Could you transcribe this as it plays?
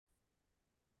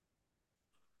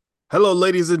Hello,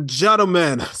 ladies and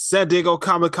gentlemen. San Diego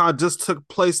Comic Con just took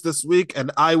place this week,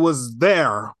 and I was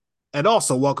there. And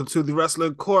also, welcome to the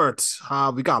Wrestling Court.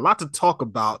 We got a lot to talk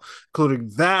about,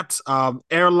 including that,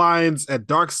 airlines, and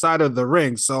Dark Side of the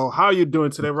Ring. So, how are you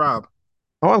doing today, Rob?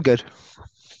 Oh, I'm good.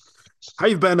 How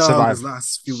you been these Survive.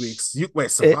 last few weeks? You wait,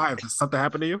 It, survived? Did something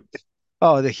happen to you?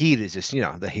 oh, the heat is just,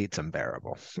 the heat's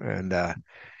unbearable. And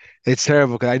it's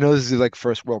terrible because I know this is like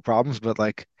first world problems, but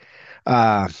like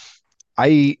uh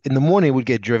I in the morning would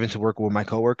get driven to work with my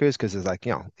coworkers because it's like,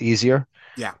 easier.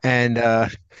 Yeah. And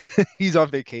he's on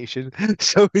vacation.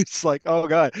 So it's like, oh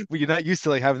God, well, you're not used to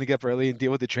like having to get up early and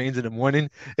deal with the trains in the morning.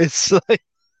 It's like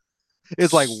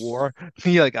it's like war.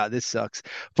 You're like, this sucks.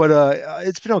 But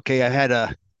it's been okay. I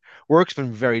had work's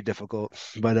been very difficult,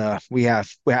 but I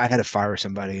had to fire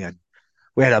somebody and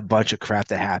we had a bunch of crap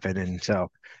that happened, and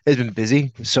so it's been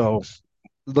busy. So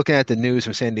looking at the news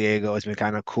from San Diego has been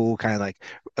kind of cool, kind of like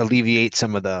alleviate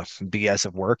some of the BS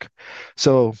of work.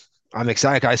 So I'm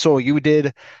excited. I saw what you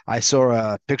did. I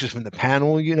saw pictures from the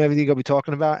panel, and everything you'll be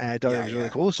talking about, and I thought it Yeah, was really yeah.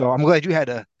 cool. So I'm glad you had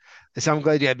a. So I'm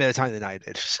glad you had better time than I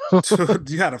did. So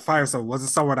You had to fire someone. Was it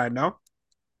someone I know?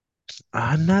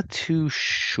 I'm not too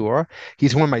sure.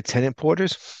 He's one of my tenant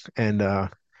porters, and uh,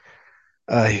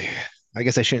 I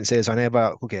guess I shouldn't say his name,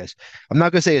 but who cares? I'm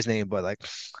not gonna say his name, but like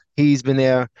he's been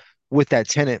there with that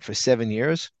tenant for 7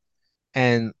 years,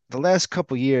 and the last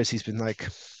couple years he's been like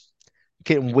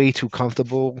getting way too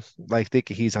comfortable, like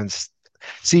thinking he's on.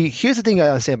 See, here's the thing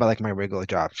I say about like my regular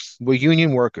job. We're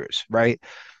union workers, right?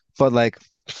 But like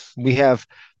we have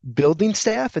building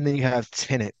staff and then you have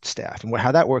tenant staff. And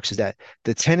how that works is that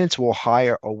the tenants will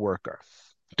hire a worker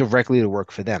directly to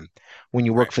work for them. When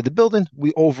you work Right. for the building,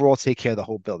 we overall take care of the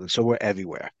whole building. So we're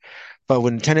everywhere. But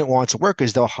when the tenant wants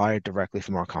workers, they'll hire directly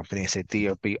from our company and say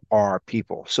they'll be our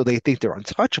people. So they think they're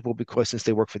untouchable because since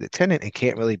they work for the tenant and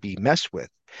can't really be messed with,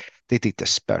 they think they're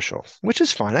special, which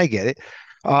is fine. I get it.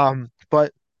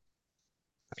 But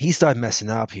he started messing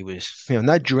up. He was,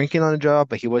 not drinking on the job,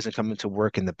 but he wasn't coming to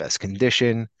work in the best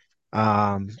condition.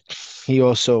 Um, he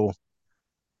also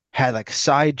had like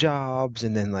side jobs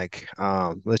and then like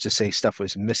let's just say stuff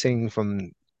was missing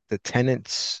from the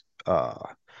tenants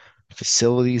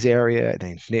facilities area and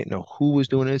they didn't know who was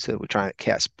doing it, so they were trying to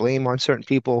cast blame on certain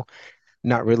people,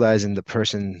 not realizing the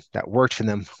person that worked for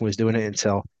them was doing it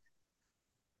until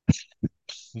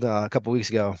a couple weeks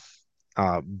ago.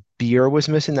 uh Beer was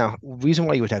missing. Now reason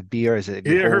why you would have beer is that if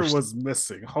you Here host was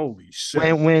missing. Holy shit.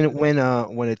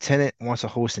 when a tenant wants to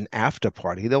host an after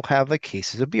party, they'll have like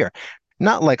cases of beer.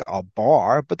 Not like a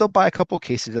bar, but they'll buy a couple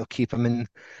cases. They'll keep them in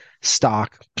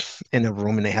stock in a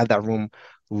room, and they have that room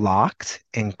locked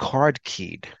and card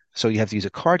keyed. So you have to use a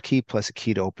card key plus a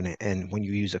key to open it. And when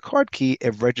you use a card key,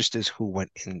 it registers who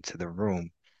went into the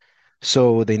room.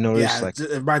 So they notice Yeah, like, it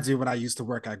reminds me when I used to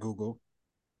work at Google.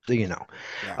 you know,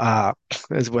 Yeah. uh,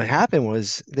 as what happened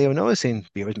was they were noticing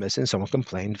beer was missing. Someone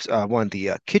complained. One of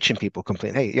the kitchen people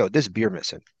complained, "Hey, yo, there's beer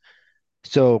missing."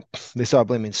 So they started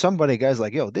blaming somebody. Guys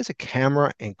like, "Yo, there's a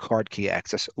camera and card key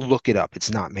access. Look it up.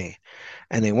 It's not me."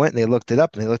 And they went and they looked it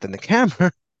up and they looked in the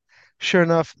camera. Sure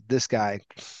enough, this guy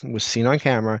was seen on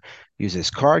camera use his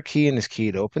card key and his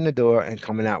key to open the door and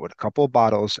coming out with a couple of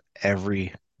bottles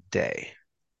every day.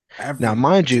 Now, Every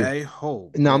mind you, day.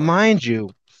 Oh now boy. mind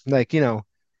you, like,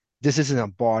 this isn't a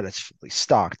bar that's fully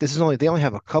stocked. This is only they only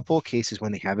have a couple of cases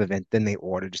when they have event, then they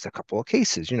order just a couple of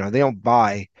cases. They don't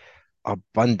buy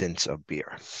abundance of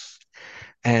beer.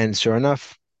 And sure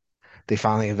enough, they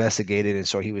finally investigated, and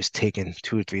so he was taking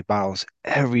 2 or 3 bottles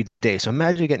every day. So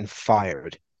imagine getting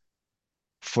fired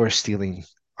for stealing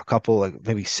a couple, like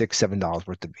maybe $6, $7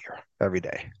 worth of beer every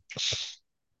day.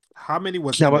 How many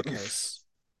was Now, in the but case?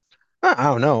 I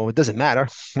don't know. It doesn't matter,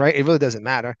 right? It really doesn't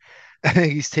matter.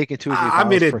 He's taking two or three I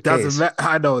mean, bottles per it doesn't case. matter.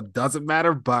 I know it doesn't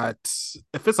matter, but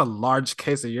if it's a large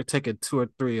case and you're taking two or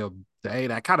three a day,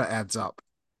 that kind of adds up.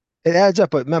 It adds up,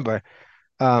 but remember,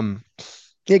 um,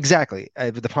 exactly.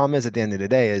 But the problem is, at the end of the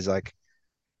day, is like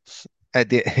at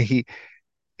the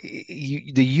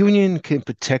the union can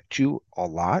protect you a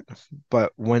lot,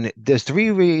 but there's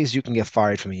three ways you can get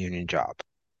fired from a union job.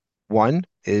 One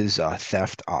is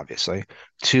theft, obviously.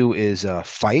 Two is a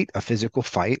fight, a physical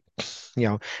fight.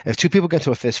 If two people get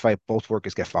into a fist fight, both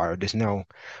workers get fired.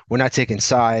 We're not taking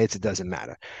sides. It doesn't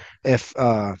matter. If,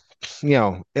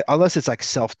 unless it's like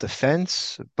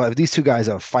self-defense, but if these two guys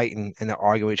are fighting and they're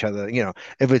arguing with each other,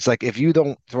 if it's like if you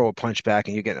don't throw a punch back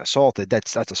and you're getting assaulted,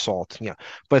 that's assault.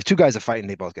 But if two guys are fighting,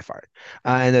 they both get fired.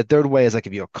 And the third way is like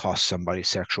if you accost somebody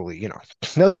sexually.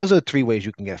 Those are three ways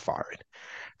you can get fired.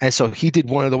 And so he did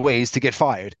one of the ways to get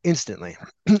fired instantly.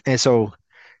 And so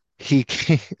he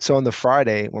so on the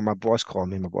Friday when my boss called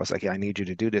me, my boss like, yeah, I need you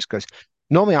to do this because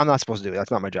normally I'm not supposed to do it.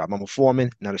 That's not my job. I'm a foreman,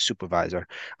 not a supervisor.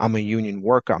 I'm a union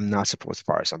worker. I'm not supposed to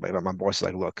fire somebody. But my boss is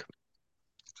like, look,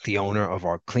 the owner of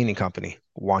our cleaning company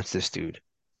wants this dude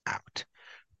out.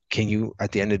 Can you,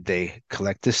 at the end of the day,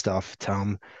 collect this stuff, tell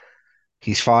him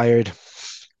he's fired,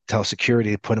 tell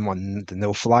security to put him on the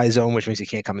no-fly zone, which means he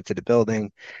can't come into the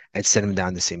building, and send him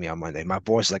down to see me on Monday. My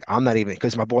boss is like, I'm not even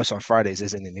because my boss on Fridays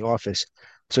isn't in the office.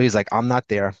 So he's like, I'm not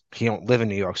there. He don't live in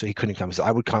New York, so he couldn't come. So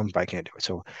I would come, but I can't do it.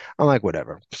 So I'm like,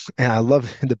 whatever. And I love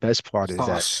the best part is Oh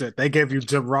that shit, they gave you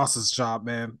Jim Ross's job,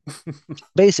 man.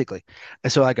 basically,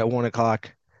 and so like at 1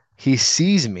 o'clock, he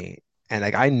sees me, and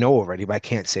like I know already, but I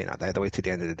can't say nothing. I have to wait till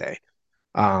the end of the day.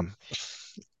 Um,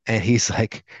 and he's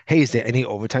like, "Hey, is there any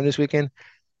overtime this weekend?"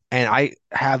 And I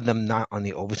have them not on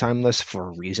the overtime list for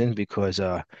a reason because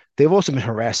they've also been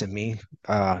harassing me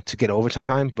to get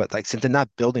overtime. But like since they're not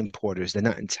building porters, they're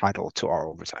not entitled to our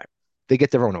overtime. They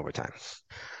get their own overtime.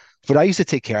 But I used to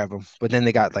take care of them. But then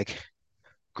they got like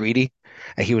greedy,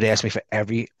 and he would Yeah. ask me for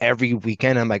every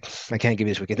weekend. I'm like, I can't give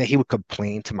you this weekend. Then he would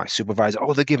complain to my supervisor,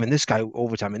 oh, they're giving this guy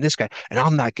overtime and this guy, and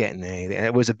I'm not getting anything. And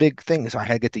it was a big thing, so I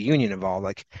had to get the union involved.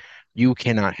 Like, you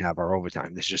cannot have our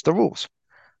overtime. This is just the rules.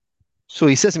 So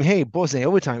he says to me, "Hey, boss, any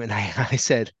overtime?" And I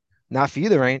said, "Not for you,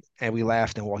 there ain't." And we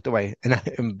laughed and walked away. And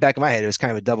in the back of my head, it was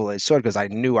kind of a double-edged sword because I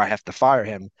knew I have to fire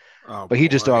him, Oh but he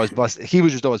just thought I boy. was busting. He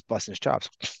was just always busting his chops.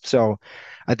 So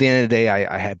at the end of the day,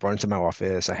 I had brought him to my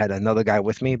office. I had another guy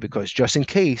with me because just in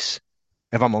case,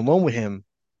 if I'm alone with him,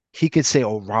 he could say,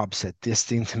 "Oh, Rob said this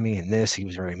thing to me and this. He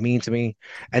was very mean to me,"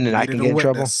 and You then I can needed a get in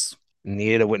trouble. witness.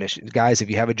 Needed a witness, guys. If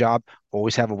you have a job,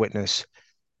 always have a witness,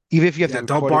 even if you have to Yeah,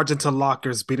 don't record it. barge into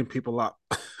lockers beating people up.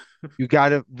 You got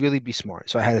to really be smart.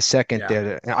 So I had a second Yeah.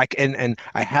 there, and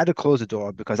I had to close the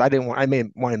door because I didn't want. I may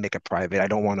want to make it private. I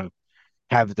don't want to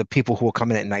have the people who are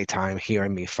coming at nighttime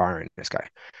hearing me firing this guy.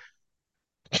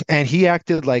 And he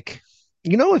acted like,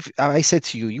 if I said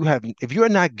to you, if you're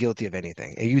not guilty of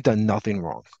anything and you've done nothing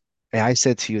wrong, and I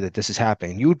said to you that this is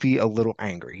happening, you would be a little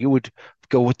angry. You would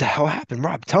go, "What the hell happened,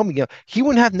 Rob? Tell me." He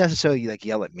wouldn't have necessarily like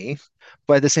yell at me,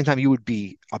 but at the same time, you would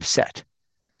be upset.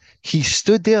 He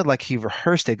stood there like he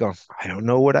rehearsed it, going, "I don't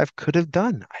know what I could have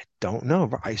done. I don't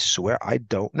know. I swear I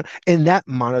don't know." In that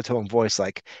monotone voice,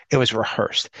 like it was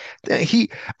rehearsed. I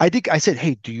think I said,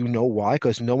 "Hey, do you know why?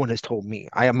 Because no one has told me.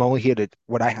 I am only here to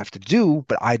what I have to do,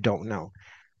 but I don't know.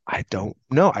 I don't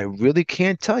know. I really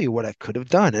can't tell you what I could have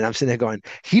done." And I'm sitting there going,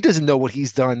 he doesn't know what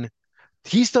he's done.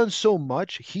 He's done so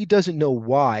much. He doesn't know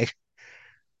why,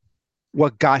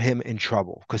 what got him in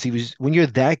trouble. Because when you're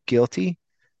that guilty,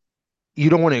 you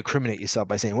don't want to incriminate yourself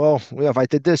by saying, well, if I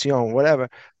did this, whatever.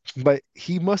 But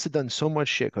he must have done so much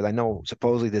shit because I know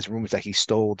supposedly there's rumors that he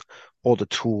stole all the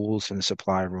tools from the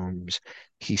supply rooms.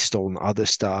 He's stolen other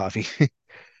stuff.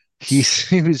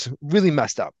 He was really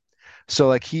messed up. So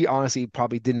like he honestly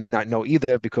probably did not know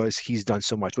either because he's done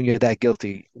so much. When you're that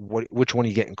guilty, which one are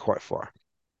you getting caught for?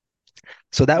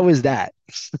 So that was that.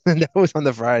 That was on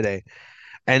the Friday.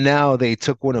 And now they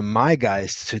took one of my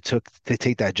guys to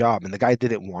take that job, and the guy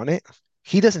didn't want it.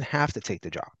 He doesn't have to take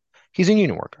the job. He's a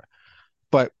union worker.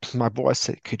 But my boss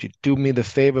said, "Could you do me the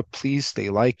favor, please? They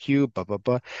like you, blah blah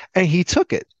blah." And he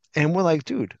took it. And we're like,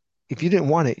 "Dude, if you didn't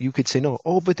want it, you could say no."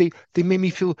 "Oh, but they made me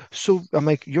feel so." I'm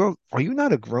like, are you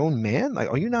not a grown man? Like,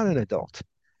 are you not an adult?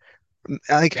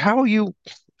 Like, how are you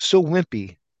so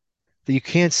wimpy that you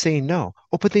can't say no?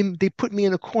 "Oh, but they put me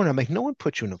in a corner." I'm like, "No one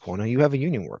put you in a corner. You have a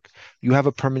union work. You have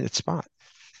a permanent spot."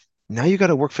 Now you got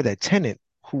to work for that tenant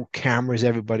who cameras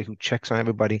everybody, who checks on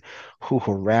everybody, who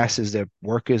harasses their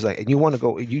workers. Like, and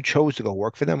you chose to go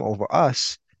work for them over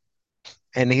us.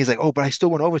 And he's like, "Oh, but I still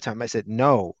want overtime." I said,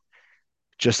 "No,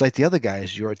 just like the other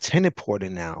guys, you're a tenant porter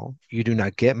now. You do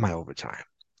not get my overtime.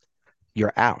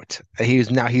 You're out." And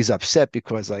he's upset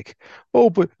because like, "Oh,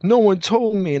 but no one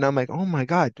told me." And I'm like, "Oh my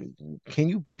God, can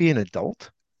you be an adult?"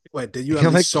 Wait, did you at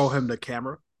I'm least like, show him the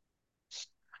camera?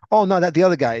 "Oh no, that the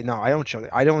other guy, no, I don't show it.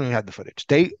 I don't even have the footage."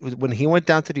 When he went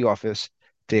down to the office,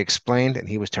 they explained and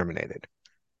he was terminated.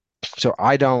 So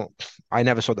I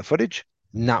never saw the footage,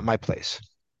 not my place.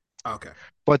 Okay.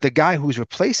 But the guy who's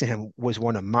replacing him was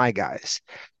one of my guys.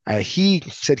 He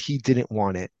said he didn't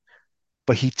want it,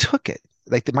 but he took it.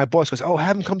 Like my boss goes, "Oh,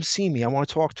 have him come see me. I want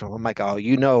to talk to him." I'm like, "Oh,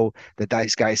 you know that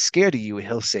this guy's scared of you.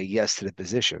 He'll say yes to the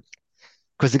position."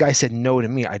 Because the guy said no to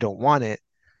me. I don't want it.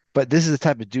 But this is the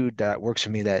type of dude that works for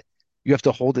me that you have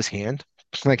to hold his hand.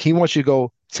 Like he wants you to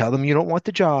go tell them you don't want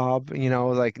the job.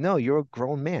 Like, no, you're a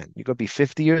grown man. You're gonna be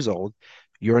 50 years old.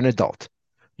 You're an adult.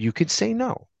 You can say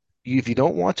no. If you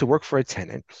don't want to work for a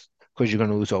tenant, because you're going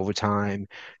to lose overtime.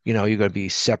 You know, you're going to be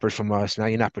separate from us. Now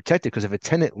you're not protected because if a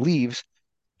tenant leaves,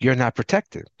 you're not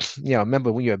protected. You know,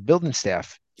 remember when you're a building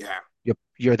staff, Yeah.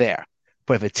 you're there.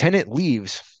 But if a tenant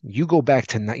leaves, you go back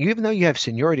to not, even though you have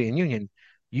seniority in union,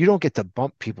 you don't get to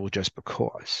bump people just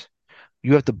because.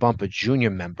 You have to bump a junior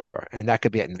member, and that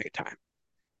could be at nighttime.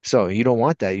 So you don't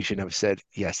want that. You should have said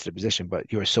yes to the position,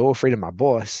 but you were so afraid of my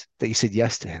boss that you said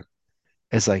yes to him.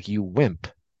 It's like you wimp,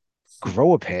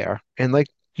 grow a pair, and like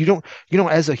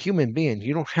as a human being,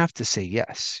 you don't have to say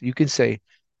yes. You can say,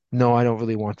 no, I don't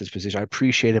really want this position. I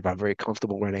appreciate it, but I'm very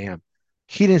comfortable where I am.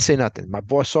 He didn't say nothing. My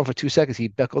boss saw for 2 seconds. He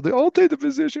beckoned, I'll take the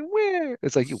position. Where?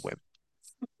 It's like you wimp.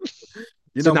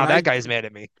 You So know, now that guy's mad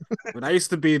at me. when I used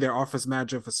to be their office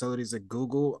manager of facilities at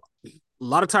Google, a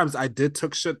lot of times I did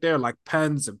took shit there, like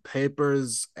pens and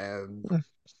papers and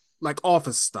like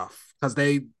office stuff, because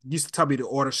they used to tell me to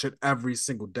order shit every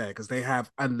single day because they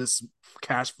have endless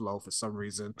cash flow for some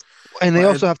reason. And they But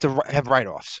also have to have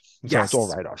write-offs. So it's all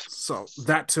yes, write-offs. so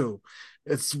that too.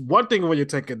 It's one thing when you're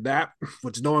taking that,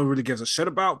 which no one really gives a shit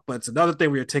about, but it's another thing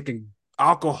when you're taking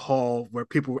alcohol where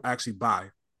people actually buy.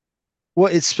 Well,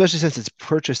 it's especially since it's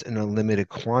purchased in a limited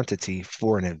quantity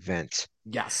for an event.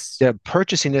 Yes. They're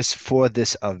purchasing this for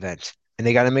this event, and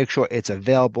they got to make sure it's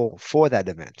available for that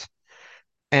event.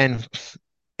 And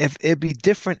if it'd be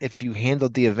different if you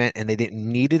handled the event and they didn't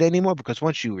need it anymore, because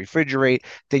once you refrigerate,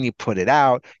 then you put it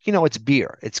out, you know, it's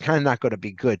beer. It's kind of not going to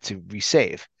be good to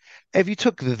resave. If you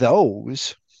took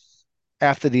those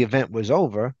after the event was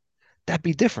over, that'd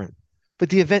be different. But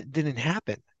the event didn't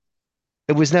happen.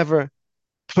 It was never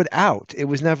put out. It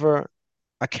was never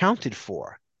accounted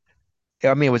for.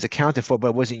 I mean, it was accounted for, but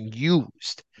it wasn't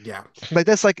used. Yeah. Like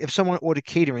that's like if someone ordered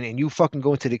catering and you fucking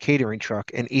go into the catering truck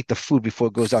and eat the food before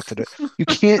it goes out to the you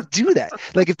can't do that.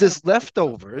 Like if there's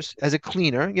leftovers as a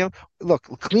cleaner, you know, look,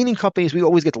 cleaning companies, we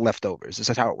always get the leftovers. This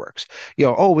is how it works. You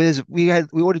know, oh, we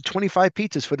ordered 25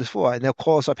 pizzas for this floor, and they'll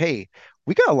call us up, hey,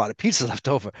 we got a lot of pizza left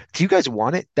over. Do you guys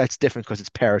want it? That's different because it's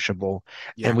perishable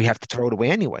and Yeah. we have to throw it away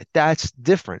anyway. That's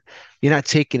different. You're not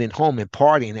taking it home and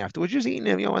partying afterwards, just eating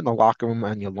it, you know, in the locker room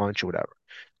on your lunch or whatever.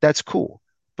 That's cool.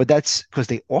 But that's because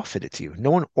they offered it to you. No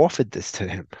one offered this to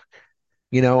him.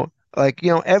 You know, like,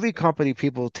 you know, every company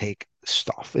people take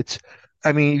stuff.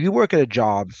 I mean, if you work at a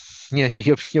job, you know,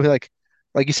 you'll be like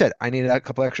you said, I needed a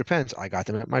couple extra pens. I got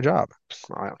them at my job.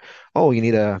 Oh, you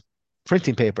need a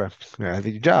printing paper. I have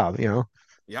your job, you know.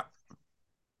 Yeah.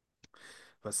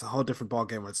 But it's a whole different ball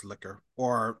game when it's liquor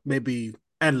or maybe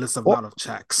endless Well, amount of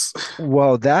checks.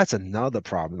 well, that's another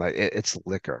problem. Like it's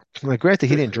liquor. Like, granted,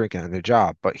 he didn't drink it on the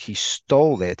job, but he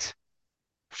stole it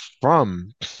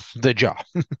from the job.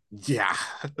 Yeah.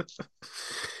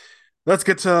 Let's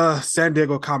get to San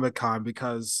Diego Comic Con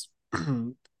because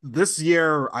this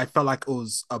year I felt like it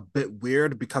was a bit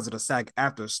weird because of the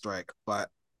SAG-AFTRA strike, but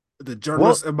the Well,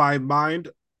 journalist in my mind,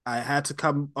 I had to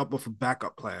come up with a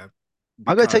backup plan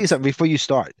I'm gonna tell you because something before you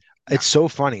start. yeah, It's so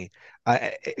funny.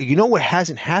 You know what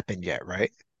hasn't happened yet,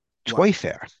 right? what? Toy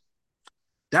Fair.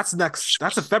 That's next.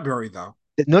 That's in February though.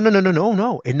 No, no, no, no, no,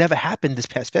 no. It never happened this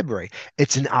past February.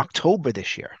 It's in October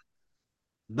this year.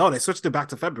 No, they switched it back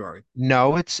to February.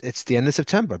 No, it's the end of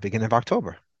September, beginning of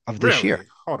October of this year. Really?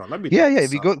 Hold on, let me Yeah, look yeah.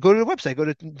 If this you up. go to the website, go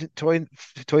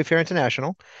to Toy Fair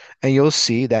International, and you'll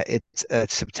see that it's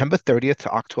September 30th to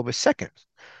October 2nd,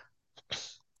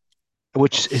 Oh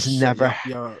which is shit. never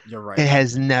Yep, you're right. it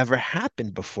has never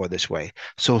happened before this way.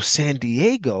 So San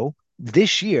Diego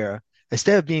this year,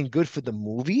 instead of being good for the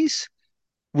movies,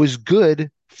 was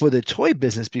good for the toy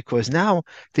business because now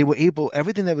they were able,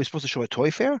 everything that was supposed to show at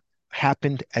Toy Fair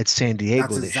happened at San That's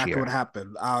Diego this exactly year. what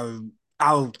happened.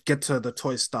 I'll get to the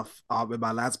toy stuff in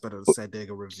my last bit of the San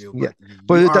Diego review, Yeah.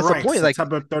 but you But are that's the right. point. Like,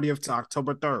 September 30th to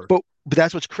October 3rd. but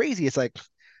that's what's crazy. It's like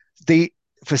they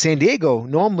for San Diego,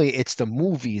 normally it's the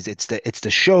movies, it's the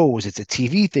shows, it's the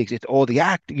TV things, it's all the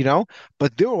act, you know,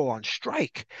 but they're all on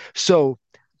strike. So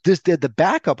the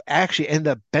backup actually ended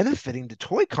up benefiting the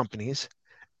toy companies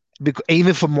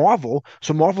even for Marvel,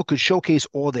 so Marvel could showcase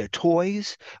all their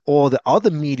toys, all the other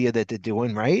media that they're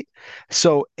doing, right?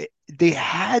 So they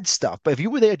had stuff, but if you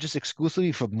were there just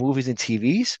exclusively for movies and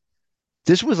TVs,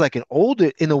 this was like an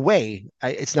older, in a way,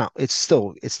 it's not, it's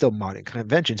still modern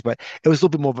conventions, but it was a little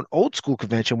bit more of an old school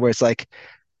convention where it's like,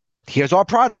 here's our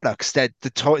products that the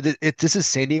toy, this is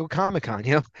San Diego Comic Con,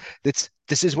 you know, this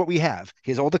is what we have.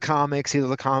 Here's all the comics, here's all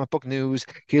the comic book news,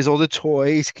 here's all the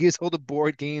toys, here's all the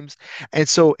board games. And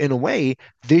so in a way,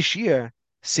 this year,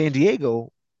 San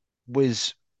Diego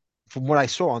was, from what I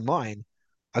saw online,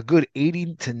 a good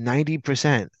 80 to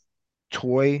 90%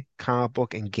 toy, comic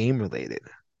book, and game related.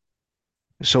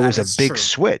 So it That was a is big true.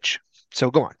 switch.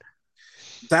 So go on.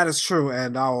 That is true,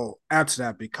 and I'll add to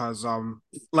that because,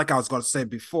 like I was going to say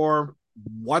before,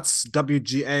 once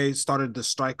WGA started the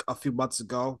strike a few months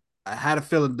ago, I had a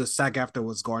feeling the SAG-AFTRA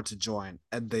was going to join,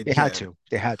 and they They had did. to.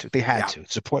 They had to. They had Yeah, to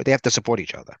support. They have to support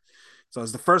each other. so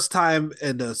it's the first time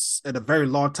in a very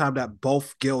long time that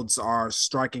both guilds are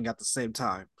striking at the same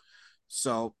time.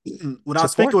 So when I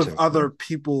was speaking Support with too. Yeah. other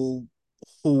people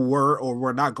who were or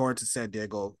were not going to San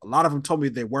Diego, a lot of them told me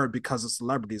they weren't because the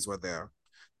celebrities were there.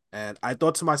 And I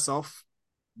thought to myself,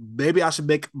 maybe I should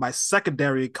make my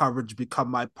secondary coverage become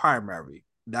my primary.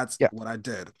 That's Yeah. what I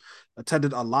did.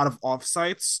 Attended a lot of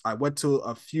offsites. I went to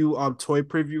a few toy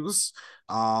previews.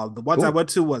 The ones I Cool. went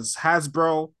to was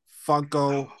Hasbro,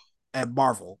 Funko, and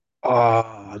Marvel. Oh,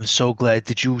 I'm so glad.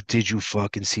 Did you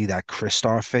fucking see that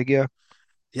Crystar figure?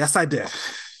 Yes, I did.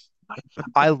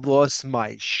 I lost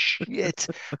my shit.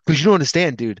 Because you don't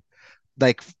understand, dude.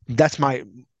 Like that's my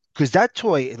because that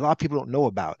toy a lot of people don't know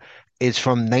about is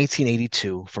from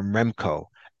 1982 from Remco,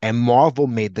 and Marvel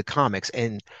made the comics.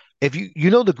 And if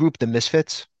you know the group The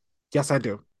Misfits, Yes, I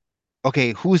do.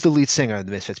 okay, who's the lead singer of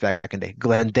The Misfits back in the day?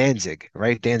 Glenn Danzig,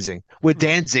 right? Danzig. Where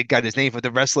Danzig got his name from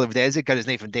the wrestler of Danzig got his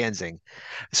name from Danzig.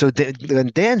 So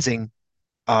Glenn Danzig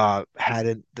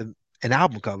had an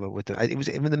album cover with it was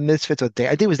even the Misfits or I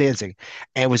think it was Dancing,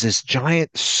 and it was this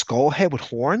giant skull head with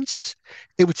horns.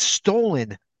 It was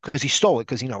stolen because he stole it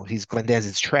because he's Glenn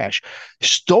Danzig's trash.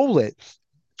 Stole it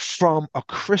from a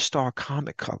Crystar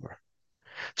comic cover.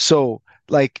 So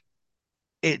like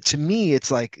it to me,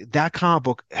 it's like that comic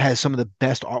book has some of the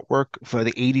best artwork for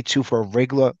the 82 for a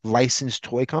regular licensed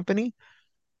toy company.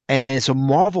 And so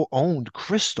Marvel owned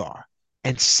Crystar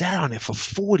and sat on it for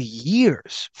 40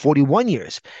 years, 41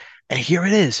 years. And here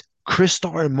it is,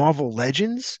 Crystar and Marvel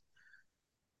Legends.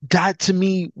 That to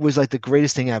me was like the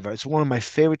greatest thing ever. It's one of my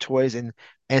favorite toys, and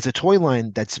it's a toy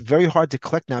line that's very hard to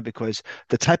collect now because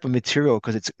the type of material,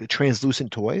 because it's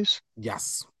translucent toys,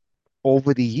 Yes.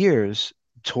 over the years,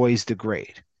 toys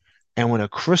degrade. And when a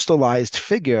crystallized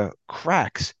figure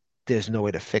cracks, there's no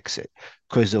way to fix it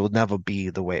because it'll never be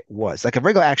the way it was. Like a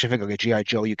regular action figure, like a G.I.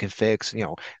 Joe, you can fix,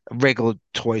 regular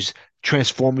toys,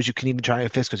 Transformers, you can even try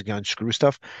and fix because you can unscrew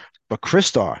stuff. But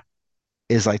Crystar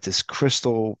is like this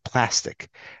crystal plastic.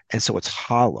 And so it's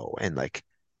hollow and like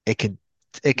it can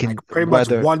it Like can pretty much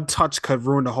weather one touch could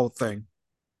ruin the whole thing.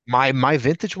 my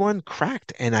vintage one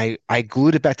cracked and I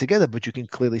glued it back together, but you can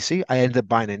clearly see I ended up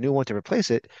buying a new one to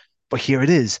replace it. But here it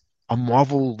is, a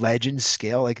Marvel Legends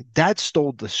scale. Like that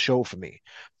stole the show for me.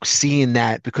 Seeing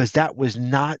that because that was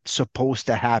not supposed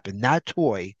to happen. That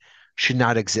toy should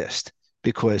not exist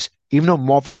because even though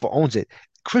Marvel owns it,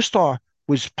 Crystar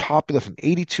was popular from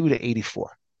 82 to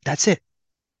 84. That's it.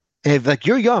 And if like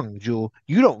you're young, Jewel,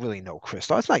 you don't really know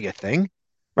Crystal. It's not your thing,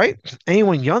 right?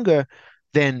 Anyone younger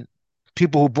than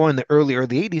people who were born in the early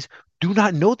 80s do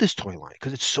not know this toy line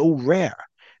because it's so rare.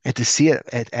 And to see it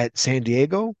at San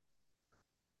Diego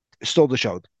stole the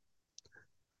show.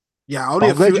 Yeah, But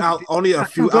I'm glad you only a I'm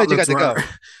few glad you got outlets to were go.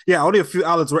 yeah, only a few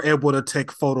outlets were able to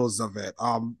take photos of it.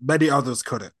 Many others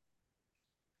couldn't.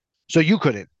 So you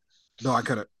couldn't. No, I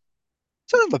couldn't.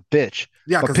 Son of a bitch.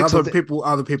 Yeah, But because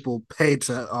other people paid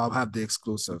to have the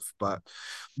exclusive, but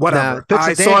nah, whatever.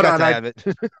 I Pixel saw Dan it got and to I have it.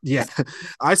 yeah,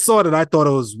 I saw it and I thought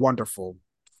it was wonderful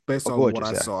based Oh, on what gorgeous,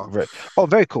 I yeah. saw. Oh,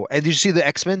 very cool. And did you see the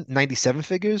X-Men 97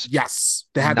 figures? Yes,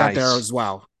 they had that there Nice. as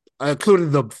well,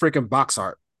 including the freaking box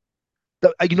art.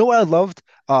 You know what I loved?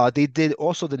 They did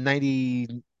also the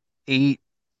 98,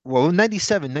 well,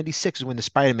 97, 96 is when the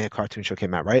Spider-Man cartoon show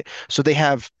came out, right? So they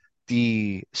have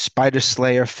the Spider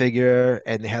Slayer figure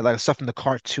and they had like stuff from the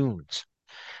cartoons.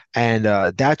 And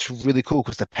that's really cool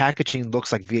because the packaging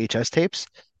looks like VHS tapes.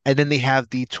 And then they have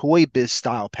the Toy Biz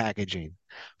style packaging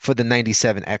for the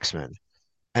 97 X-Men.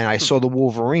 And I Hmm. saw the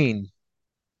Wolverine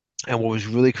and what was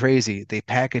really crazy, they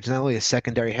packaged not only a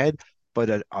secondary head,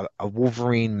 but a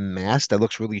Wolverine mask that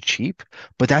looks really cheap.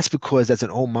 But that's because that's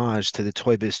an homage to the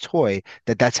Toy Biz toy,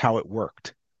 that's how it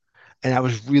worked. And that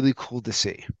was really cool to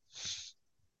see.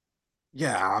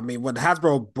 Yeah, I mean when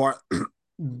Hasbro bought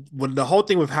when the whole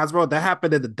thing with Hasbro that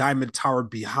happened in the Diamond Tower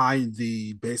behind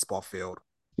the baseball field.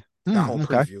 That whole Okay.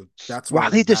 preview. That's Wow,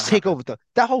 where they that just take happened. over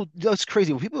that whole that's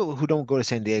crazy. People who don't go to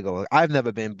San Diego, like, I've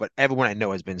never been, but everyone I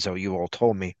know has been, so you all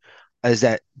told me, is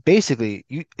that basically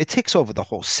it takes over the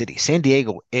whole city. San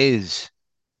Diego it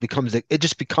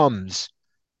just becomes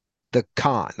the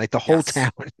con, like the whole Yes.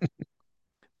 town.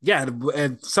 Yeah,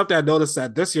 and something I noticed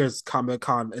at this year's Comic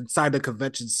Con inside the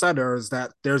convention center is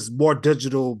that there's more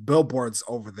digital billboards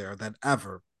over there than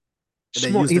ever, and they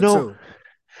Small, used it too.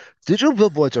 Digital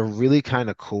billboards are really kind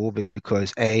of cool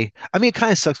because I mean, it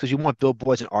kind of sucks because you want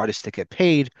billboards and artists to get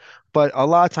paid, but a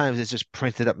lot of times it's just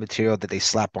printed up material that they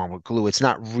slap on with glue. It's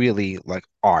not really like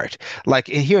art. Like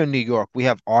here in New York, we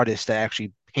have artists that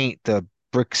actually paint the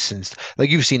bricks and like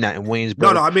you've seen that in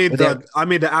No, no, Williamsburg, I mean where they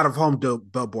the out of home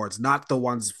billboards, not the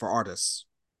ones for artists.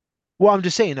 well, I'm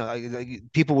just saying,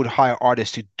 people would hire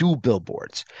artists to do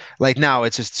billboards. Like now,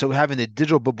 it's just so having the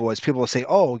digital billboards, people will say,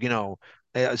 "Oh,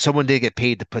 someone did get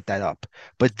paid to put that up."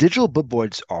 But digital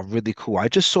billboards are really cool. I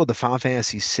just saw the Final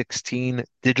Fantasy 16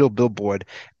 digital billboard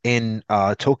in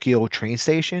Tokyo train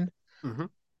station. Hmm.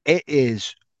 It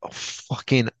is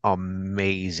fucking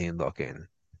amazing looking.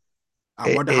 I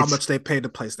wonder how It's much they paid to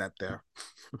place that there.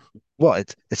 Well,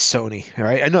 it's Sony, all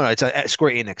right? I know it's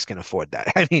Square Enix can afford that.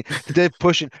 I mean,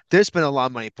 they're spending a lot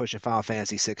of money pushing Final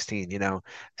Fantasy 16,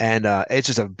 and it's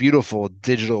just a beautiful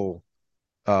digital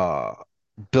uh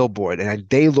billboard, and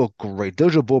they look great.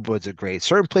 Digital billboards are great.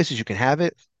 Certain places you can have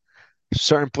it,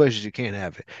 certain places you can't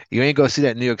have it. You ain't gonna see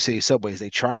that in New York City subways. They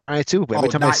try to, but every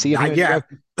Oh, time I see them here not in New yet, York,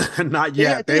 not they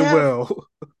ha yet. they They have will.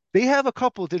 they have a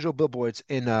couple of digital billboards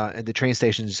in the train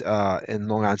stations in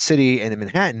Long Island City and in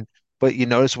Manhattan, but you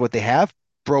notice what they have?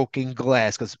 Broken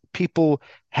glass because people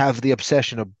have the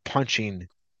obsession of punching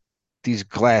these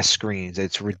glass screens.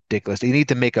 It's ridiculous. They need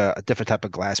to make a different type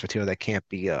of glass material that can't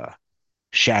be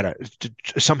shattered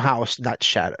somehow not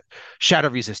shatter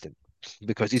resistant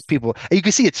because these people and you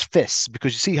can see its fists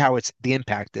because you see how it's the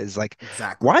impact is like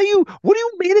Exactly. why you what do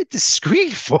you made it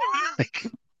discreet for?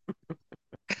 Like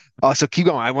oh so keep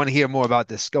going. I want to hear more about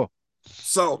this. Go.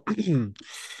 So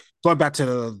going back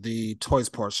to the toys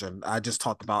portion, I just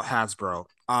talked about Hasbro.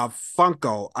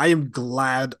 Funko, I am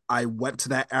glad I went to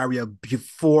that area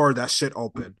before that shit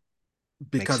opened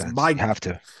Makes because sense. You have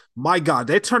to. my God,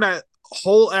 they turned that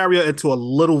whole area into a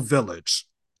little village.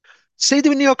 Say the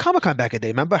New York Comic Con back in the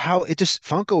day. Remember how it just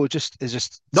Funko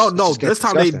No, it no, just gets this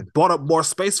time they disgusting. bought up more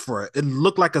space for it. It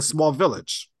looked like a small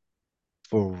village.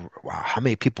 For wow, how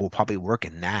many people will probably work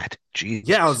in that?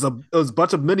 Yeah, Jesus. it was a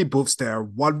bunch of mini booths there.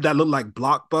 One that looked like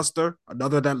Blockbuster,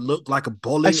 another that looked like a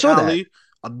I bowling saw that. alley,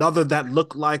 another that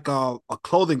looked like a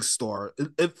clothing store.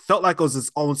 It felt like it was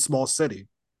its own small city.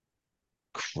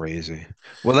 Crazy.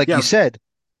 Well, like you Yeah, said,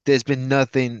 there's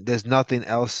nothing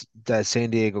else that San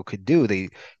Diego could do.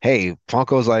 Hey,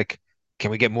 Funko's like,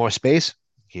 can we get more space?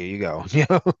 Here you go.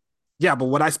 yeah, but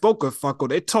when I spoke with Funko,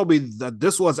 they told me that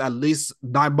this was at least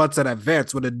 9 months in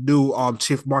advance when the new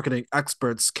chief marketing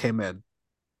experts came in.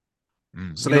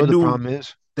 So You know the problem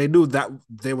is? they knew that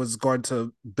they was going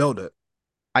to build it.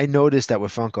 I noticed that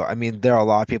with Funko. I mean, there are a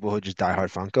lot of people who just die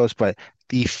hard Funkos, but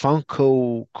the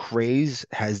Funko craze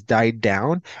has died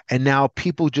down, and now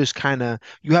people just kind of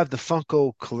you have the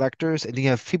Funko collectors, and you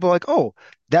have people like, oh,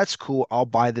 that's cool. I'll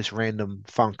buy this random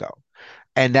Funko,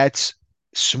 and that's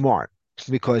smart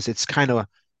because it's kind of.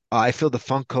 I feel the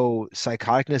Funko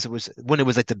psychoticness. It was when it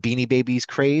was like the Beanie Babies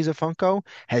craze of Funko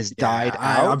has Yeah, died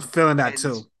out, I'm feeling that and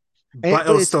too. But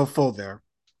it but was it's still full there.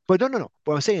 but no.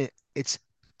 What I'm saying, it's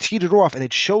teetered off, and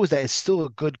it shows that it's still a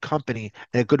good company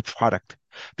and a good product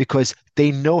because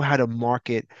they know how to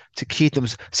market to keep them.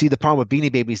 See, the problem with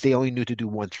Beanie Babies, they only knew to do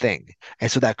one thing,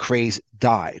 and so that craze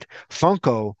died.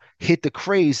 Funko hit the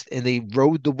craze, and they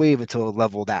rode the wave until it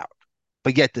leveled out,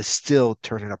 but yet they're still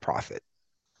turning a profit.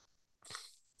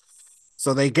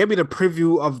 So they gave me the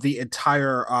preview of the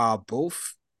entire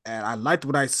booth, and I liked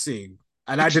what I seen.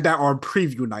 And I did that on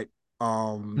preview night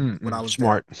when I was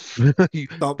there. Smart. You-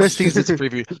 So Best thing is it's a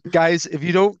preview. Guys, if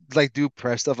you don't like do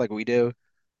press stuff like we do,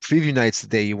 preview night's the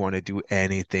day you want to do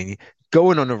anything.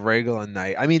 Going on a regular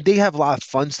night. I mean, they have a lot of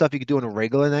fun stuff you can do on a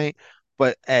regular night,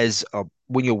 but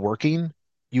when you're working,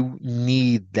 you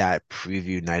need that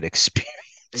preview night experience.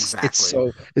 exactly.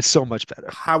 It's so much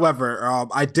better. However,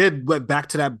 I did went back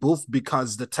to that booth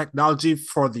because the technology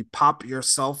for the pop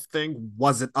yourself thing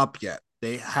wasn't up yet.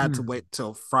 They had to Hmm, wait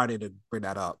till Friday to bring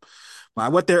that up. But I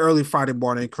went there early Friday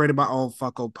morning, created my own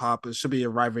Funko Pop. It should be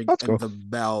arriving let's in go. the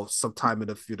mail sometime in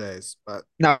a few days. But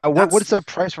Now, what that's is the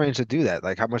price range to do that?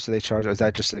 Like, how much do they charge? Or is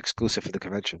that just exclusive for the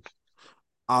convention?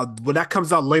 when that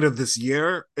comes out later this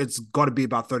year, it's going to be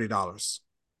about $30.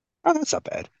 Oh, that's not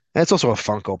bad. And it's also a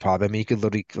Funko Pop. I mean, you could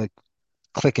literally like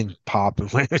click and pop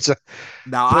and when it's a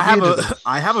Now it'll be interesting.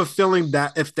 I have a feeling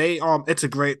that if they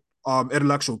integrate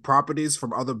intellectual properties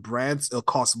from other brands, it'll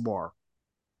cost more.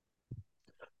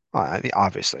 I mean,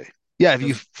 obviously. Yeah, if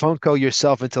you 'Cause- Funko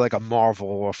yourself into like a Marvel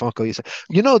or Funko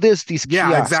yourself, there's these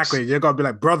yeah, kiosks. exactly. You're gonna be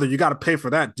like, brother, you got to pay for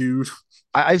that, dude.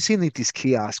 I've seen like these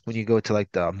kiosks when you go to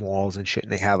like the malls and shit,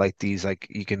 and they have like these like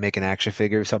you can make an action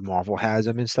figure. Some Marvel has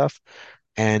them and stuff,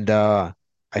 and I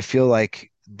feel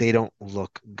like they don't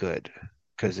look good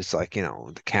because it's like,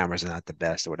 the cameras are not the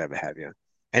best or whatever have you.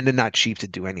 And they're not cheap to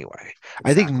do anyway.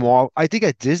 Exactly. I think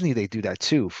at Disney they do that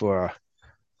too for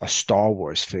a Star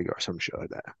Wars figure or some shit like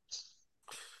that.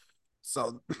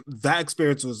 So that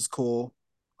experience was cool.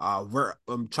 Where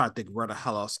I'm trying to think where the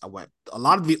hell else I went. A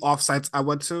lot of the offsites I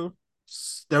went to,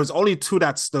 there was only two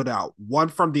that stood out. One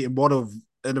from the Immortal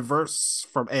Universe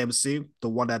from AMC, the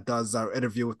one that does our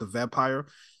interview with the vampire.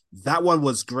 That one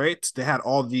was great. They had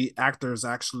all the actors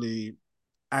actually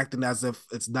acting as if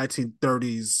it's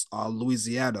 1930s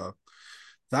Louisiana.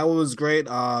 That one was great.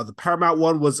 The Paramount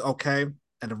one was okay,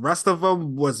 and the rest of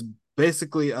them was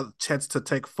basically a chance to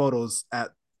take photos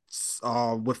at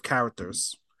with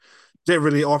characters. Didn't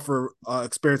really offer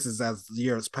experiences as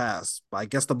years passed, but I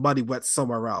guess the money went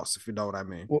somewhere else, if you know what I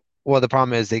mean. Well, the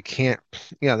problem is they can't.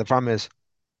 Yeah, the problem is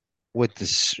with the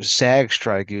SAG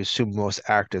strike, you assume most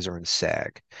actors are in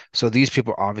SAG. So these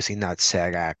people are obviously not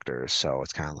SAG actors. So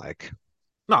it's kind of like,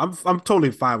 No, I'm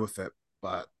totally fine with it,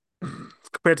 but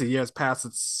compared to years past,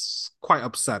 it's quite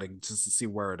upsetting just to see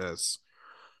where it is.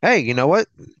 hey, you know what?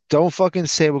 Don't fucking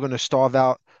say we're gonna starve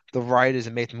out the writers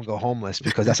and make them go homeless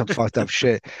because that's some fucked up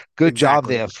shit. Good job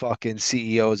Exactly. there, fucking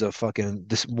CEOs of fucking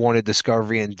this Warner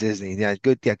Discovery and Disney. Yeah,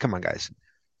 good. Yeah, come on, guys.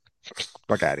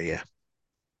 Fuck out of here.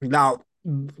 Now,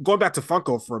 going back to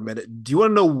Funko for a minute, do you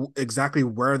want to know exactly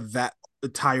where that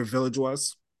entire village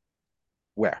was?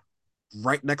 Where?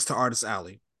 Right next to Artist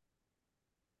Alley.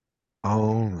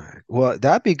 Oh my. Well,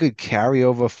 that'd be a good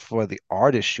carryover for the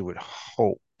artist, you would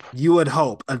hope. You would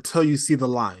hope until you see the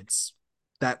lines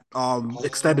that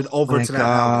extended Oh over my to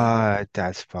that alley. God,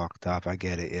 that's fucked up. I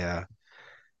get it. Yeah.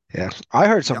 Yeah, I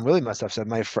heard Yeah. some really messed up stuff.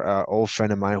 My fr old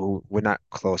friend of mine, who we're not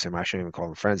close anymore, I shouldn't even call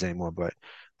them friends anymore, but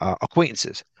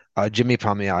acquaintances. Jimmy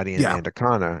Palmiotti and Yeah. Amanda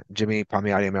Conner. Jimmy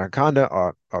Palmiotti and Amanda Conner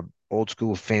are old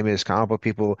school famous comic book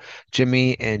people.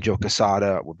 Jimmy and Joe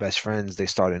Quesada were best friends. They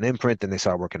started an imprint, then they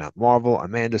started working at Marvel.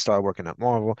 Amanda started working at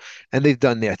Marvel, and they've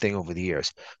done their thing over the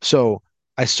years. So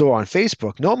I saw on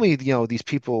Facebook, normally, these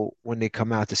people when they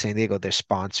come out to San Diego, they're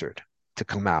sponsored to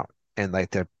come out, and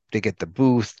like they get the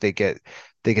booth, they get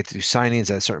to do signings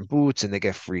at certain booths and they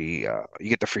get free you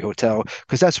get the free hotel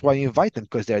because that's why you invite them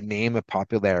because their name and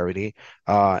popularity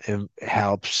and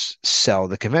helps sell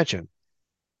the convention.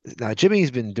 Now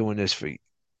Jimmy's been doing this for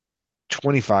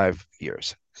 25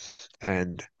 years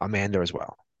and Amanda as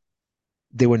well.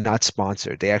 They were not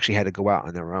sponsored. They actually had to go out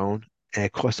on their own and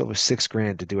it cost over 6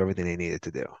 grand to do everything they needed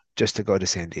to do just to go to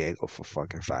San Diego for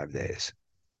fucking 5 days.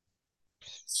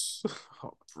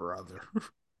 Oh, brother.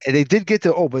 And they did get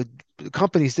to, but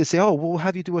companies did say, oh, we'll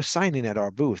have you do a signing at our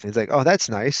booth. And it's like, oh, that's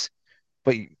nice.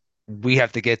 But we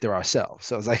have to get there ourselves.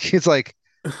 So it's like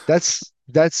that's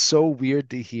so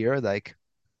weird to hear. Like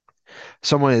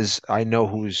someone is I know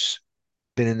who's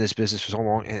been in this business for so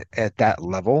long and at that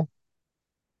level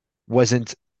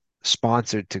wasn't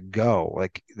sponsored to go.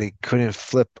 Like they couldn't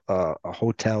flip a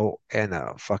hotel and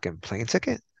a fucking plane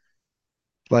ticket.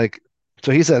 Like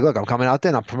so he said, look, I'm coming out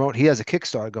there and I'm promoting. He has a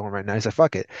Kickstarter going right now. He's like,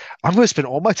 fuck it. I'm going to spend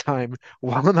all my time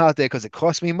while I'm out there because it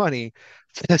costs me money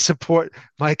to support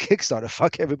my Kickstarter.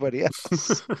 Fuck everybody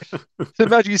else. So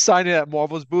imagine you sign in at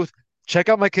Marvel's booth. Check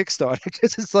out my Kickstarter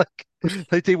because it's like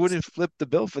they wouldn't flip the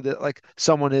bill for the like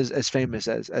someone is as famous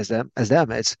as them.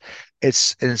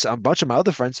 It's a bunch of my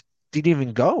other friends didn't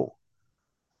even go.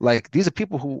 Like these are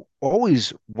people who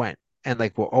always went and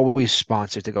like were always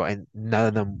sponsored to go, and none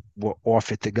of them were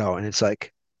offered to go. And it's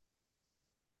like,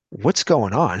 what's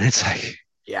going on? It's like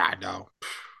Yeah, I know.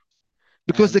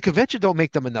 because the And convention don't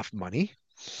make them enough money.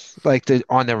 Like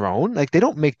on their own. Like they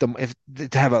don't make them if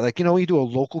to have a like when you do a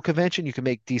local convention, you can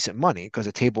make decent money because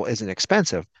a table isn't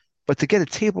expensive. But to get a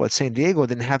table at San Diego,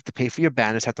 then have to pay for your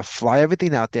banners, have to fly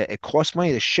everything out there. It costs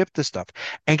money to ship the stuff.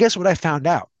 And guess what I found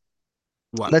out?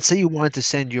 what? Let's say you wanted to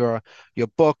send your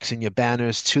books and your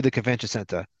banners to the convention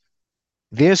center.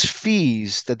 There's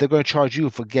fees that they're going to charge you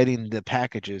for getting the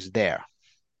packages there.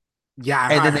 Yeah,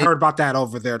 And I then they, heard about that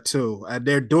over there too. And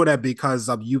they're doing that because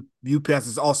UPS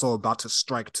is also about to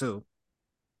strike too.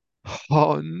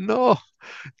 oh no,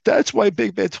 that's why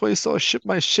Big Bad Toy Store shipped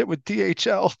my shit with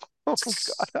DHL. Oh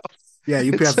God, Yeah,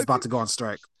 it UPS is took about to go on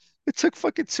strike. It took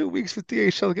fucking 2 weeks for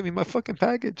DHL to get me my fucking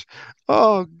package.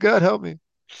 Oh, God help me.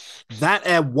 That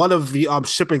and one of the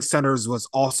shipping centers was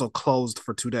also closed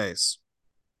for 2 days.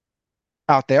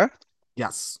 Out there?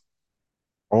 Yes.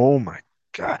 Oh my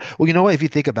God. Well, you know what? If you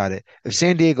think about it, if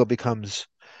San Diego becomes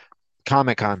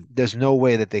Comic-Con, there's no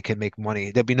way that they can make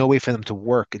money. There'd be no way for them to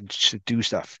work and to do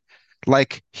stuff.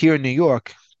 Like here in New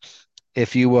York,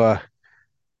 if you are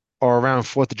around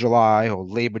 4th of July or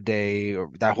Labor Day or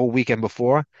that whole weekend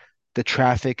before, the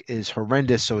traffic is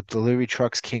horrendous, so delivery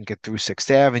trucks can't get through Sixth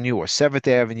Avenue or Seventh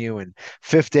Avenue and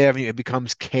Fifth Avenue. It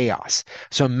becomes chaos.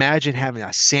 So imagine having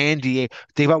a San Diego.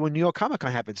 Think about when New York Comic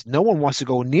Con happens. No one wants to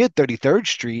go near 33rd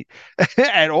Street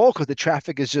at all because the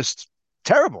traffic is just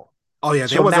terrible. Oh yeah,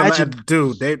 they So wasn't imagine, letting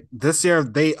dude. They this year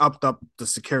they upped up the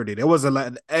security. They wasn't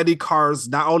letting any cars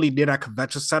not only near that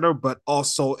convention center, but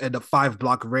also in the 5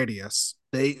 block radius.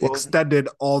 They well, extended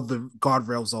all the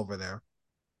guardrails over there.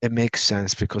 it makes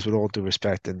sense because with all due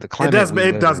respect, in the It climate does we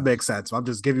it live does in, make sense. I'm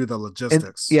just giving you the and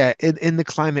logistics. yeah, in the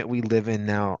climate we live in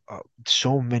now,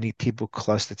 so many people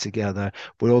clustered together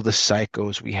with all the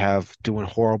psychos we have doing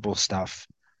horrible stuff.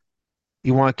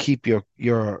 You want to keep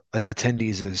your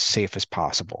attendees as safe as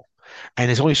possible, and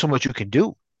there's only so much you can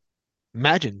do.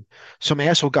 Imagine some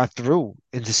asshole got through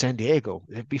into San Diego.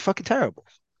 It'd be fucking terrible.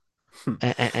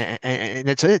 And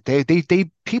that's it.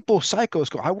 They people psychos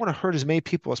go, I want to hurt as many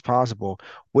people as possible.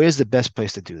 Where's the best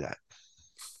place to do that?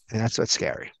 And that's what's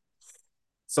scary.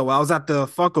 So while I was at the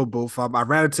Funko booth, I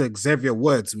ran into Xavier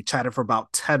Woods. We chatted for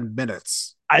about 10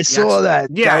 minutes. I He saw actually,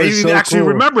 that. That yeah, was he so actually cool.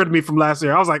 remembered me from last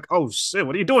year. I was like, oh shit,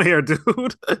 what are you doing here,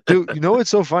 dude? Dude, you know what's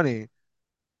so funny?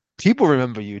 People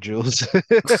remember you, Jules.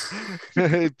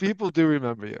 People do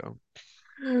remember you.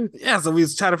 Yeah, so we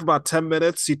was chatting for about 10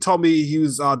 minutes. He told me he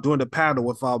was doing the panel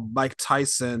with Mike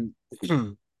Tyson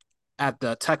at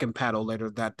the Tekken panel later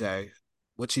that day,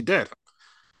 which he did.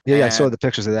 Yeah, yeah, I saw And the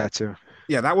pictures of that too.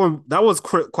 yeah, that was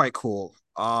quite cool.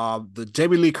 The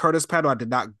Jamie Lee Curtis panel I did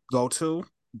not go to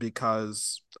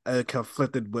because it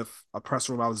conflicted with a press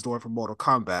room I was doing for Mortal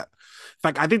Kombat. In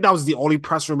fact, I think that was the only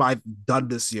press room I've done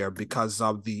this year because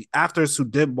the actors who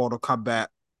did Mortal Kombat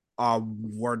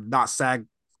were not SAG.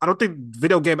 I don't think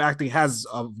video game acting has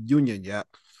a union yet,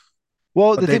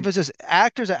 Well, but the thing they is, just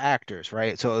actors are actors,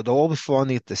 right? So they'll all fall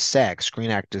underneath the SAG,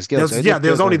 Screen Actors Guild. So there's even yeah if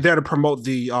they're there's only the there to promote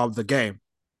the game.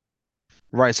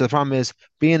 right, so the problem is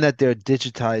being that they're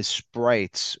digitized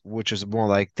sprites, which is more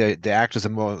like the actors are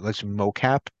more like some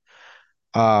mocap.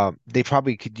 They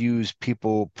probably could use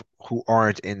people who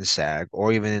aren't in SAG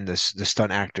or even in the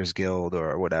Stunt Actors Guild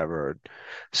or whatever.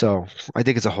 So I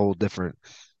think it's a whole different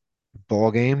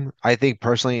ball game. I think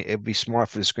personally it'd be smart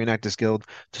for the Screen Actors Guild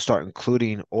to start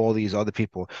including all these other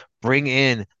people. Bring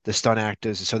in the stunt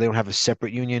actors so they don't have a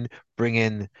separate union. Bring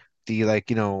in the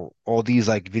like, all these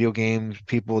like video games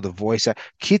people, the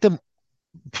keep them,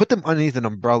 put them underneath an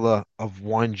umbrella of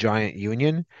one giant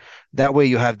union. That way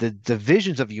you have the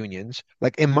divisions of unions.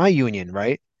 Like in my union,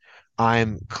 right?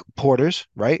 I'm porters,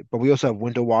 right? But we also have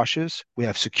window washers, we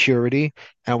have security,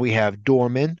 and we have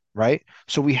doormen, right?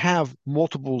 So we have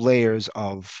multiple layers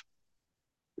of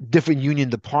different union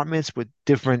departments with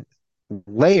different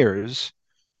layers,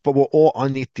 but we're all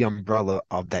underneath the umbrella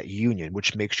of that union,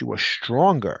 which makes you a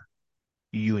stronger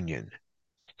union.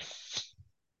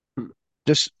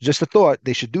 Just a thought,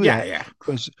 they should do Yeah, that yeah.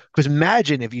 because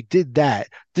imagine if you did that,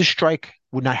 this strike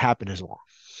would not happen as long.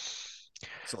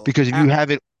 So Because if you have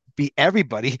it be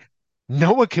everybody,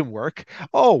 no one can work.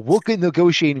 Oh, we'll get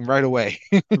negotiating right away.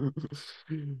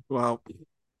 well,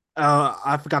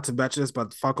 I forgot to mention this,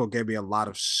 but Funko gave me a lot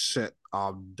of shit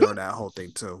during that whole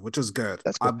thing too, which is good.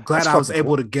 That's good. I'm glad That's I was fucking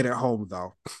able cool. to get it home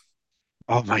though.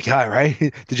 Oh my God, right?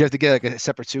 Did you have to get like a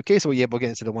separate suitcase or were you able to get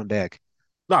into the one bag?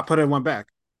 No, I put it in one bag.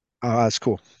 Oh, that's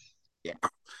cool. Yeah.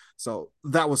 So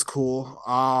that was cool.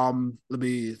 Let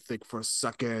me think for a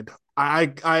second.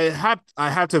 I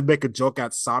had to make a joke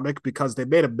at Sonic because they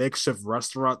made a makeshift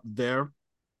restaurant there.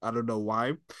 I don't know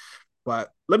why,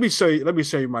 but let me show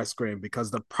you my screen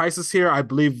because the prices here I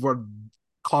believe were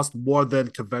cost more than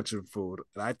convention food,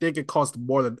 and I think it cost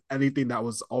more than anything that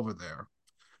was over there.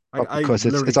 Oh, I because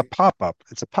it's a literally pop-up.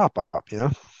 It's a pop-up.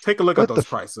 take a look at What the those f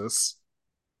prices.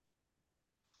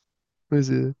 what is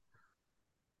it?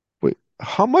 Wait,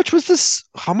 how much was this?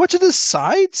 How much are the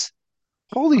sides?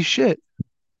 Holy shit.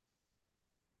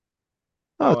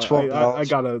 Oh, Oh, $12.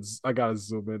 I gotta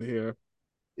zoom in here.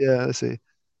 Yeah, let's see.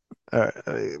 All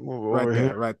right, move over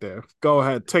here. Right there. Go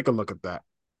ahead, take a look at that.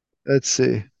 Let's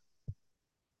see.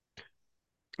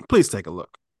 Please take a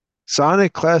look.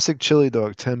 Sonic Classic Chili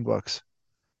Dog, $10.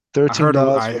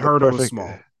 $13 I for the heard it was perfect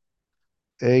small.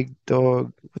 egg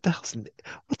dog. What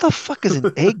the fuck is an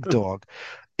egg dog?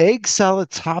 Egg salad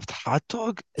topped hot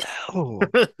dog? Oh,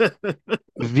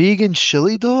 vegan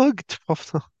chili dog?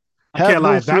 $12. I Have can't no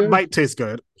lie, that fear. might taste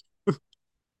good.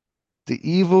 The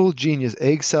evil genius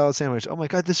egg salad sandwich. Oh my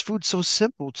God, this food's so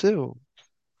simple too.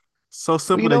 So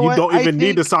But you simple that know you what? don't even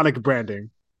need the Sonic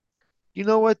branding. You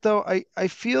know what though? I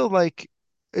feel like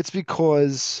it's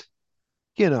because,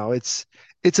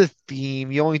 it's a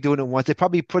theme. You only do it once. They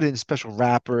probably put it in special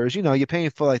wrappers. You're paying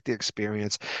for like the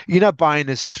experience. You're not buying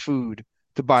this food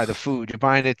to buy the food. You're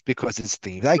buying it because it's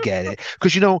themed. I get it.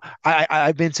 Because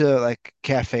I've been to like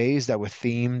cafes that were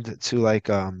themed to like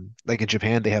in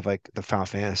Japan they have like the Final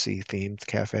Fantasy themed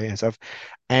cafe and stuff.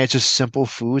 And it's just simple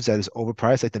foods that is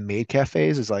overpriced. Like the maid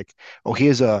cafes is like, oh,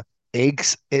 here's a egg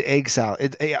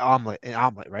salad, an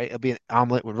omelet, right? It'll be an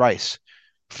omelet with rice.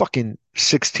 Fucking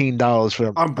 $16 for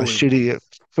a Unbelievable.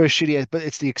 shitty, but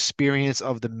it's the experience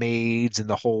of the maids and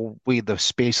the whole way the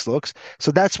space looks.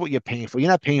 So that's what you're paying for. You're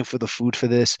not paying for the food for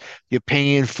this. You're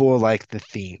paying for like the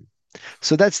theme.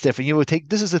 So that's different. You would take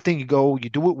this is the thing you go, you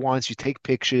do it once, you take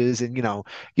pictures, and you're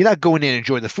not going in and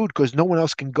enjoying the food because no one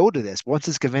else can go to this. Once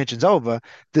this convention's over,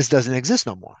 this doesn't exist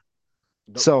no more.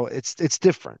 Nope. So it's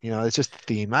different. It's just the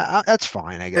theme. That's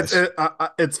fine, I guess.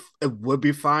 It would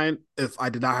be fine if I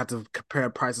did not have to compare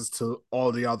prices to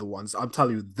all the other ones. I'm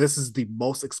telling you, this is the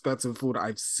most expensive food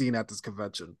I've seen at this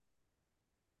convention.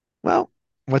 Well,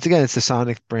 once again, it's the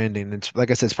Sonic branding. It's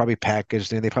like I said, it's probably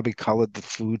packaged and they probably colored the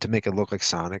food to make it look like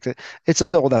Sonic. It's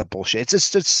all that bullshit.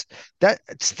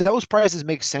 Those prices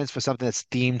make sense for something that's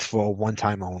themed for one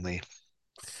time only.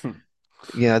 Hmm.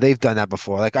 They've done that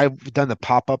before. Like I've done the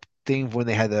pop-up thing when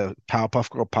they had the Powerpuff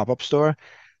Girl pop-up store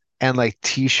and like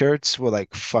t-shirts were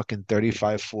like fucking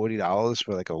 35, $40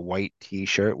 for like a white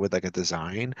t-shirt with like a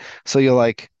design. So you're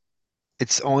like,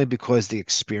 it's only because the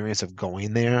experience of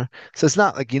going there. So it's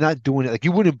not like you're not doing it like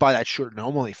you wouldn't buy that shirt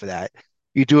normally for that.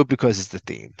 You do it because it's the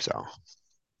theme. So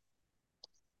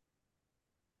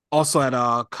Also at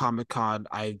Comic Con,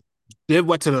 I did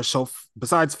went to the show.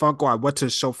 Besides Funko, I went to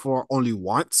the show floor only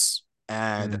once,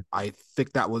 and mm. I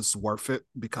think that was worth it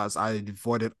because I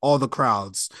avoided all the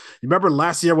crowds. You remember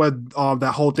last year when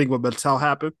that whole thing with Mattel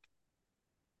happened?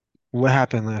 What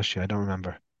happened last year? I don't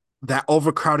remember. That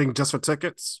overcrowding just for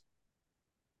tickets.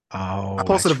 I Oh,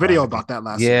 posted a that's video right. about that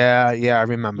last year. Yeah, yeah, I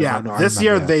remember. Yeah, No, no, I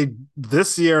remember that.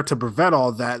 this year to prevent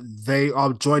all that, they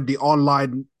joined the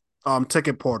online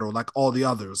ticket portal like all the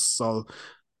others. So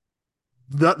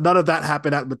none of that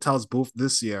happened at Mattel's booth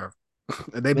this year,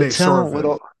 and they made sure Mattel, of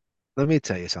it. let me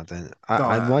tell you something. Go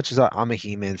As ahead. much as I'm a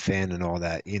He-Man fan and all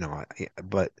that,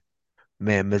 but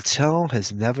man, Mattel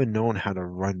has never known how to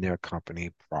run their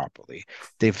company properly.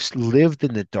 They've lived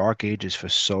in the dark ages for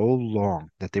so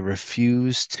long that they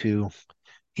refuse to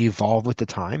evolve with the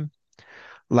time.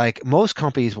 Like most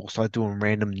companies will start doing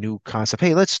random new concept.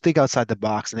 Hey, let's think outside the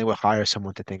box, and they will hire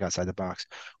someone to think outside the box.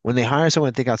 When they hire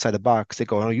someone to think outside the box, they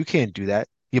go, "Oh, you can't do that."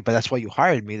 Yeah, but that's why you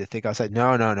hired me to think outside.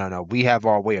 No, no, no, no. We have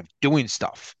our way of doing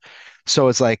stuff. So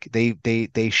it's like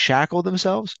they shackle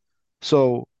themselves.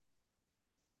 So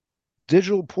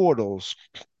digital portals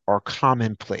are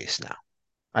commonplace now.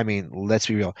 I mean, let's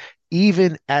be real.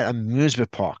 Even at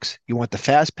amusement parks, you want the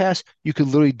fast pass, you can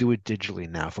literally do it digitally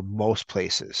now for most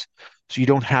places. So you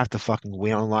don't have to fucking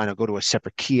wait online or go to a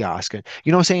separate kiosk. And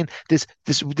you know what I'm saying? This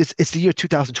it's the year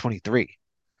 2023.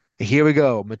 And here we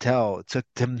go. Mattel. It took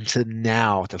them to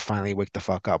now to finally wake the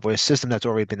fuck up with a system that's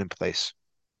already been in place.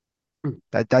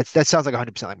 That sounds like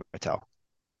 100% like Mattel.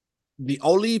 The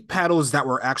only panels that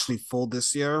were actually full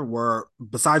this year were,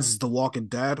 besides The Walking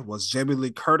Dead, was Jamie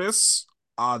Lee Curtis,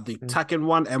 the Mm. Tekken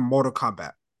one, and Mortal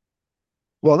Kombat.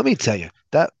 Well, let me tell you,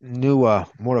 that new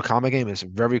Mortal Kombat game is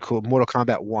very cool. Mortal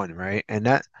Kombat 1, right? And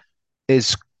that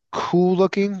is cool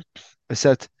looking,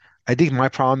 except I think my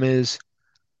problem is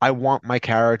I want my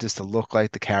characters to look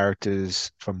like the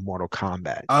characters from Mortal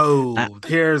Kombat. I, Oh,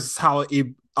 here's how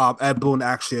Ed Boon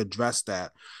actually addressed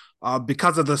that.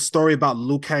 Because of the story about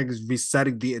Liu Kang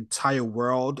resetting the entire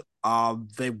world,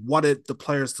 they wanted the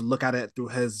players to look at it through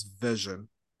his vision,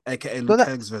 aka Liu so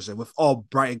that, Kang's vision, with all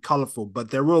bright and colorful. But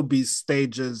there will be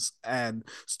stages and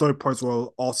story points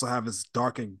will also have his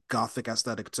dark and gothic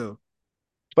aesthetic too.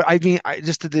 but I mean, I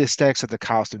just did the aesthetics of the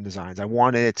costume designs. I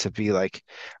wanted it to be like,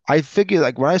 I figured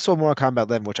like when I saw Mortal Kombat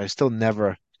 11, which I still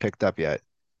never picked up yet,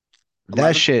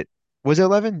 that 11? shit was it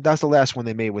 11? That's the last one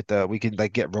they made with the we can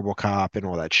like get RoboCop and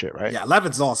all that shit, right? Yeah,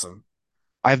 11's awesome.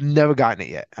 I've never gotten it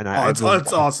yet, and Oh, I've been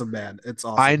it's awesome, man. It's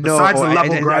I awesome. know, Besides the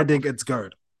level and I, grinding, it's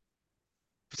good.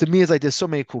 to me, it's like there's so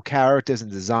many cool characters and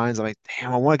designs. I'm like,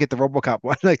 damn, I want to get the RoboCop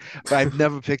one. Like, but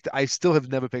I still have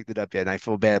never picked it up yet, and I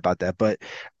feel bad about that. But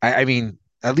I mean,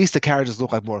 at least the characters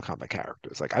look like Mortal Kombat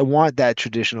characters. Like, I want that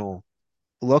traditional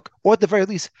look, or at the very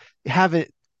least, have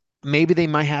it. Maybe they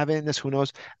might have it in this, who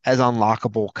knows, as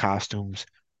unlockable costumes.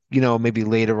 Maybe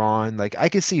later on. Like, I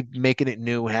can see making it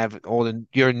new, have all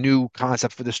your new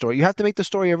concept for the story. You have to make the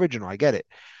story original. I get it,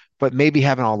 but maybe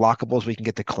having unlockables where you can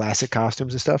get the classic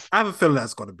costumes and stuff. I have a feeling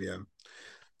that's going to be him.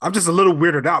 I'm just a little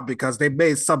weirded out because they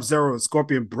made Sub Zero and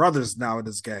Scorpion brothers now in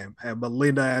this game, and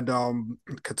Melina and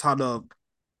Katana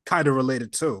kind of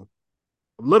related too.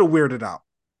 I'm a little weirded out.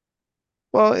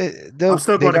 Well, I'm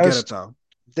still they going to got get a it though.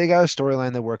 they got a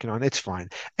storyline they're working on. It's fine.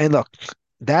 And look,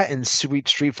 that and Street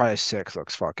Fighter 6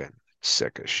 looks fucking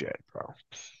sick as shit, bro.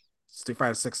 Street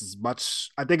Fighter 6 is much,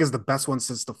 I think, is the best one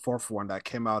since the fourth one that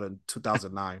came out in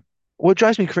 2009. What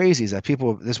drives me crazy is that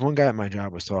this one guy at my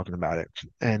job was talking about it,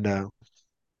 and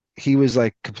he was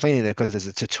like complaining that because there's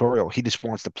a tutorial, he just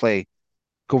wants to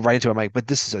go right into it. I'm like, but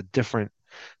this is a different,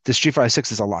 the Street Fighter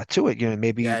 6 is a lot to it. Yeah,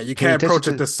 Maybe you pay can't attention approach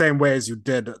it to. the same way as you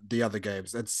did the other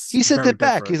games. It's He sent very it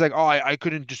back. different. He's like, oh, I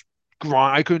couldn't just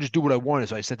grind. I couldn't just do what I wanted.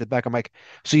 So I sent it back. I'm like,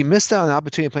 so you missed out on an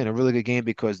opportunity of playing a really good game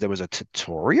because there was a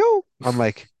tutorial? I'm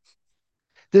like,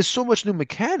 there's so much new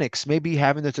mechanics. Maybe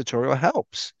having the tutorial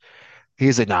helps.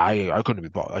 He's like, nah, I couldn't be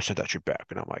bothered. I sent that shit back.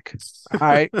 And I'm like, all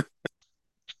right,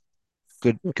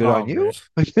 good Oh on man. you.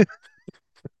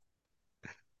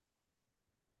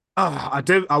 I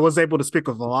did. I was able to speak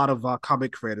with a lot of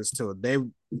comic creators too. They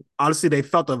honestly they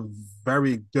felt a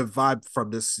very good vibe from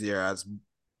this year. As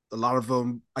a lot of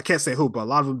them, I can't say who, but a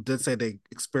lot of them did say they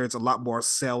experienced a lot more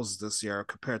sales this year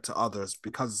compared to others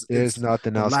because There's it's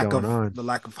nothing else going on. the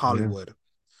lack of Yeah, Hollywood.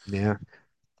 yeah.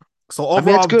 So I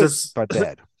mean, it's overall, good, this but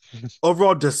bad.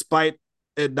 overall, despite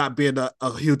it not being a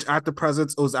huge actor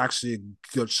presence, it was actually a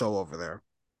good show over there.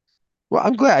 Well,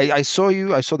 I'm glad I saw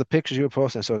you. I saw the pictures you were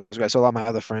posting. So I saw a lot of my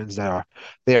other friends that are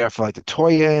there for like the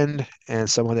toy end, and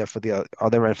someone there for the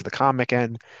other end for the comic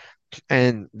end,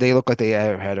 and they look like they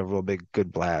had a real big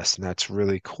good blast, and that's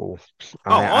really cool.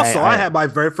 Oh, also, I I had my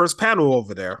very first panel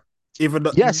over there. Even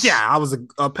though, yes, yeah, I was a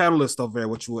panelist over there,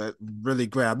 which was really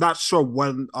great. I'm not sure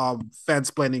when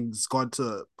Fansplaining is going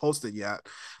to post it yet,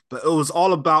 but it was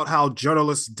all about how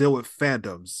journalists deal with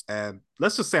fandoms, and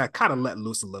let's just say I kind of let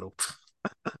loose a little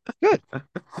good.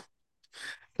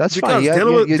 That's fine. because Yeah,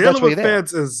 dealing that's why you're with there.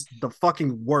 fans is the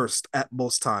fucking worst at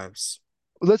most times.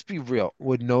 Let's be real,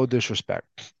 with no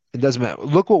disrespect. It doesn't matter.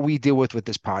 Look what we deal with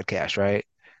this podcast, right?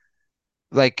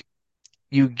 Like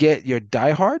you get your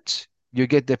diehards, you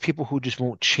get the people who just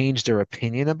won't change their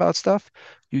opinion about stuff.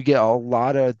 You get a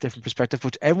lot of different perspectives,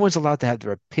 which everyone's allowed to have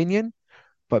their opinion,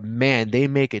 but man, they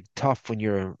make it tough when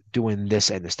you're doing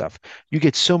this and this stuff. You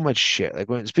get so much shit. Like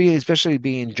when speaking, especially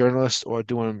being journalists or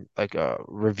doing like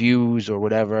reviews or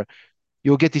whatever,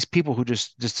 you'll get these people who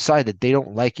just decide that they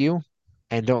don't like you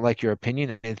and don't like your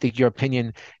opinion and think your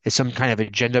opinion is some kind of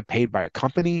agenda paid by a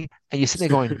company. And you're sitting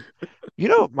there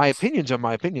going, my opinions are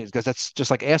my opinions because that's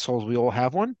just like assholes. We all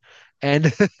have one.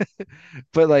 And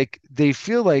but like they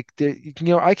feel like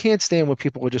I can't stand when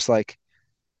people are just like,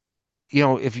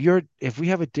 if we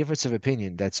have a difference of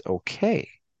opinion, that's okay.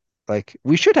 Like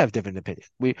we should have different opinions.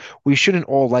 We shouldn't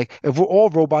all like if we're all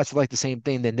robots that like the same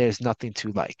thing, then there's nothing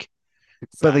to like.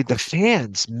 But like the Exactly.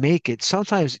 fans make it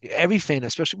sometimes every fan,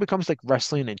 especially when it comes to like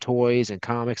wrestling and toys and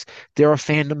comics, there are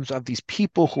fandoms of these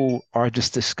people who are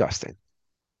just disgusting.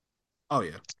 Oh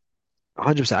yeah.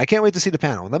 100%. I can't wait to see the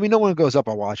panel. Let me know when it goes up.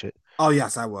 I'll watch it. Oh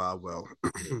yes, I will. I will.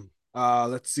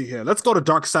 Let's see here. Let's go to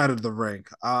Dark Side of the Ring.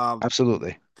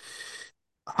 Absolutely.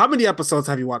 How many episodes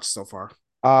have you watched so far?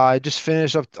 I just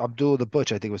finished up Abdul the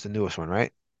Butch, I think was the newest one,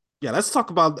 right? Yeah, let's talk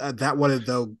about that one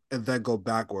and then go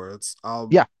backwards.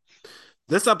 Yeah.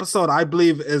 This episode, I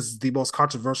believe, is the most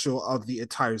controversial of the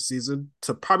entire season,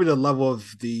 to probably the level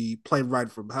of the plane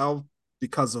ride from hell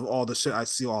because of all the shit I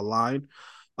see online.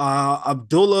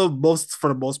 Abdullah, for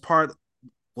the most part,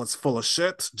 was full of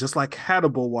shit, just like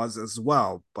Hannibal was as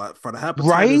well. But for the hepatitis,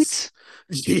 Right?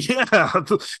 yeah,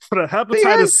 for He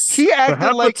the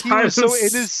acted like he was so hepatitis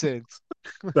innocent.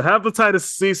 the hepatitis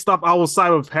C stuff, I will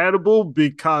side with Hannibal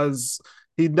because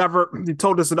he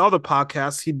told us in other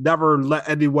podcasts he never let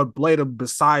anyone blame him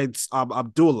besides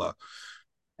Abdullah,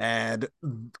 and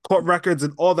court records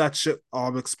and all that shit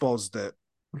exposed it.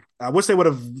 I wish they would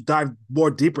have dived more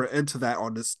deeper into that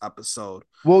on this episode.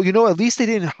 Well, at least they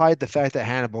didn't hide the fact that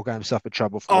Hannibal got himself in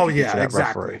trouble for what Oh he did yeah, to that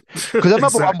exactly. referee. Because I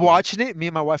remember I'm Exactly. watching it, me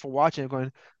and my wife were watching it,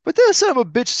 going, "But this son of a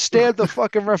bitch stabbed the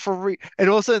fucking referee," and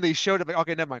all of a sudden they showed it. Like,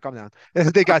 okay, never mind, calm down.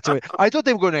 And they got to it. I thought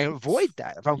they were going to avoid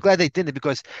that. I'm glad they didn't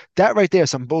because that right there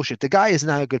is some bullshit. The guy is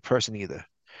not a good person either.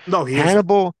 No, he isn't.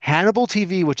 Hannibal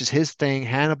TV, which is his thing,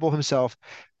 Hannibal himself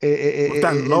With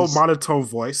that low is monotone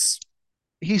voice.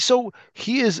 he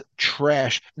is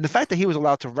trash. And the fact that he was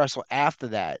allowed to wrestle after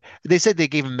that, they said they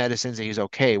gave him medicines and he's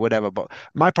okay, whatever. But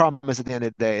my problem is at the end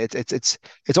of the day,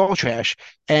 it's all trash.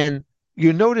 And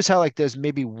you notice how like there's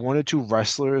maybe one or two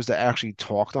wrestlers that actually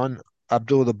talked on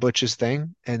Abdullah the Butcher's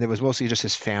thing, and it was mostly just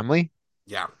his family.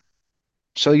 Yeah.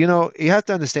 So you have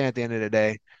to understand at the end of the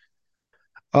day,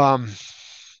 um,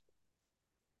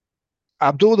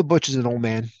 Abdullah the Butcher's an old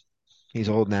man. He's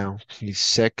old now. He's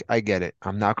sick. I get it.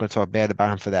 I'm not going to talk bad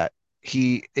about him for that.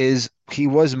 He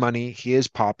was money. He is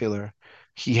popular.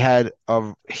 He had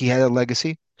a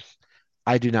legacy.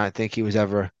 I do not think he was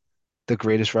ever the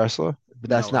greatest wrestler,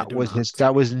 but No, I do not.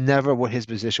 that was never what his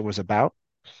position was about.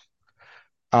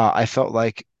 I felt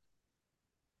like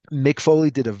Mick Foley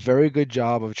did a very good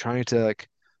job of trying to like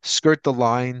skirt the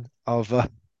line of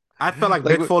I felt like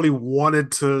like, Mick Foley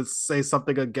wanted to say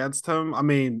something against him. I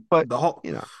mean, but the whole,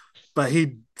 you know, but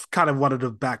he kind of wanted to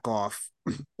back off.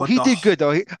 well, But he the did good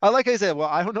though. I like I said, well,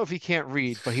 I don't know if he can't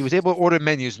read, but he was able to order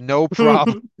menus, no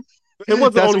problem. it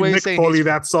wasn't That's a only way of Mick saying Foley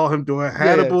that saw him do it.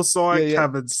 yeah, yeah, Hannibal saw yeah, it, yeah,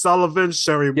 Kevin Sullivan,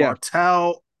 Sherry yeah,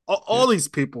 Martel, yeah. all these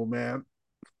people, man.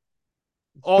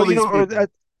 All But these people.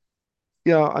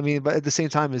 I mean, but at the same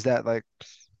time, is that like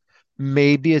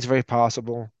maybe it's very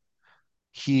possible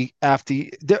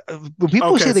when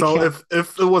people Okay, say they so can't,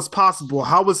 if it was possible,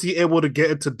 how was he able to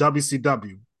get into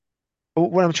WCW?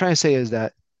 what I'm trying to say is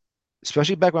that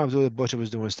especially back when I was doing Butcher was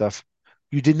doing stuff,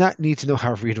 you did not need to know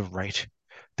how to read or write.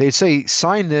 They'd say,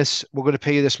 sign this, we're going to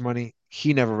pay you this money.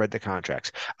 He never read the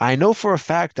contracts. I know for a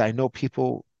fact, I know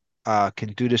people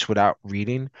can do this without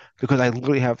reading because I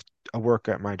literally have a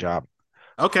worker at my job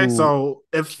Okay, who so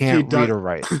if he can't read does, or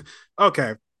write.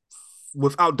 okay,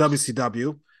 without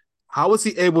WCW, how was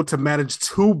he able to manage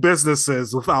two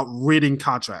businesses without reading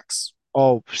contracts?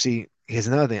 Oh, see, here's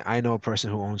another thing. I know a person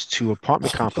who owns two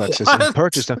apartment complexes and What?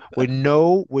 purchased them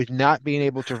with not being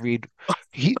able to read.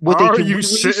 Are you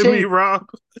What you shitting me, say, Rob?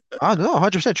 oh no,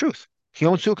 100% truth. He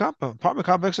owns two apartment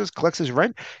complexes, collects his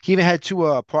rent. He even had two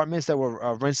apartments that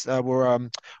were rents were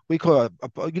we call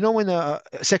when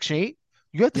Section 8,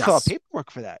 you have to fill out Yes.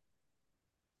 paperwork for that.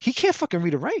 He can't fucking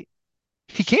read or write.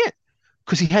 He can't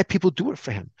because he had people do it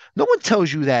for him. No one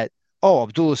tells you that, oh,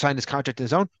 Abdullah signed this contract on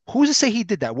his own. Who's to say he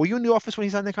did that? Were you in the office when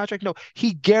he signed the contract? No,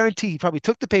 he guaranteed he probably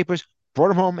took the papers, brought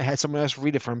them home, and had someone else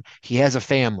read it for him. He has a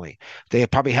family. They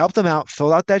probably helped him out,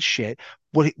 filled out that shit.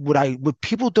 What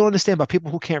people don't understand about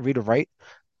people who can't read or write,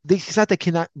 it's not they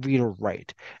cannot read or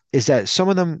write, is that some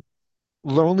of them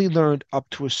only learned up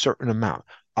to a certain amount.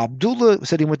 Abdullah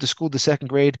said he went to school to second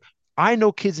grade. I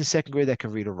know kids in second grade that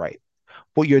can read or write.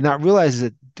 What you're not realizing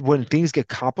is that when things get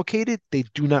complicated, they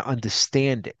do not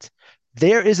understand it.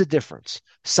 There is a difference.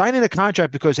 Signing a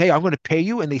contract because, hey, I'm going to pay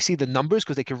you, and they see the numbers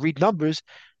because they can read numbers.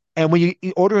 And when you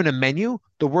order in a menu,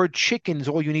 the word chicken is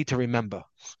all you need to remember.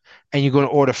 And you're going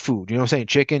to order food. You know what I'm saying?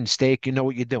 Chicken, steak, you know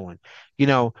what you're doing. You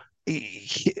know,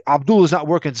 Abdul is not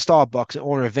working at Starbucks and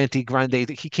ordering a venti grande.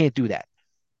 He can't do that.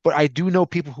 But I do know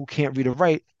people who can't read or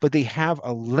write, but they have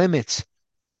a limit.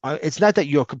 It's not that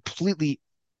you're completely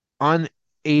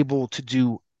unable to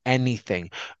do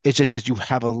anything. It's just you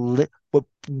have what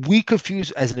we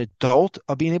confuse as an adult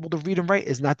of being able to read and write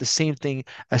is not the same thing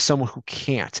as someone who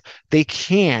can't. They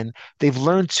can. They've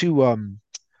learned to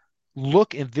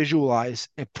look and visualize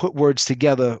and put words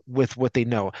together with what they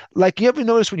know. Like you ever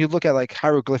notice when you look at like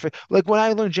hieroglyphic, like when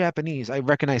I learned Japanese, I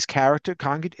recognize character,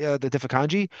 kanji, the different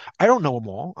kanji. I don't know them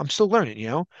all. I'm still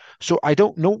learning. So I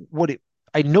don't know what it.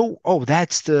 I know, oh,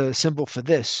 that's the symbol for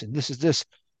this, and this is this.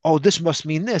 Oh, this must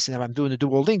mean this. And if I'm doing the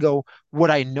Duolingo,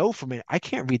 what I know from it, I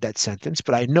can't read that sentence,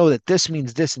 but I know that this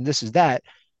means this and this is that.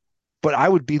 But I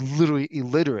would be literally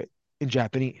illiterate in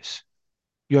Japanese.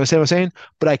 You understand what I'm saying?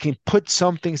 But I can put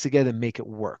some things together and make it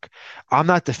work. I'm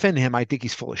not defending him. I think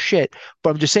he's full of shit.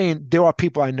 But I'm just saying there are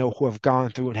people I know who have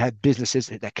gone through and had businesses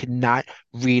that cannot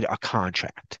read a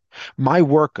contract. My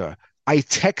worker, I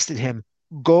texted him,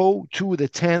 go to the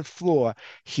 10th floor.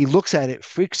 He looks at it,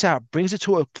 freaks out, brings it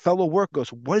to a fellow worker,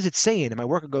 goes, what is it saying? And my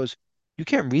worker goes, you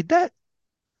can't read that?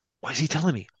 What is he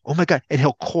telling me? Oh my God. And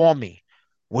he'll call me.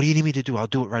 What do you need me to do? I'll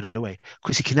do it right away.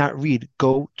 Because he cannot read.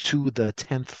 Go to the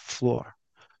 10th floor,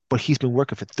 but he's been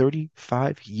working for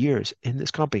 35 years in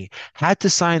this company, had to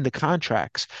sign the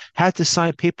contracts, had to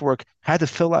sign paperwork, had to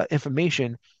fill out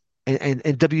information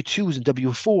and W-2s and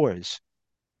W-4s.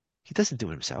 He doesn't do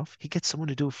it himself. He gets someone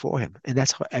to do it for him. And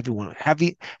that's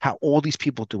how all these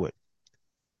people do it.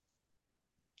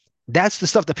 That's the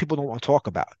stuff that people don't want to talk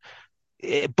about.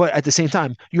 But at the same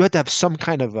time, you have to have some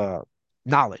kind of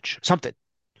knowledge, something.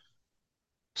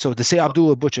 So to say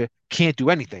Abdullah Butcher can't do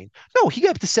anything, no, he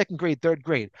got up to second grade, third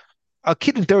grade. A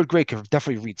kid in third grade can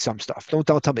definitely read some stuff. Don't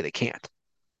tell me they can't.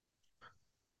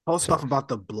 Whole So, stuff about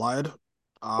the blood.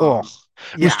 oh, Um,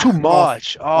 it was yeah, too awful,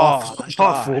 much. Oh awful, my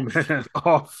God. awful, man,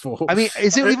 awful. I mean,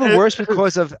 is it even It- worse it-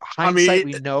 because of I hindsight? mean,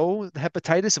 We know the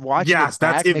hepatitis, watching yes, it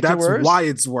back makes it that's why worse.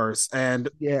 it's worse. And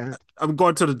Yeah. I'm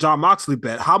going to the John Moxley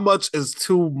bet. How much is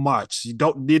too much? You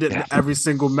don't need it in Yeah. every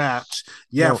single match.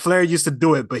 Yeah, No, Flair used to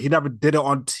do it, but he never did it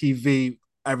on TV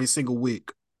every single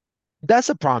week. that's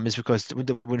the problem is because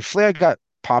when Flair got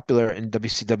popular and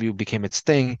WCW became its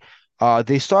thing,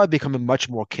 they started becoming much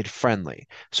more kid friendly.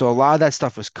 So a lot of that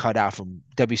stuff was cut out from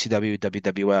WCW,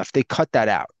 WWF. They cut that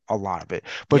out, a lot of it.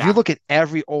 But if you Yeah. look at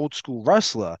every old school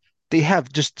wrestler, they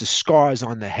have just the scars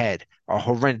on the head are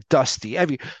horrendous, dusty.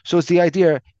 So it's the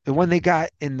idea that when they got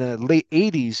in the late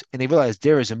 80s and they realized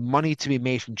there is a money to be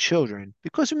made from children,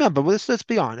 because remember, let's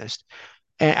be honest,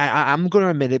 and I'm going to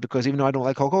admit it because even though I don't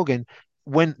like Hulk Hogan,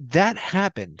 when that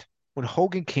happened, when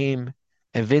Hogan came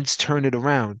and Vince turned it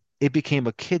around, it became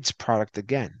a kid's product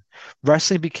again.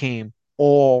 Wrestling became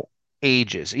all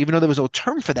ages, even though there was no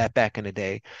term for that back in the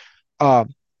day. Uh,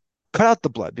 cut out the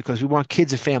blood because we want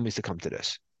kids and families to come to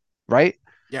this, right?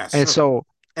 Yeah, And sure. so,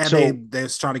 And so they're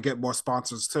trying to get more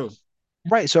sponsors too.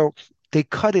 right, so they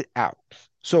cut it out.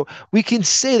 So we can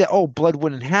say that, oh, blood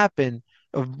wouldn't happen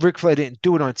if Ric Flair didn't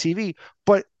do it on TV,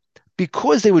 but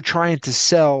because they were trying to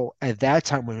sell at that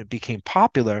time when it became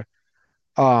popular,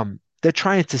 they're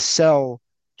trying to sell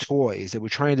toys. They were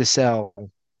trying to sell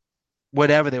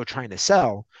whatever they were trying to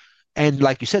sell. And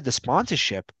like you said, the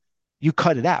sponsorship, you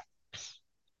cut it out.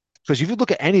 Because if you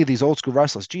look at any of these old school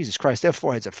wrestlers, Jesus Christ, their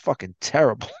foreheads are fucking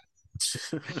terrible.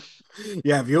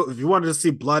 Yeah, if you wanted to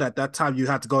see blood at that time, you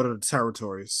had to go to the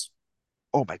territories.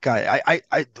 Oh my God.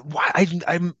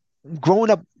 I'm growing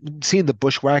up seeing the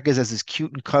Bushwhackers as this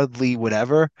cute and cuddly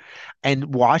whatever,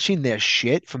 and watching their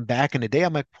shit from back in the day.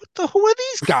 I'm like, who are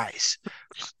these guys?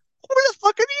 Who the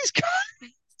fuck are these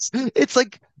guys?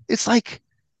 It's like,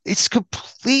 it's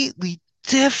completely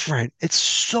different.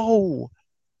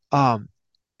 Um,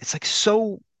 it's like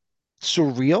so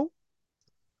surreal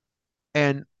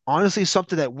and honestly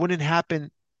something that wouldn't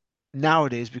happen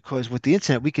nowadays because with the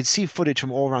internet, we can see footage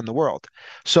from all around the world.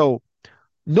 So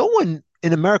no one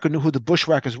in America knew who the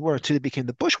Bushwhackers were until they became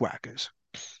the Bushwhackers.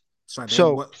 So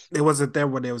So, they wasn't there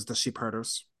when it was the sheep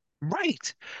herders.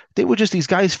 right, they were just these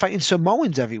guys fighting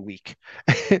Samoans every week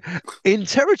in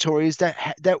territories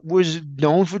that was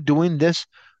known for doing this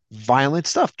violent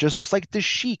stuff, just like the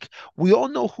Sheik. We all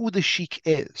know who the Sheik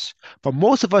is, but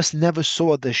most of us never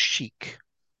saw the Sheik.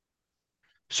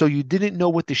 So you didn't know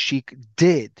what the Sheik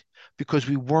did because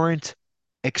we weren't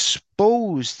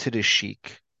exposed to the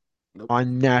Sheik Nope.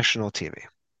 on national TV.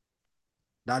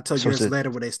 Not until So it's years a later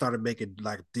when they started making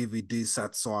like DVD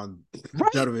sets on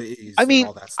right. WWE's and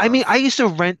all that I mean, I stuff. used to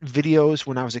rent videos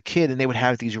when I was a kid, and they would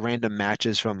have these random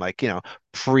matches from like,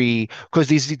 pre, because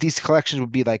these collections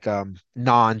would be like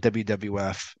non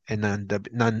WWF and non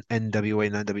NWA,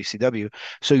 non WCW.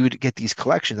 So you would get these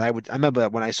collections. I remember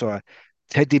when I saw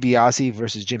Ted DiBiase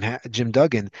versus Jim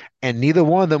Duggan, and neither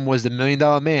one of them was the $1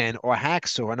 Million Man or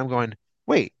Hacksaw, and I'm going,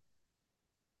 wait,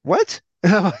 what?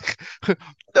 And I'm like,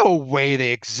 no way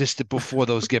they existed before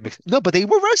those gimmicks. No, but they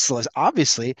were wrestlers,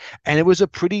 obviously. And it was a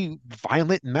pretty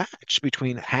violent match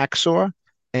between Hacksaw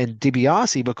and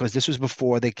DiBiase because this was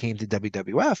before they came to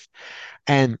WWF.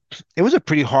 And it was a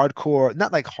pretty hardcore,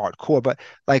 not like hardcore, but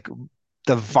like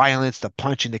the violence, the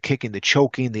punching, the kicking, the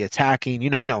choking, the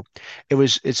attacking,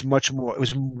 it's much more, it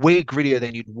was way grittier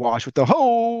than you'd watch with the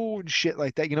whole and shit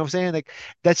like that. You know what I'm saying? Like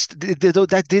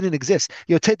that didn't exist.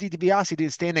 Ted DiBiase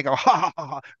didn't stand there and go, ha ha ha.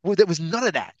 Ha. Well, there was none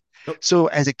of that. Nope. So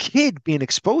as a kid being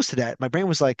exposed to that, my brain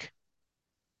was like,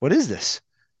 what is this?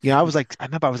 I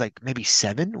remember I was like maybe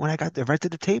 7 when I got the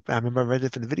rented the tape. I remember I read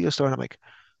it from the video store and I'm like,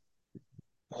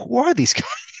 who are these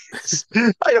guys?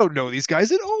 I don't know these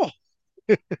guys at all.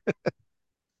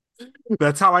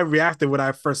 That's how I reacted when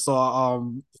I first saw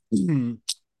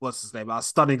what's his name?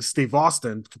 Stunning Steve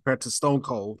Austin compared to Stone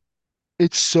Cold.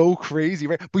 It's so crazy,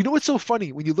 right? But you know what's so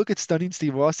funny? When you look at Stunning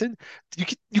Steve Austin,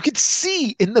 you can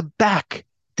see in the back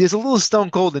there's a little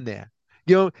Stone Cold in there.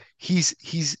 He's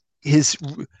his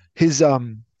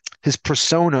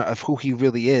persona of who he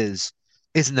really is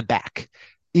in the back.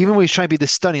 Even when he's trying to be the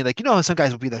stunning, like how some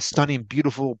guys would be the stunning,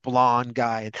 beautiful blonde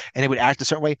guy, and they would act a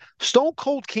certain way. Stone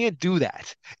Cold can't do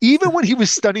that. Even when he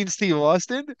was stunning Steve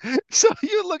Austin. So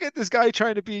you look at this guy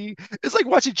trying to be, it's like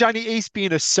watching Johnny Ace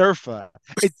being a surfer.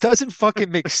 It doesn't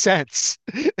fucking make sense.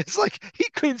 It's like he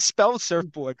couldn't spell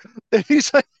surfboard. And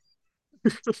he's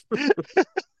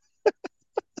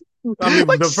I mean,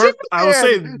 like I would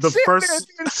say Sandman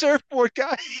being a surfboard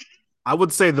guy. I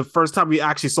would say the first time we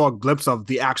actually saw a glimpse of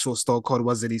the actual Stone Cold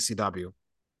was in ECW.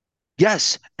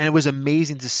 Yes, and it was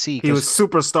amazing to see He was because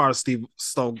superstar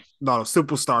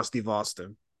Steve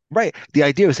Austin. right. The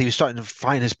idea was he was starting to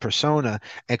find his persona,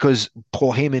 and because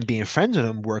Paul Heyman being friends with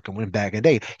him, working with him back in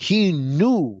the day, he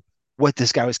knew what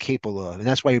this guy was capable of, and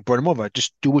that's why he brought him over.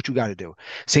 Just do what you got to do.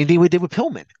 Same thing we did with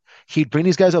Pillman. He'd bring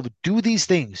these guys over, do these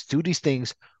things, do these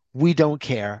things. We don't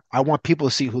care. I want people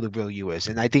to see who the real you is,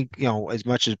 and I think as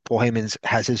much as Paul Heyman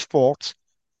has his faults,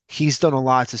 he's done a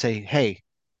lot to say, hey.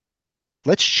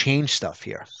 let's change stuff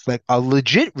here. Like a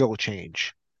legit real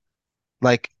change.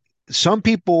 Like some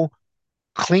people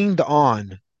clinged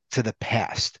on to the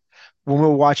past. When we're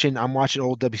watching, I'm watching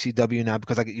old WCW now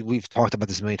because like we've talked about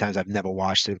this a million times. I've never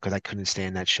watched it because I couldn't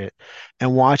stand that shit.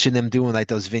 And watching them doing like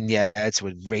those vignettes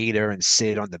with Vader and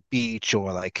Sid on the beach,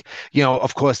 or like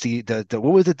of course the what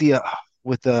was it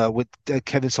with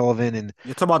Kevin Sullivan and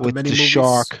You're talking about the with mini the movies.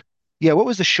 Shark. Yeah, what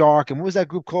was the Shark and what was that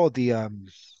group called? The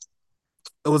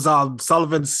It was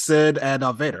Sullivan, Sid, and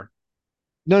Vader.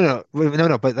 no,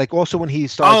 but like also when he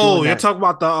started Oh, doing you're that talking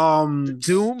about the the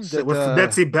Doom, shit with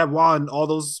Betsy Benoit and all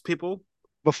those people.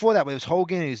 before that, when it was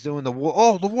Hogan, he was doing the war.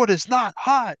 Oh, the water's not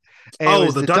hot, and it Oh,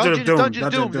 was the the Dungeon of Dungeon, Doom. Dungeon of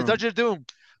Dungeon of Doom, the Doom. Dungeon of Doom.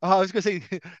 I was gonna say,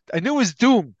 I knew it was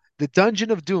Doom, the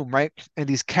Dungeon of Doom, right? And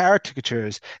these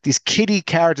caricatures, these kitty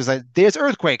characters, like there's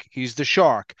Earthquake, he's the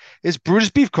shark. There's Brutus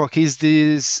Beefcook, he's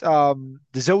the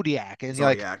Zodiac, and you're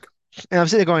like, Zodiac. and I'm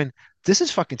sitting there going, this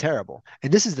is fucking terrible,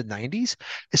 and this is the '90s,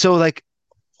 so like.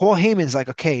 Paul Heyman's like,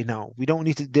 okay, no, we don't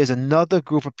need to. There's another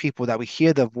group of people that we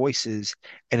hear their voices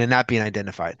and they're not being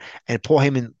identified. And Paul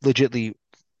Heyman legitly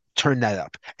turn that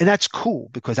up. And that's cool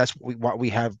because that's what we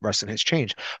have wrestling has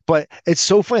changed. But it's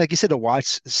so funny, like you said, to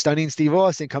watch stunning Steve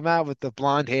Austin come out with the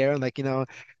blonde hair and like,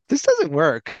 this doesn't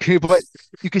work. But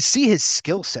you could see his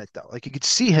skill set though. Like you could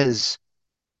see his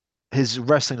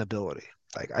wrestling ability.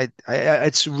 Like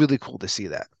it's really cool to see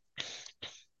that.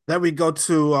 Then we go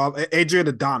to Adrian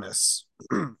Adonis.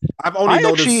 I've only I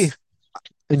actually noticed.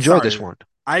 enjoyed this Sorry, one.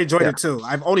 I enjoyed Yeah. it too.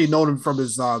 I've only known him from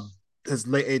his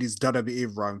late '80s WWE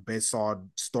run, based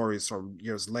on stories from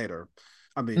years later.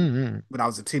 I mean, Hmm. when I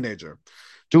was a teenager.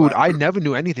 Dude, But I never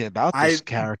knew anything about this I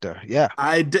character. Yeah.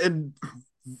 I didn't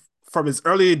from his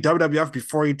early WWF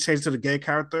before he changed to the gay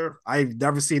character. I've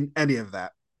never seen any of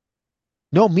that.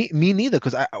 No, me neither.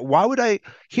 Because why would I?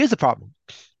 Here's the problem.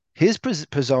 His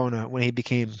persona when he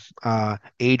became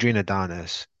Adrian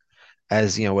Adonis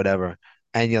as whatever,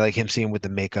 and you like him seeing with the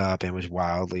makeup and was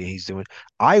wildly he's doing.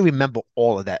 I remember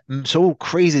all of that. So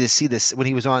crazy to see this when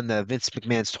he was on the Vince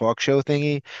McMahon's talk show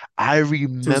thingy. I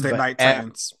Tuesday remember Night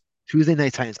Titans. Tuesday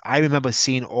Night Titans. I remember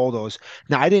seeing all those.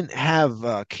 Now I didn't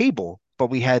have cable, but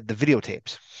we had the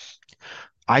videotapes.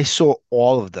 I saw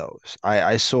all of those.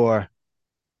 I saw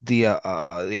the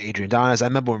Adrian Adonis. I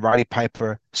remember when Roddy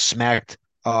Piper smacked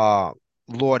uh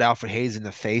Lord Alfred Hayes in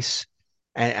the face.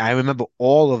 And I remember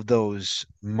all of those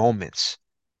moments,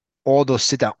 all those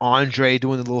sit down, Andre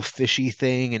doing the little fishy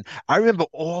thing. And I remember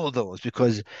all of those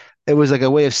because it was like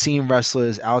a way of seeing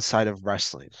wrestlers outside of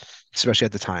wrestling, especially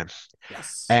at the time.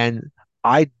 Yes. And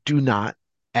I do not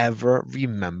ever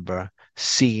remember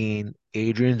seeing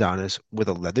Adrian Adonis with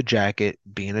a leather jacket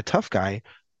being a tough guy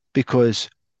because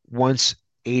once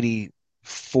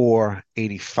 84,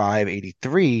 85,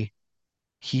 83,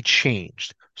 he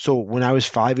changed. So when I was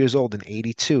 5 years old in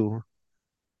 82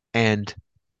 and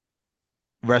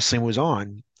wrestling was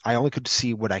on, I only could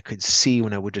see what I could see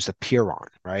when it would just appear on,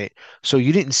 right? So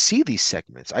you didn't see these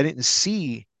segments. I didn't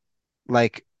see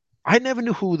like I never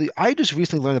knew I just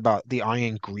recently learned about the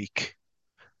Iron Greek,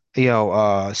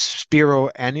 Spiro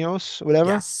Anios,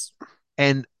 whatever. Yes.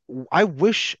 And I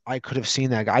wish I could have seen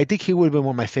that guy. I think he would have been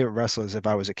one of my favorite wrestlers if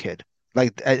I was a kid,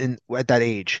 like at that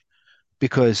age,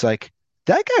 because like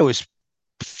that guy was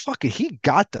fucking, he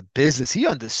got the business. He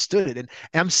understood it. And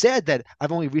I'm sad that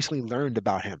I've only recently learned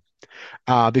about him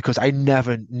because I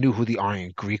never knew who the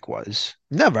Iron Greek was.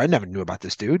 Never. I never knew about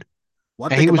this dude.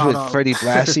 One And thing he was about with Freddie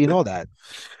Blassie and all that.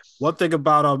 one thing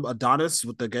about Adonis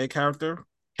with the gay character.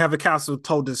 Kevin Castle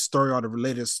told this story on the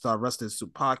latest Wrestling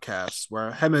Soup podcast,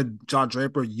 where him and John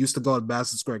Draper used to go to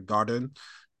Madison Square Garden,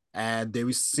 and they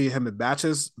used to see him in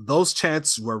matches. Those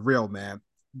chants were real, man.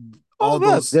 Oh, All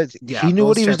yeah, those, yeah, he knew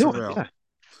what those he was chants are doing. real. Yeah.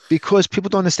 Because people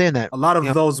don't understand that, A lot you of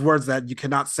know, those words that you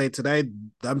cannot say today,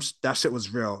 that shit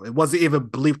was real. It wasn't even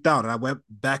bleeped out. And I went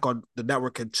back on the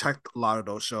network and checked a lot of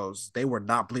those shows. They were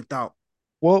not bleeped out.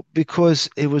 well, because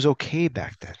it was okay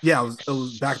back then. Yeah, it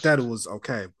was back then. It was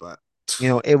okay, but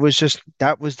It was just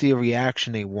that was the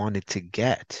reaction they wanted to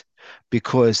get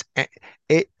because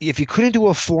if you couldn't do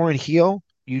a foreign heel,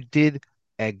 you did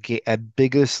a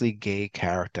bigotiously gay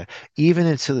character, even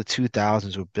into the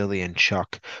 2000s with Billy and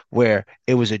Chuck, where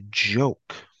it was a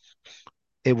joke.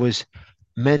 It was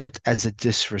meant as a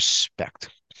disrespect,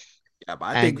 yeah, but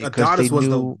I and think because they Adonis was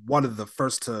the knew one of the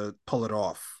first to pull it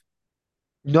off.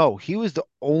 no, he was the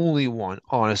only one,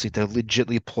 honestly, to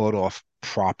legitly pull it off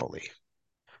properly.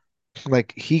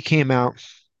 Like he came out.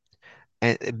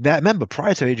 And remember,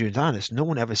 prior to Adrian's Honest, no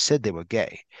one ever said they were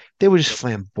gay. They were just Yep.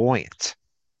 flamboyant.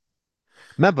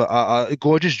 Remember,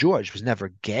 Gorgeous George was never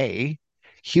gay.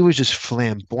 He was just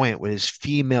flamboyant with his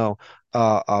female.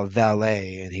 a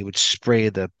valet, and he would spray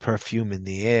the perfume in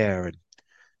the air, and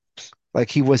like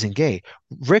he wasn't gay.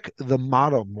 Rick the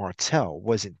model Martel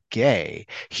wasn't gay.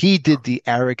 He did the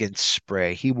arrogant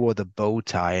spray. He wore the bow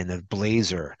tie and the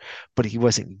blazer, but he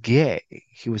wasn't gay.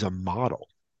 He was a model.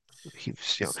 He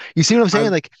was, you see what I'm I,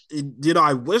 saying? Like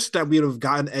I wish that we'd have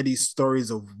gotten any stories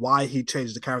of why he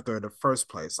changed the character in the first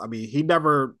place. I mean, he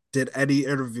never did any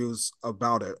interviews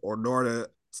about it, or nor does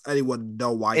anyone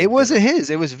know why he it did it. wasn't his.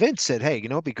 It was Vince said, "Hey,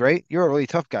 it'd be great. You're a really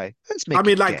tough guy. Let's I make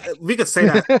you mean, like gay." we could say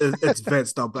that it's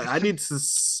Vince though, but I need to.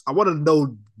 I want to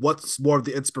know what's more of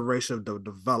the inspiration of the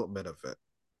development of it.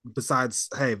 Besides,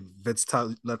 hey, Vince,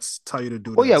 let's tell you to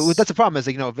do Well, yeah, well, this. that's the problem is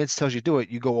like, Vince tells you to do it,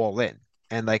 you go all in.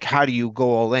 And like, how do you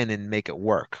go all in and make it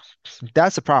work?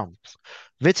 That's the problem.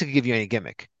 Vince can give you any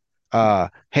gimmick.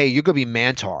 Hey, you're gonna be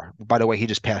Mantar. By the way, he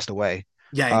just passed away.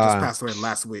 Yeah, he just Uh, passed away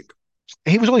last week.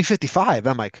 he was only 55.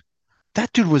 I'm like,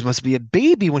 that dude was must be a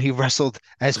baby when he wrestled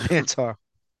as Mantar.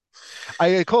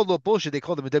 I called a little bullshit. They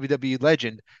called him a WWE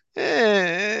legend.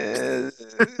 Eh,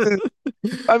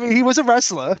 I mean, he was a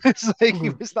wrestler. It's like he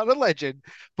was not a legend,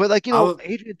 but like I was,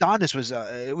 Adrian Adonis was.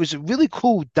 It was a really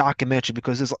cool documentary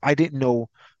because I didn't know,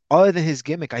 other than his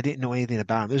gimmick, I didn't know anything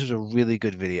about him. This was a really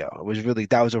good video.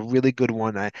 That was a really good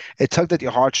one. It tugged at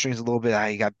your heartstrings a little bit. How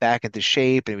he got back into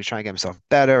shape and he was trying to get himself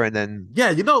better, and then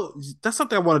yeah, that's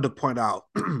something I wanted to point out.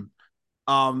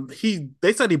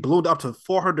 They said he ballooned up to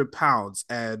 400 pounds,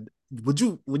 and when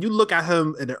you look at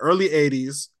him in the early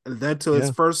 80s, and then to his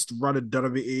yeah, first run in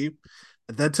WWE,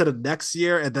 and then to the next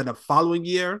year, and then the following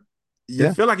year, you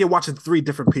yeah, feel like you're watching three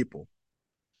different people.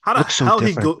 How the looks so hell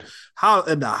he different. go? How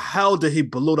in the hell did he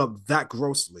balloon up that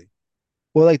grossly?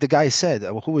 Well, like the guy said,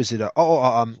 who was it?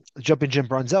 Jumping Jim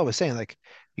Brunzell was saying, like,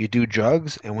 you do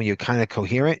drugs, and when you're kind of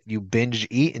coherent, you binge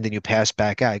eat, and then you pass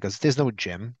back out. He goes, there's no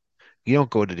gym. You don't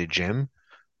go to the gym.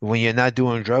 When you're not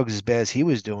doing drugs as bad as he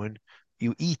was doing,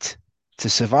 you eat to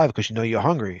survive because you know you're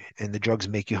hungry, and the drugs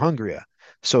make you hungrier.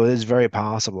 So it is very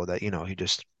possible that, he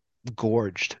just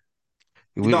gorged.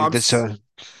 You know, This,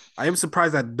 I am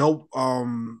surprised that no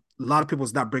a lot of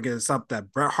people's not bringing this up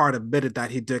that Bret Hart admitted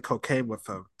that he did cocaine with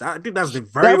him. I think that was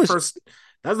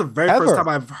that's the very first ever. time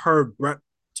I've heard Bret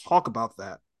talk about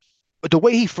that. But the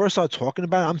way he first started talking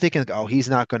about it, I'm thinking, like, oh, he's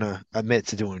not gonna admit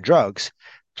to doing drugs.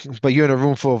 But you're in a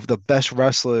room full of the best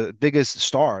wrestler, biggest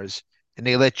stars, and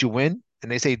they let you win,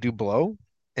 and they say do blow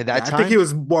at that Yeah, I think he time.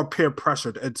 was more peer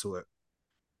pressured into it.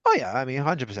 Oh yeah, I mean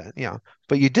 100%,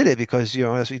 But you did it because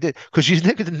that's what you did. Because you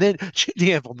didn't then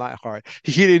the Anvil Neidhart.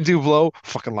 He didn't do blow.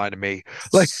 Fucking lie to me.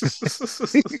 Like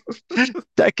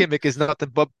that gimmick is nothing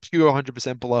but pure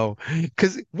 100% blow.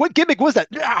 Because what gimmick was that?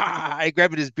 Ah, I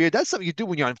grabbed his beard. That's something you do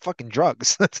when you're on fucking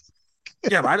drugs.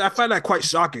 Yeah, but I find that quite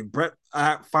shocking. Bret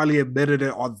finally admitted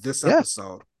it on this Yeah,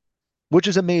 episode. which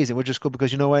is amazing, which is cool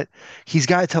because you know what? He's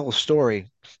got to tell a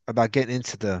story about getting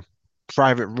into the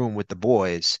private room with the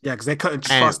boys Yeah, because they couldn't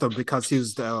and trust him because he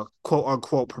was the quote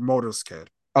unquote promoter's kid.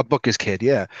 a book his kid.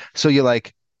 Yeah. So you're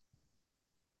like,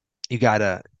 you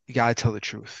gotta tell the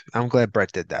truth. I'm glad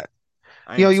Brett did that.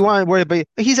 I am You too. want to worry, but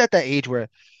he's at that age where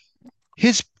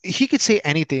he could say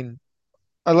anything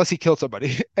unless he killed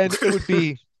somebody, and it would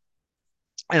be.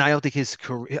 And I don't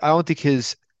think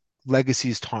his legacy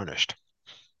is tarnished.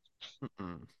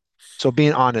 So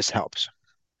being honest helps.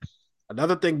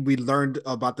 Another thing we learned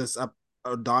about this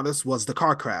Adonis was the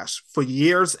car crash. For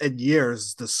years and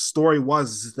years, the story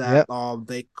was that Yep.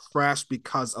 they crashed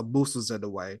because a moose was in the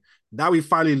way. Now we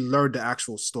finally learned the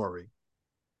actual story.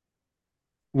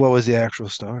 What was the actual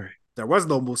story? There was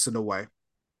no moose in the way.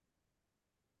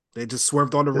 They just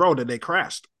swerved on the road and they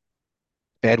crashed.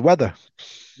 Bad weather.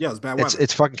 Yeah, it was bad It's weather.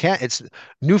 it's fucking cat. It's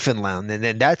Newfoundland, and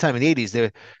then that time in the 80s,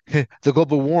 the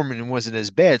global warming wasn't as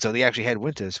bad, so they actually had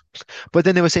winters. But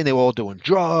then they were saying they were all doing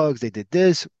drugs. They did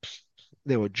this.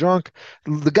 They were drunk.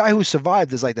 The guy who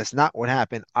survived is like, that's not what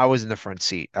happened. I was in the front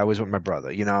seat. I was with my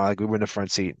brother. Like we were in the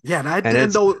front seat, Yeah, and I and didn't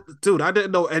it's know, dude. I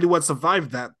didn't know anyone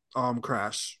survived that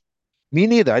crash. me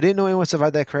neither. I didn't know anyone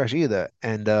survived that crash either.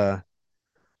 And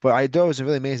but I thought it was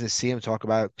really amazing to see him talk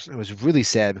about it. It was really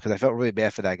sad because I felt really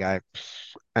bad for that guy.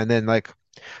 And then like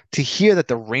to hear that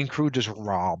the ring crew just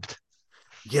robbed,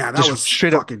 Yeah, that just was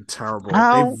straight up. fucking terrible.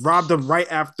 They How robbed him right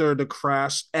after the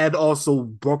crash and also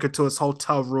broke into his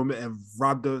hotel room and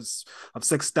robbed us of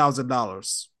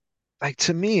 $6,000. like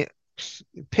to me,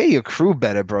 pay your crew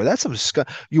better, bro. That's some sc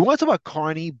You want to talk about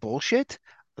carny bullshit?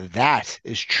 That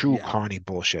is true Yeah. carny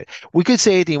bullshit. We could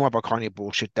say anything you want about carny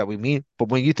bullshit that we mean, but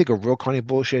when you think of real carny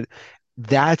bullshit,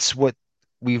 that's what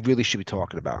we really should be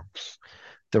talking about.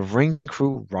 The ring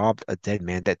crew robbed a dead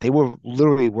man that they were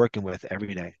literally working with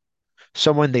every day.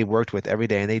 Someone they worked with every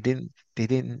day, and they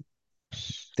didn't.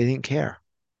 They didn't care.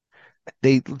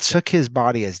 They took his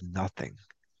body as nothing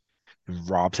and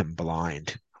robbed him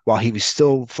blind while he was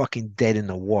still fucking dead in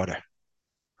the water.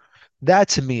 That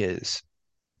to me is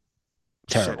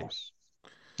Shitty. terrible.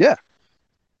 Yeah,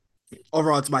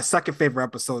 Overall, it's my second favorite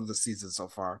episode of the season so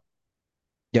far.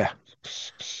 yeah,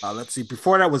 Let's see.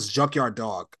 Before that was Junkyard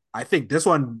Dog. I think this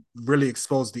one really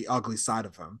exposed the ugly side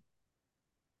of him.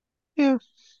 yeah.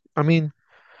 I mean,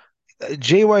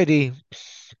 JYD,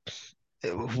 I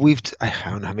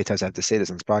don't know how many times I have to say this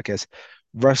on this podcast.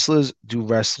 Wrestlers do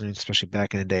wrestling, especially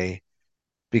back in the day,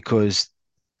 because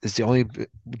it's the only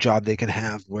job they can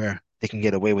have where they can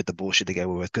get away with the bullshit they get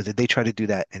away with. Because if they try to do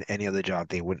that in any other job,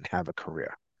 they wouldn't have a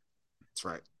career. That's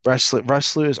right.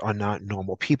 Wrestlers are not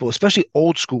normal people, especially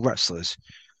old school wrestlers.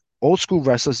 Old school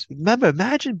wrestlers, remember,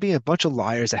 imagine being a bunch of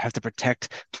liars that have to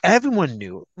protect. Everyone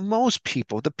knew, most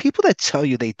people, the people that tell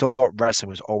you they thought wrestling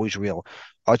was always real,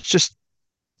 it's just,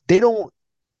 they don't,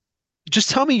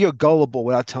 just tell me you're gullible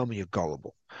without telling me you're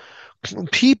gullible.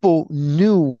 People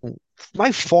knew.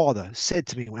 My father said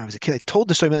to me when I was a kid, I told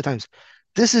the story many times,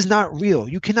 this is not real.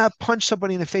 You cannot punch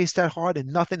somebody in the face that hard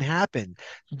and nothing happened.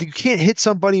 You can't hit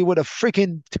somebody with a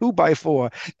freaking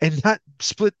 2x4 and not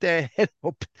split their head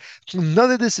open.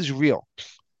 None of this is real.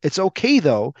 It's okay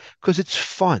though, because it's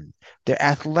fun. They're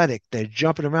athletic. They're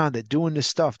jumping around. They're doing this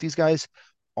stuff. These guys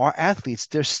are athletes.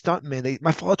 They're stuntmen.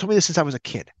 My father told me this since I was a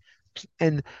kid.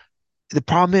 And the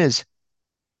problem is,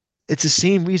 it's the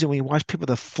same reason when you watch people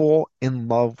that fall in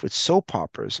love with soap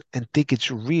operas and think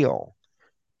it's real.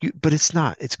 But it's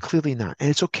not. It's clearly not. And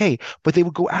it's okay. But they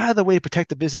would go out of their way to protect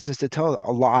the business to tell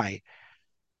a lie.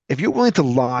 If you're willing to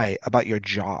lie about your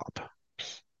job,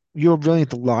 you're willing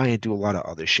to lie and do a lot of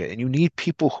other shit. And you need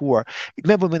people who are,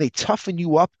 remember when they toughen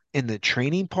you up in the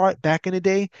training part back in the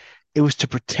day, it was to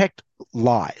protect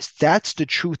lies. That's the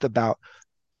truth about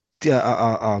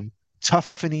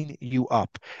toughening you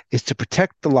up is to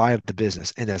protect the lie of the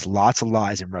business. And there's lots of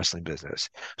lies in wrestling business.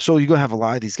 So you're going to have a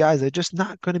lot of these guys that are just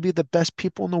not going to be the best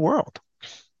people in the world.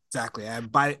 Exactly.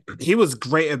 And by he was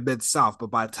great in Mid South,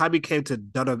 but by the time he came to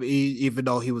WWE, even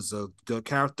though he was a good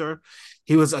character,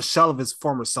 he was a shell of his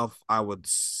former self, I would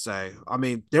say. I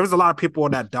mean, there was a lot of people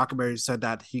in that documentary who said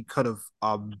that he could have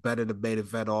been in the main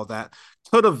event, all that.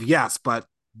 Could have, yes, but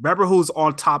remember who's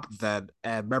on top then,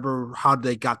 and remember how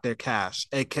they got their cash,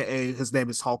 aka his name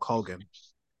is Hulk Hogan.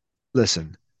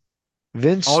 Listen,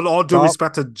 Vince, All due Bob,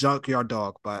 respect to Junkyard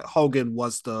Dog, but Hogan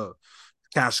was the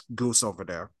cash goose over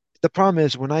there. the problem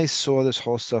is when I saw this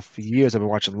whole stuff for years, I've been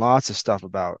watching lots of stuff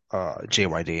about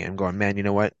JYD and I'm going, man, you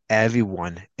know what?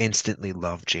 Everyone instantly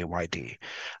loved JYD.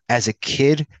 As a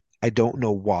kid, I don't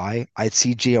know why. I'd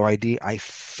see JYD. I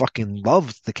fucking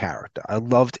loved the character. I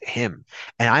loved him.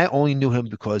 And I only knew him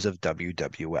because of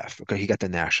WWF, because he got the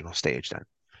national stage then.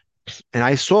 And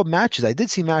I saw matches. I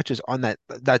did see matches on that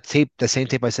tape, the same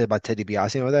tape I said about Teddy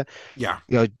DiBiase and all that. Yeah.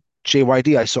 You know,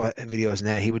 JYD, I saw videos in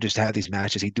that. He would just have these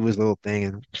matches. He'd do his little thing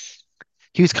and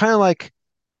he was kind of like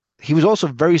he was also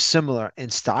very similar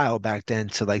in style back then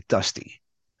to like Dusty,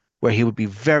 where he would be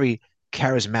very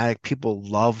charismatic. People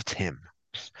loved him.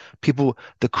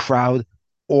 The crowd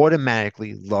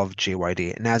automatically loved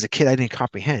JYD. And as a kid, I didn't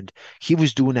comprehend. He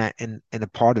was doing that in a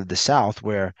part of the South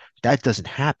where that doesn't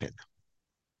happen.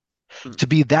 Mm. To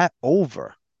be that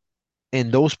over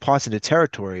in those parts of the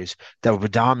territories that were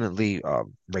predominantly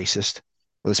racist,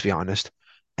 let's be honest,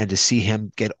 and to see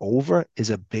him get over is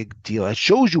a big deal. It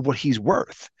shows you what he's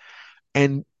worth.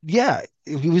 And yeah,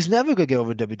 he was never going to get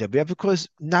over WWF because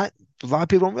not a lot of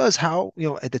people don't realize how,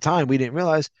 at the time we didn't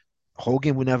realize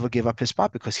Hogan would never give up his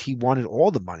spot because he wanted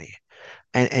all the money.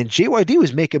 And JYD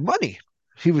was making money.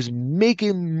 He was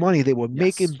making money. They were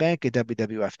making Yes. bank at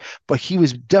WWF, but he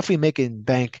was definitely making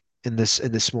bank in the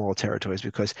smaller territories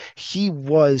because he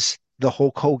was the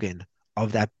Hulk Hogan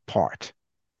of that part.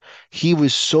 He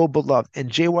was so beloved,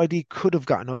 and JYD could have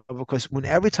gotten over because when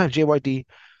every time JYD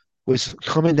was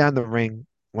coming down the ring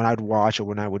when I'd watch or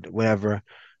when I would whatever,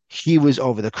 he was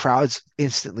over. The crowds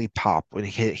instantly pop when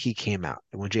he came out.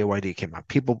 And when JYD came out,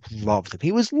 people loved him.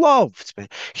 He was loved, man.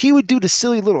 He would do the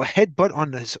silly little headbutt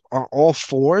on all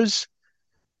fours.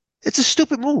 It's a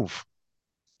stupid move.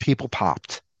 People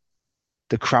popped.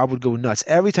 The crowd would go nuts.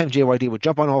 Every time JYD would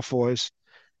jump on all fours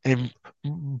and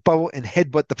bubble and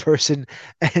headbutt the person,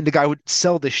 and the guy would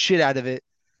sell the shit out of it,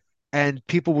 and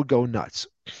people would go nuts.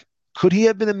 Could he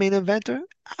have been a main eventer?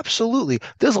 Absolutely.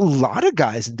 There's a lot of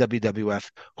guys in WWF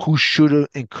who should have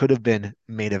and could have been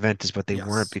main eventers, but they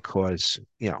weren't Yes. because,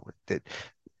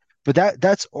 but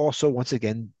that's also once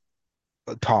again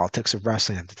politics of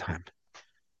wrestling at the time.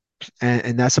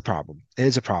 And that's a problem. It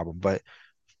is a problem. But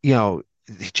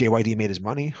JYD made his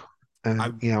money.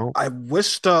 I And I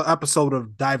wish the episode would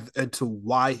have dived into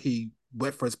why he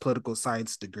went for his political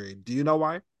science degree. Do you know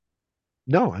why?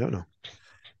 no, I don't know.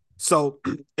 So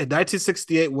in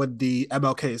 1968, when the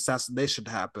MLK assassination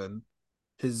happened,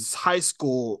 his high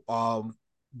school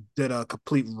did a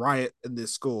complete riot in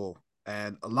this school,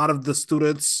 and a lot of the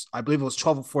students, I believe it was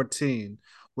 12 or 14,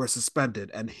 were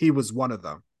suspended, and he was one of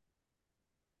them.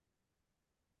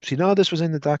 See, no, this was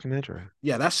in the documentary.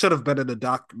 Yeah, that should have been in the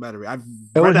documentary. I've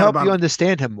It read would that help you about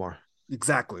understand him more.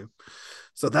 exactly.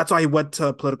 So that's why he went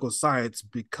to political science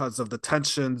because of the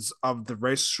tensions of the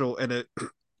racial and it,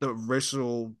 the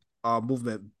racial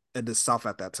movement in the South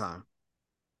at that time.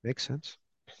 Makes sense.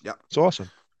 Yeah. It's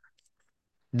awesome.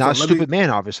 So Not a let me. stupid man,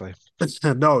 obviously.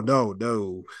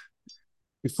 No.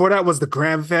 Before that was the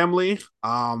Graham family.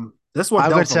 This one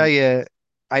I'm gonna delves tell a. you,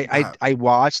 God, I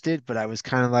watched it, but I was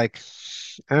kind of like,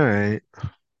 all right.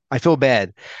 I feel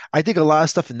bad. I think a lot of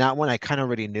stuff in that one I kind of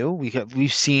already knew.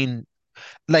 We've seen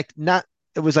like not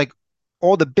it was like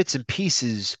all the bits and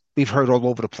pieces we've heard all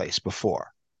over the place before.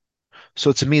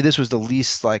 So to me, this was the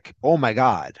least like, oh my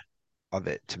God of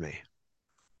it to me.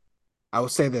 I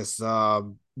would say this.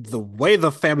 The way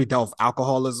the family dealt with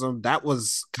alcoholism, that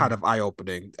was kind Mm. of eye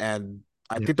opening. And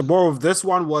I Yeah. think the moral of this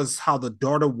one was how the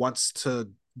daughter wants to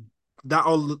not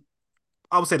only,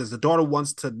 I would say this, the daughter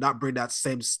wants to not bring that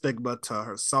same stigma to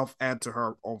herself and to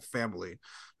her own family.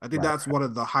 I think Right, that's one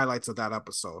of the highlights of that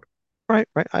episode. right.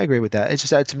 I agree with that. It's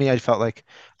just that to me, I felt like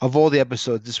of all the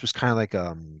episodes, this was kind of like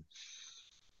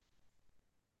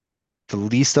the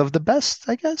least of the best,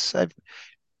 I guess. I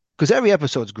Because every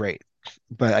episode's great,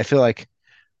 but I feel like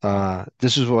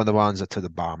this is one of the ones that to the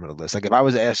bottom of the list. Like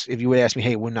if you would ask me,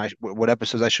 hey, what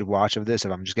episodes I should watch of this,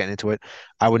 if I'm just getting into it,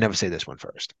 I would never say this one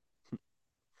first.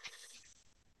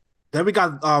 Then we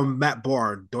got Matt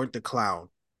Bourne, Doink the Clown.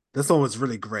 This one was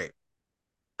really great.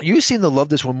 You seem to love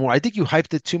this one more. I think you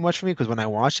hyped it too much for me because when I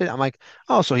watched it, I'm like,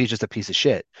 oh, so he's just a piece of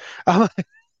shit.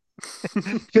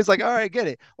 Because like, all right, I get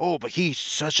it. Oh, but he's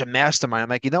such a mastermind. I'm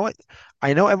like, you know what?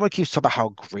 I know everyone keeps talking about how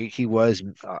great he was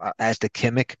as the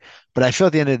Kimmik, but I feel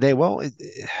at the end of the day, well, it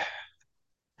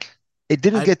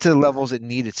didn't I get to the levels it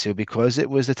needed to because it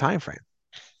was the time frame.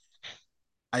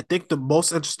 I think the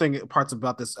most interesting parts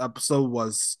about this episode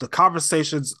was the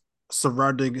conversations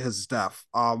surrounding his death.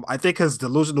 I think his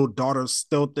delusional daughter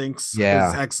still thinks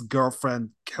his Yeah, ex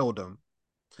girlfriend killed him.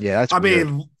 yeah, that's I weird.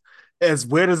 mean, as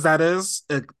weird as that is,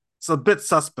 it's a bit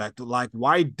suspect. Like,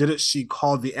 why didn't she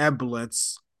call the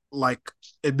ambulance like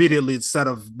immediately instead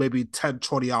of maybe 10,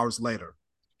 20 hours later?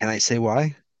 And I say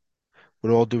why?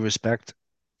 With all due respect,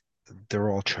 they're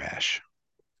all trash.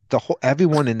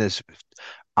 Everyone in this,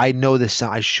 I know this.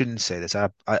 I shouldn't say this.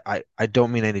 I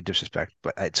don't mean any disrespect,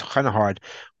 but it's kind of hard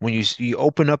when you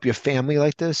open up your family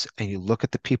like this and you look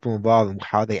at the people involved and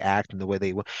how they act and the way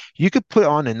they. You could put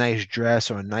on a nice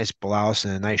dress or a nice blouse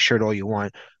and a nice shirt all you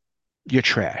want. You're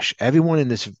trash. Everyone in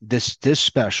this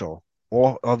special,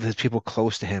 all of his people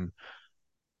close to him,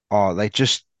 are like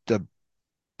just the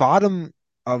bottom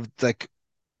of like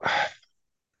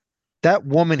that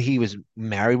woman he was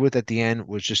married with at the end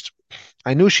was just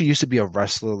I knew she used to be a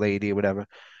wrestler lady or whatever.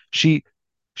 She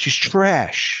she's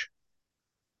trash.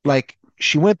 Like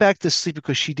she went back to sleep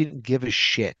because she didn't give a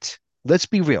shit. Let's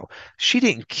be real. She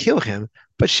didn't kill him,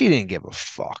 but she didn't give a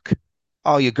fuck.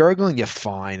 Oh, you're gurgling, you're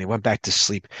fine. And went back to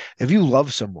sleep. If you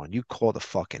love someone, you call the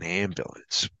fucking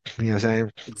ambulance. You know what I'm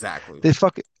saying? Exactly. They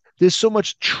fucking there's so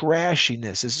much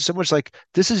trashiness. There's so much like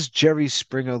this is Jerry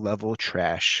Springer level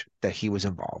trash that he was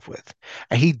involved with.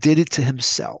 And he did it to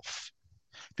himself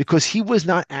because he was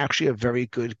not actually a very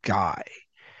good guy.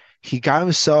 He got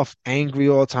himself angry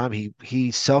all the time.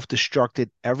 He self-destructed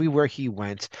everywhere he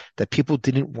went that people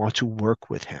didn't want to work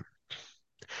with him.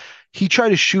 He tried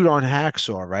to shoot on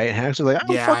Hacksaw, right? And Hacksaw's like,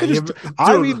 oh Yeah, fucking just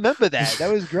I dude. remember that. That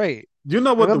was great. You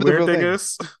know I what the remember the weird real thing name.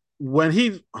 is? When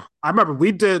I remember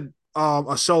we did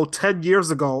a show 10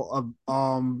 years ago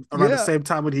around the Yeah. same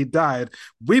time when he died.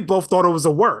 We both thought it was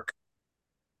a work.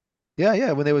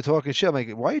 Yeah. When they were talking shit, I'm like,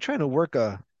 why are you trying to work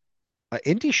a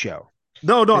indie show?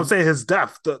 No, I'm And saying his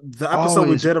death. The oh, episode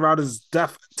we is did around his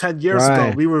death 10 years ago,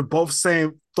 right. we were both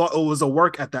saying thought it was a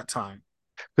work at that time.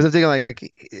 Because I'm thinking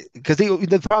like, because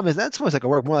the problem is that's almost like a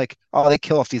work more like, oh, they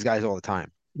kill off these guys all the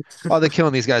time. Oh, they're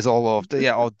killing these guys all off.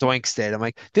 Yeah, all Doink's dead. I'm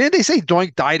like, didn't they say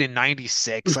Doink died in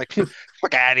 96? Like,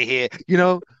 fuck out of here, you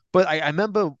know? But I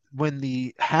remember when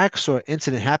the Hacksaw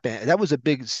incident happened, that was a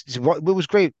big, what was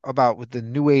great about with the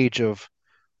new age of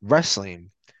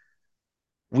wrestling,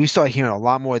 we started hearing a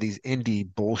lot more of these indie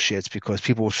bullshits because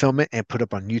people would film it and put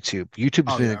up on YouTube.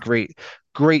 YouTube's Oh been a yeah, great,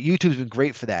 YouTube's been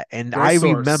great for that. And great I source.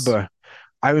 remember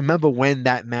I remember when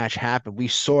that match happened, we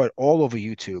saw it all over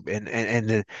YouTube, and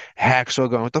the Hacksaw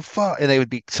going, "What the fuck?" And they would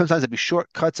be sometimes there'd be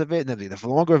short cuts of it, and there'd be the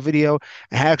longer video,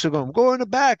 and Hacksaw going, "Go in the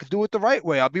back, do it the right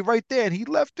way. I'll be right there." And he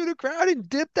left through the crowd and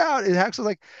dipped out. And Hacksaw's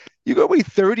like, "You gonna wait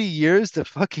 30 years to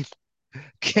fucking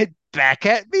get back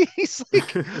at me?" He's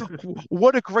like,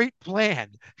 "What a great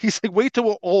plan." He's like, "Wait till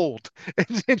we're old and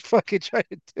then fucking try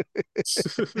to do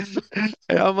it."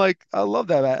 And I'm like, I love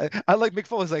that, man. I like Mick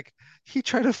Foley's like, he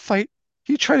tried to fight,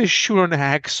 he tried to shoot on a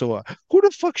hacksaw. Who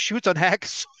the fuck shoots on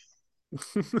hacksaw?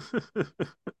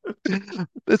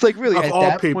 It's like really Of at all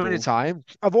that point in people. time,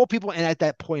 of all people, and at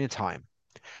that point in time,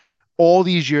 all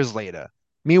these years later.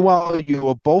 Meanwhile, you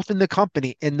were both in the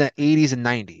company in the 80s and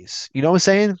 90s. You know what I'm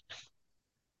saying?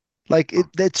 Like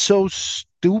that's so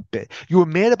stupid. You were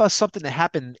mad about something that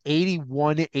happened in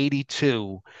 81,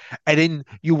 82, and then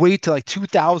you wait till like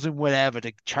 2000 whatever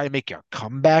to try to make your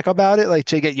comeback about it, like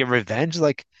to get your revenge.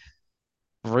 Like,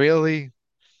 really?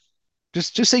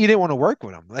 Just say you didn't want to work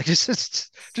with him. Like just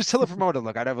tell the promoter,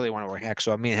 look, I don't really want to work Hex,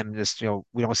 so me and him just,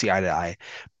 we don't see eye to eye.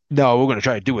 No, we're gonna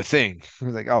try to do a thing. He's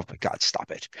like, oh my God,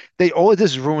 stop it. They all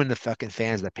just ruin the fucking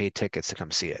fans that paid tickets to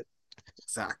come see it.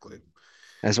 Exactly.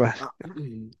 That's why. Uh,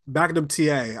 Magnum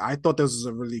TA, I thought this was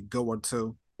a really good one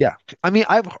too. Yeah. I mean,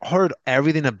 I've heard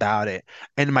everything about it.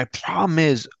 And my problem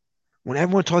is when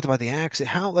everyone talked about the accident,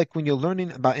 how like when you're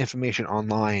learning about information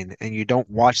online and you don't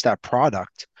watch that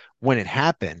product when it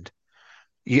happened,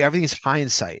 everything's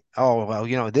hindsight. Oh,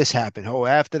 well, this happened. Oh,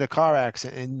 after the car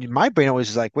accident. And my brain always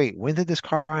is like, wait, when did this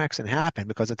car accident happen?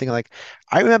 Because I'm thinking like,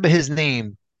 I remember his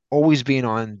name always being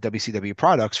on WCW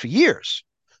products for years.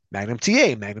 Magnum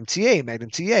TA, Magnum TA, Magnum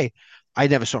TA. I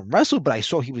never saw him wrestle, but I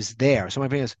saw he was there. So my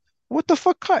brain is, what the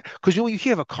fuck car? Because when you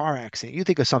hear of a car accident, you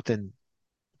think of something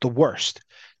the worst.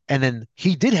 And then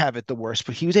he did have it the worst,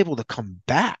 but he was able to come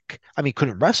back. I mean, he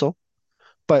couldn't wrestle,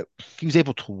 but he was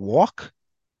able to walk,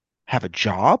 have a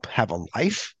job, have a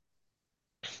life.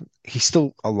 He's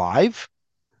still alive.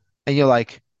 And you're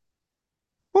like,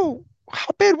 well, how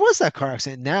bad was that car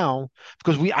accident now?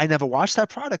 Because I never watched that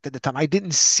product at the time. I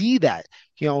didn't see that.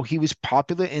 He was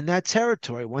popular in that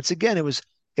territory. Once again, it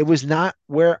was not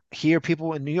where here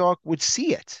people in New York would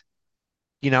see it,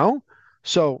 you know?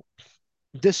 So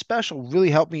this special really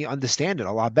helped me understand it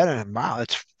a lot better. And wow,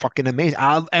 it's fucking amazing.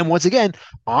 And once again,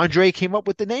 Andre came up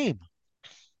with the name.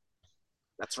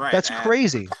 That's right. That's And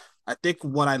crazy. I think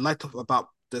what I liked about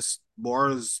this more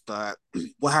is that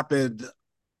what happened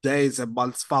days and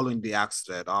months following the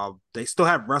accident. They still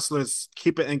had wrestlers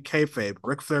keep it in kayfabe.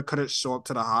 Ric Flair couldn't show up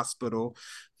to the hospital.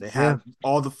 They Yeah. had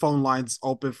all the phone lines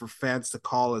open for fans to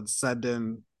call and send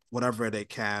in whatever they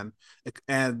can.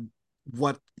 And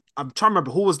what I'm trying to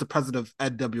remember who was the president of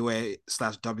NWA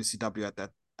slash WCW at that.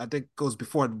 I think it was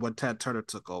before when Ted Turner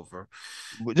took over.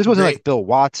 This wasn't They like Bill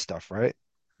Watts stuff, right?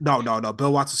 no.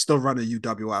 Bill Watts is still running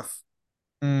UWF.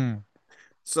 Mm.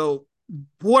 So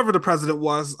whoever the president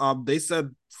was, they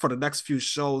said for the next few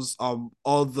shows,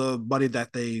 all the money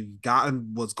that they've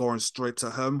gotten was going straight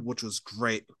to him, which was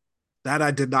great. That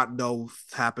I did not know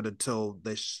happened until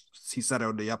he said it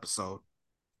on the episode.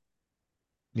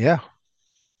 Yeah.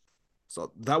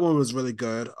 So that one was really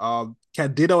good.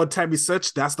 Candido and Tammy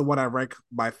Sitch, that's the one I rank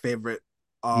my favorite,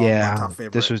 my Yeah. top This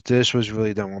favorite. was this was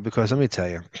really done well because let me tell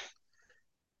you,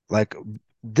 like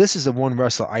this is the one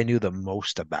wrestler I knew the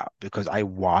most about because I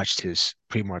watched his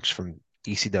pretty much from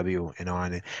ECW and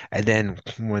on. And then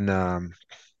when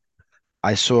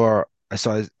I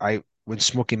when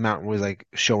Smoky Mountain was like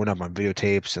showing up on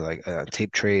videotapes and like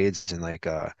tape trades and like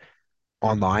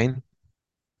online,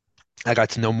 I got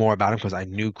to know more about him because I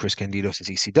knew Chris Candido since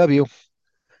ECW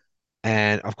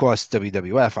and of course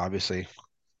WWF obviously.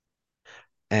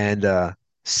 And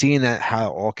seeing that how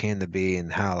it all came to be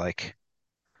and how like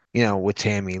with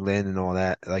Tammy Lynn and all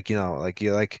that, like like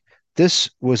you're like this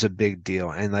was a big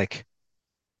deal. And like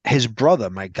his brother,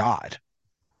 my God,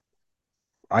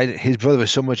 his brother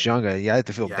was so much younger. Yeah, I had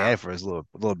to feel Yeah. bad for his little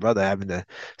brother having to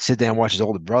sit there and watch his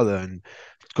older brother and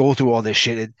go through all this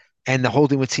shit. And the whole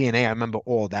thing with TNA, I remember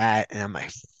all that, and I'm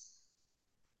like,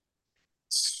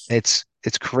 it's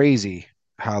crazy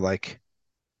how like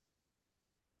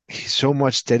he's so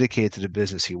much dedicated to the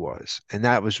business he was, and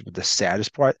that was the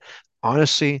saddest part.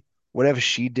 Honestly, whatever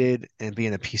she did and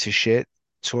being a piece of shit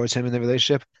towards him in the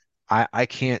relationship, I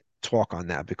can't talk on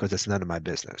that because it's none of my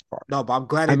business part. No, but I'm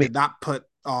glad I they mean, did not put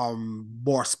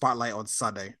more spotlight on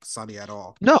Sunny at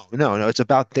all. no, no, no. It's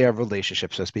about their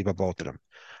relationship, so to speak, about both of them.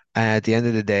 And at the end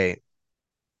of the day,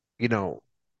 you know,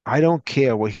 I don't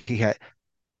care what he had.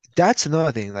 That's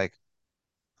another thing. Like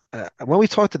when we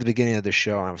talked at the beginning of the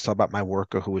show, I was talking about my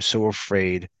worker who was so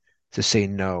afraid to say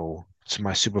no. to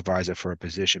my supervisor for a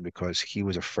position because he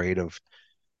was afraid of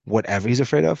whatever he's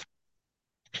afraid of.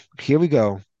 Here we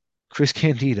go. Chris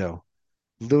Candido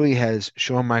literally has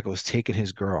Shawn Michaels taking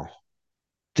his girl,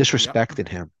 Yep. disrespecting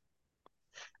him,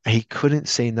 and he couldn't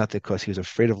say nothing because he was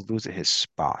afraid of losing his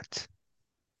spot.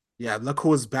 Yeah, look who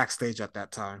was backstage at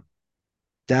that time.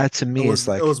 That to It me is was it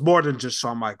like, was more than just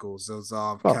Shawn Michaels. It was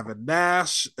oh, Kevin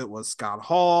Nash. It was Scott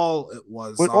Hall. It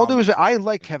was with all due respect, I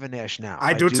like Kevin Nash now.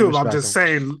 I I do do too. I'm respect just him.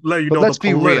 saying, let you But know the let's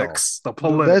be real. politics. The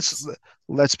Let's politics.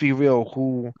 let's be real.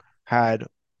 Who had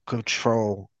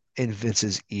control in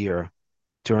Vince's ear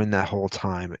during that whole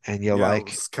time? And you're Yeah, it like,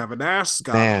 was Kevin Nash,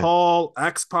 Scott man, Hall,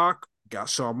 X Pac, got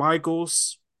Shawn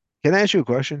Michaels. can I ask you a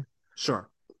question? Sure.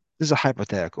 This is a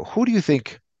hypothetical. Who do you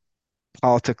think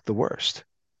politicked the worst?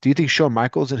 Do you think Shawn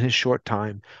Michaels in his short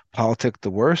time politicked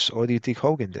the worst, or do you think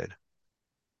Hogan did?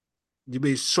 You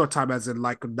mean short time as in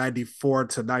like 94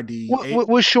 to 98?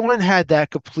 What Shawn had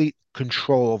that complete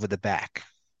control over the back.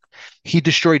 He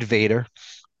destroyed Vader.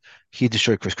 He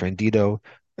destroyed Chris Candido,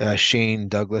 Shane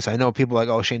Douglas. I know people are like,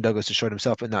 oh, Shane Douglas destroyed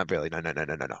himself, but not really. No, no, no,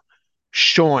 no, no, no.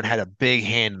 Shawn had a big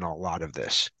hand in a lot of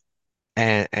this,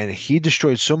 and he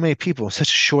destroyed so many people in such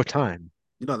a short time.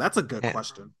 That's a good And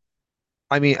question.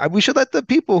 I mean, we should let the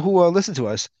people who listen to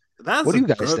us. That's What a do you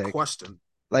guys good think? question.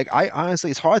 Like, I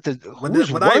honestly, it's hard to when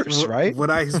who's when I worse, right? when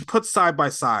I put side by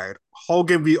side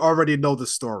Hogan, we already know the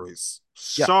stories.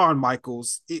 Yeah, Shawn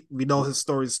Michaels, we know his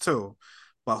stories too,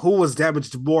 but who was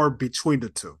damaged more between the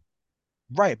two?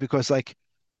 right. Because like,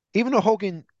 even though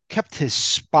Hogan kept his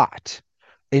spot,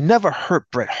 it never hurt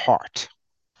Bret Hart.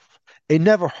 It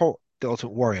never hurt the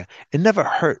Ultimate Warrior. It never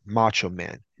hurt Macho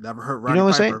Man. Never hurt You Roddy know what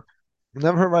I'm saying? Piper. It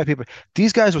never hurt right people.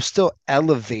 These guys were still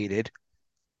elevated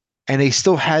and they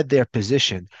still had their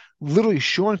position. Literally,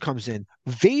 Shawn comes in.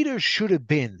 Vader should have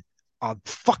been a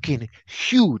fucking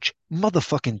huge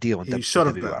motherfucking deal in He should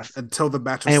have been WWF. until the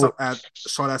match And at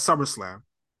Shawn at SummerSlam.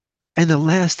 and the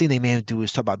last thing they made him do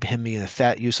is talk about him being a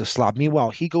fat, useless slob.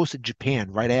 Meanwhile, he goes to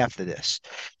Japan right after this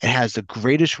and has the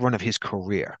greatest run of his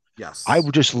career. I Yes,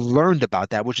 just learned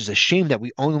about that, which is a shame that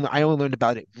I only learned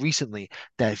about it recently.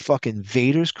 That fucking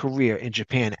Vader's career in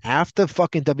Japan after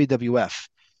fucking WWF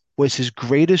was his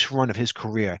greatest run of his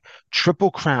career.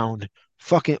 Triple crown,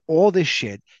 fucking all this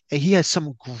shit. And he had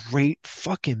some great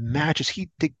fucking matches. He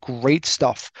did great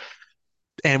stuff.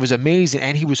 And it was amazing.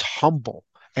 And he was humble.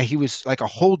 And he was like a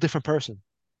whole different person.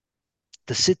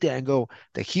 To sit there and go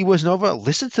that he wasn't over,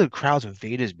 listen to the crowds when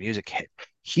Vader's music hit.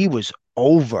 He was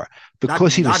over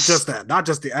because he not just was that, not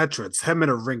just the entrance, him in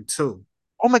a ring too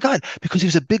oh my God, because he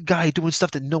was a big guy doing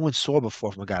stuff that no one saw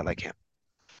before from a guy like him.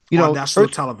 You on know, national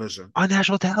television. on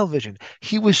national television.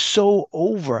 He was so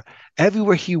over.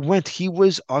 Everywhere he went, he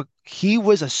was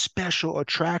a special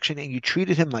attraction, and you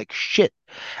treated him like shit.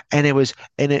 And it was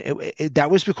and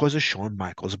that was because of Shawn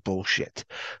Michaels bullshit.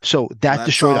 So that Let's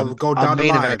destroyed go a down the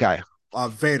main event line. guy.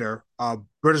 Vader,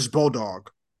 British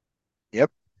Bulldog.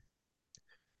 Yep.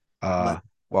 Let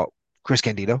Well, Chris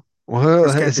Candido.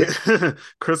 Chris Well, is it? Candido,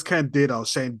 Chris Candido,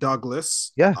 Shane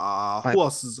Douglas. Yeah. I, Who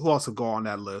else would go on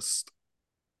that list?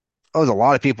 there's a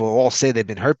lot of people who all say they've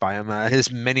been hurt by him.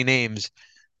 There's many names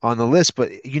on the list,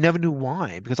 but you never knew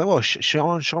why. Because like, oh,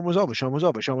 Sean was over, Sean was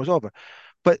over, Sean was over.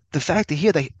 But the fact that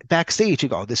here, like backstage, you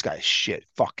go, oh, this guy's shit,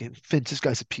 fucking Vince, this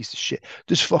guy's a piece of shit,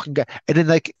 this fucking guy. And then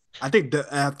like, I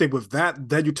think with that,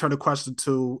 then you turn the question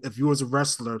to if you was a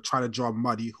wrestler trying to draw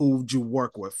money, who would you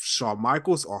work with, Shawn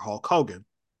Michaels or Hulk Hogan?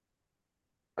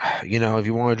 if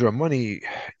you want to draw money,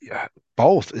 yeah,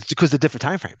 both. It's because the different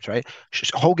time frames, right?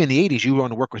 Hogan in the '80s, you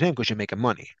want to work with him because you're making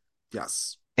money.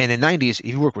 Yes, And in the '90s, if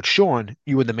you work with Sean,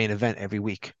 you were the main event every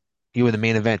week. You were the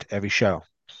main event every show.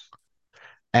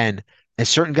 And and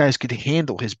certain guys could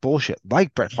handle his bullshit,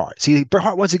 like Bret Hart. See, Bret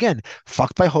Hart once again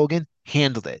fucked by Hogan,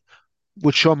 handled it.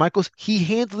 With Shawn Michaels, he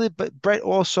handled it, but Bret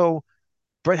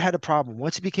had a problem.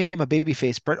 Once he became a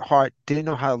babyface, Bret Hart didn't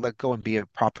know how to let go and be a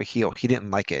proper heel. He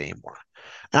didn't like it anymore.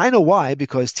 And I know why,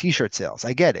 because t-shirt sales.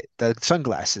 I get it. The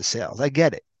sunglasses sales. I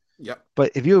get it. yep.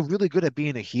 But if you're really good at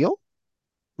being a heel,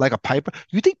 like a Piper,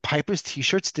 you think Piper's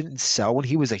t-shirts didn't sell when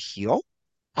he was a heel?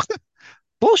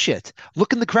 Bullshit.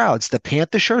 Look in the crowds. The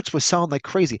Panther shirts were selling like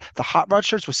crazy. The Hot Rod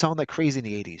shirts were selling like crazy in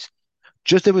the 80s.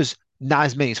 Just there was not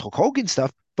as many as Hulk Hogan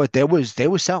stuff, but they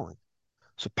were selling.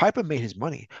 So Piper made his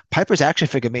money. Piper's action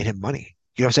figure made him money.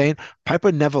 You know what I'm saying?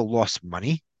 Piper never lost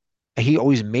money, and he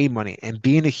always made money. And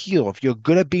being a heel, if you're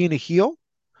good at being a heel,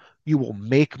 you will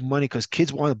make money because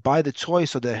kids want to buy the toy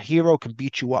so the hero can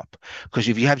beat you up. Because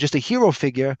if you have just a hero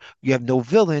figure, you have no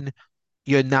villain,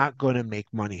 you're not going to make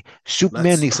money.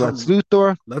 Superman Let's needs Lex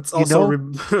Luthor, let's you also know?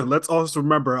 let's also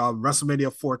remember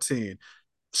WrestleMania 14.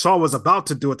 Shawn was about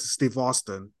to do it to Steve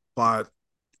Austin. but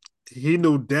he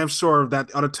knew damn sure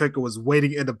that Undertaker was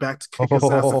waiting in the back to kick his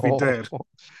ass if he Oh, did.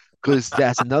 because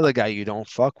that's another guy you don't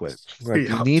fuck with. Like you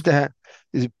Yep. need to have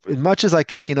as much as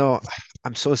like,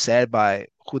 I'm so sad by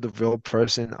who the real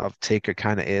person of Taker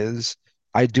kind of is.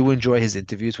 I do enjoy his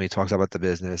interviews when he talks about the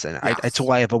business, and it's Yes.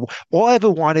 all I ever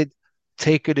wanted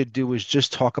Taker to do was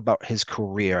just talk about his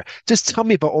career. Just tell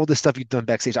me about all the stuff you've done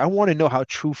backstage. I want to know how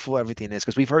truthful everything is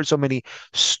because we've heard so many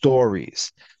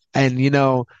stories. And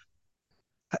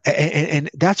and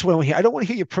that's what I want to hear. I don't want to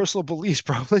hear your personal beliefs,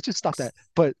 bro. Let's just stop that.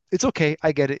 But it's okay.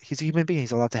 I get it. He's a human being.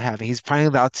 He's allowed to have, and he's finally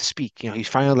allowed to speak. He's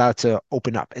finally allowed to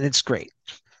open up, and it's great.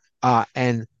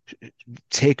 And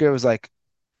Taker was like,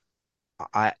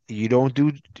 you don't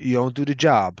do the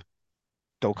job.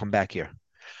 Don't come back here.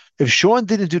 If Sean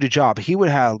didn't do the job, he would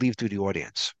have to leave through the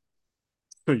audience.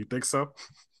 You think so?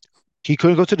 He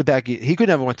couldn't go to the back. He could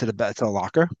never went to the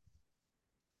locker.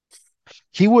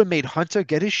 He would have made Hunter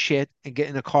get his shit and get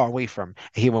in the car away from him.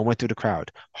 And he went through the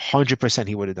crowd. 100%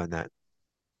 he would have done that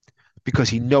because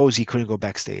he knows he couldn't go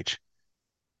backstage.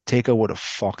 Taker would have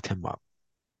fucked him up.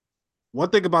 One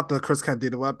thing about the Chris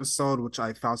Candido episode, which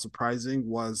I found surprising,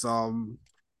 was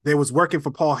they was working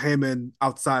for Paul Heyman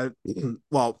outside,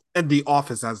 well, in the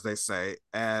office, as they say,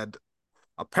 and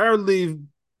apparently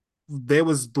they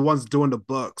was the ones doing the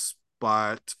books,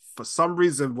 but for some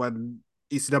reason, when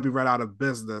ECW ran out of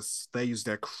business, they used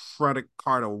their credit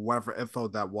card or whatever info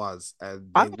that was, and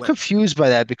I'm they went. confused by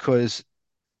that because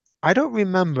I don't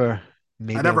remember. I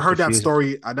Maybe never I'm heard that confused.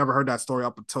 story. I never heard that story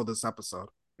up until this episode.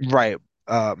 Right.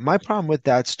 My problem with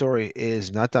that story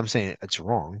is not that I'm saying it's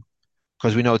wrong,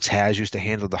 because we know Taz used to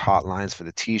handle the hotlines for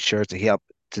the t-shirts and he helped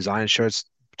design shirts,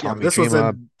 Yeah, but Tommy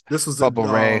Dreamer, this was in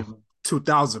Bubba Ray.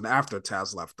 2000 after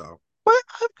Taz left though. But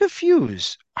I'm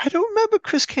confused. I don't remember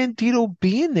Chris Candido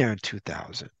being there in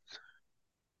 2000.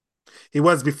 He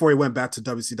was before he went back to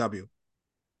WCW.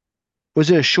 Was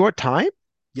it a short time?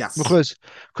 Yes. Because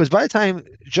by the time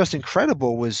Just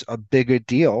Incredible was a bigger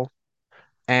deal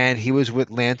and he was with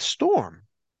Lance Storm.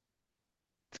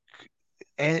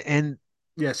 And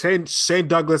Yeah, Shane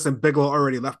Douglas and Bigelow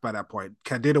already left by that point.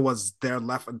 Candido was there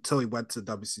left until he went to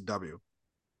WCW.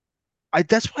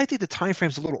 that's why I think the time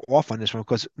frame's a little off on this one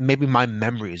because maybe my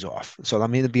memory is off. So let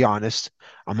me be honest.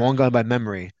 I'm only going by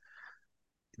memory.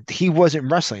 He wasn't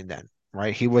wrestling then,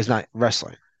 right? He was not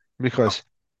wrestling No, because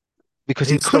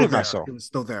he he's still couldn't there. wrestle. He was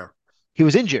still there. He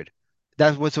was injured.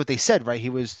 That was what they said, right? He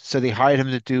was so they hired him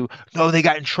to do. No, they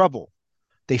got in trouble.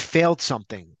 They failed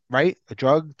something, right? A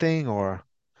drug thing or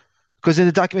because in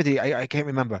the documentary, I can't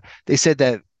remember. They said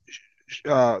that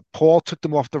Paul took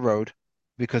them off the road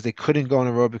because they couldn't go on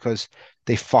the road because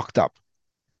they fucked up.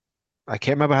 I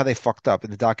can't remember how they fucked up.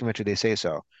 In the documentary, they say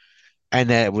so. And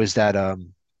that it was that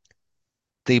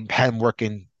they had him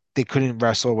working, they couldn't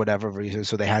wrestle, whatever reason,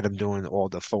 so they had him doing all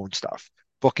the phone stuff,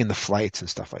 booking the flights and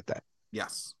stuff like that.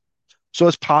 Yes. So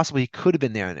it's possible he could have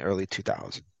been there in the early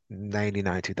 2000,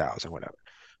 99, 2000, whatever.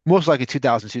 Most likely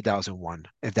 2000, 2001,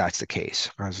 if that's the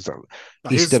case.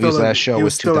 ECW's last show He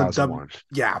was was still in W. 2001.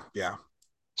 Yeah, yeah.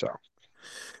 So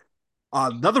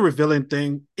Another revealing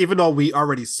thing, even though we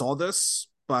already saw this,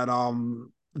 but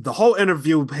the whole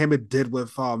interview Heyman did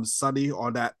with Sonny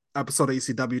on that episode of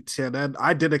ECW TNN,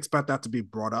 I didn't expect that to be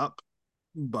brought up,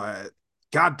 but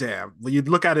goddamn, when you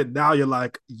look at it now, you're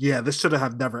like, yeah, this should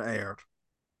have never aired.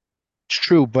 it's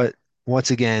true, but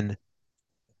once again,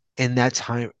 in that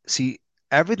time, see,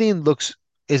 everything looks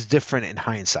is different in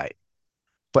hindsight.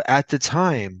 But at the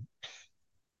time,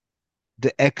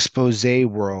 the expose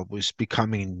world was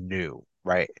becoming new,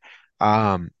 right?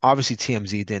 Obviously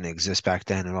TMZ didn't exist back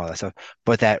then and all that stuff,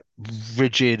 but that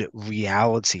rigid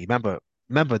reality.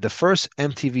 Remember the first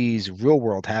MTV's Real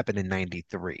World happened in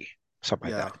 93,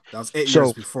 something like Yeah, that. that was 8 years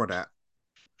So before that.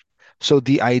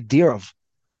 the idea of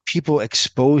people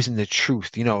exposing the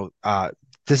truth,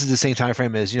 this is the same time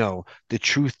frame as, the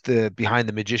truth behind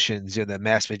the magicians, the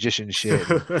mass magician shit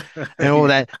and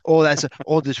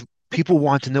all this. People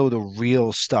want to know the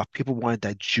real stuff. People want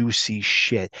that juicy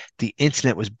shit. The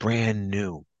internet was brand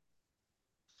new.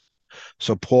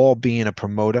 So Paul, being a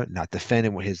promoter, not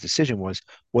defending what his decision was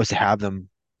to have them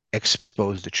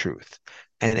expose the truth.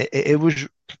 And it was,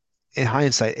 in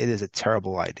hindsight, it is a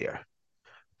terrible idea.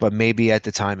 But maybe at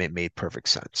the time it made perfect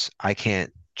sense. I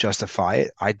can't justify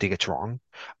it. I think it's wrong.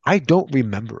 I don't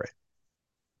remember it.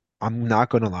 I'm not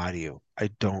going to lie to you. I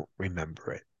don't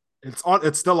remember it.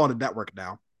 It's still on the network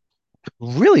now.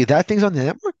 Really? That thing's on the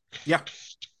network? Yeah,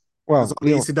 it's Well, on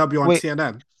the ECW on wait.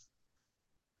 TNN.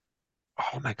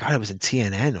 Oh my God, it was in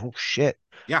TNN. Oh shit.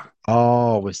 Yeah,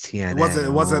 Oh, it was it TNN.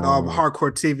 wasn't Oh,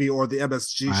 hardcore TV or the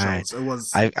MSG I shows. It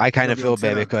was I kind of W on feel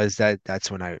bad TNN. because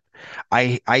that's when I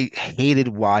hated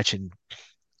watching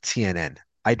TNN.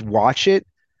 I'd watch it,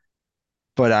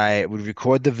 but I would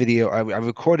record the video. I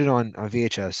recorded on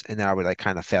VHS, and then I would like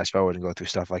kind of fast forward and go through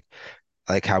stuff like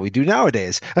how we do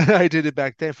nowadays. I did it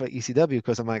back then for ECW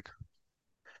because I'm like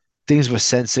things were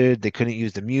censored. They couldn't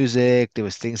use the music. There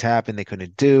was things happen they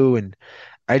couldn't do, and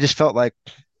I just felt like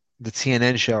the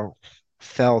TNN show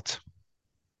felt,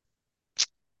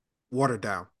 Watered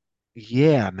down.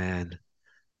 yeah, man.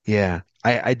 Yeah,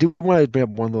 I do want to bring up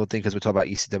one little thing because we talked about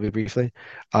ECW briefly.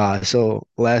 So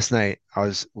last night I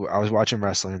was watching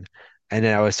wrestling, and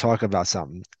then I was talking about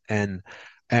something, and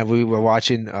we were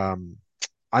watching.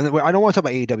 I don't want to talk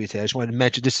about AEW today. I just wanted to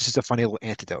mention this is just a funny little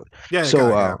antidote. Yeah, you So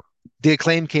got it, got the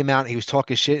Acclaim came out and he was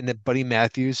talking shit, and then Buddy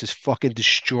Matthews just fucking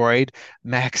destroyed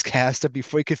Max Caster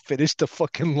before he could finish the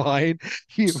fucking line.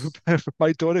 He,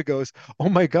 my daughter goes, "Oh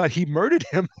my God, he murdered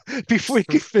him before he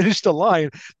could it. finish the line."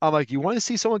 I'm like, "You want to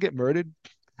see someone get murdered?"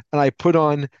 And I put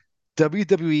on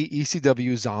WWE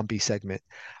ECW zombie segment.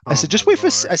 I Oh said, my "Just wait for,"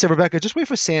 lord. I said, "Rebecca, just wait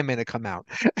for Sandman to come out."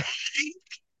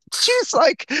 She's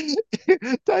like,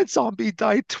 "That zombie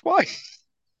died twice."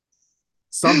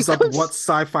 Sums up what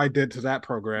sci-fi did to that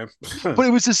program. But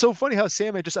it was just so funny how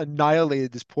Sandman just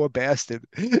annihilated this poor bastard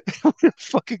with a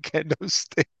fucking kendo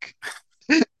stick.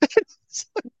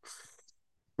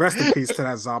 Rest in peace to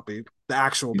that zombie, the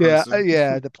actual Yeah, person.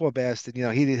 yeah, the poor bastard.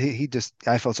 He just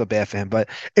I felt so bad for him. But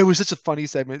it was such a funny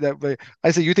segment that like,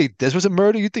 I said, "You think this was a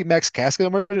murder? You think Max Casket a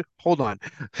murder? Hold on,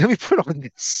 let me put on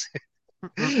this."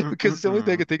 Because it's the only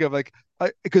thing I Mm-mm-mm-mm. could think of. Like,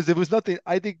 because there was nothing.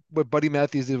 I think what Buddy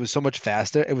Matthews did was so much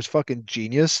faster. It was fucking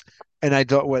genius. And I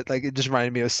don't what like it just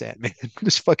reminded me of Sandman.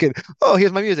 Just fucking. Oh,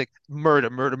 here's my music. Murder,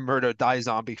 murder, murder. Die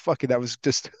zombie. Fucking. That was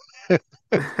just.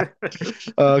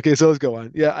 Okay, so let's go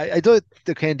on. Yeah, I thought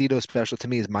the Candido special to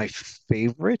me is my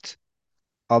favorite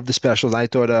of the specials. I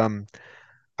thought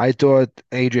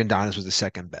Adrian Donis was the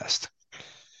second best.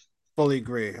 Fully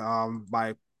agree.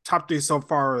 My top three so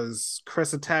far is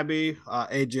Chris and Tabby,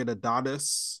 AJ and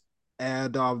Adonis,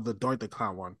 and the Doink the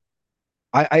Clown one.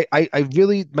 I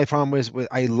really my problem was with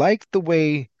I liked the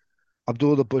way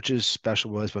Abdullah the Butcher's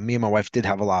special was, but me and my wife did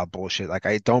have a lot of bullshit. Like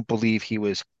I don't believe he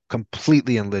was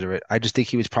completely illiterate. I just think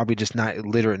he was probably just not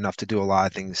literate enough to do a lot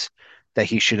of things that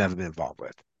he should have been involved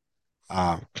with.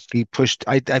 Uh, he pushed.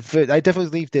 I definitely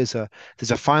believe there's a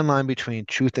fine line between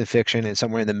truth and fiction, and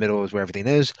somewhere in the middle is where everything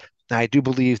is. And I do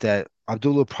believe that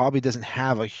Abdullah probably doesn't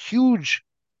have a huge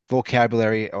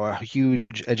vocabulary or a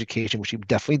huge education, which he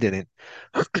definitely didn't.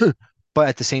 But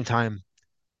at the same time,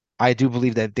 I do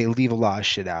believe that they leave a lot of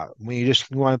shit out. When you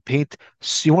want to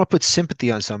you want to put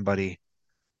sympathy on somebody,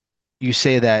 you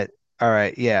say that, all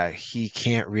right, yeah, he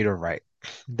can't read or write.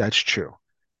 That's true.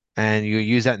 And you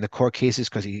use that in the court cases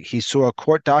because he saw a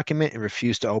court document and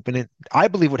refused to open it. I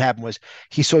believe what happened was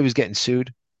he saw he was getting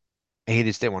sued and he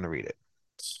just didn't want to read it.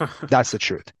 That's the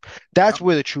truth. That's Yep.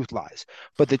 where the truth lies.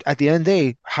 But at the end of the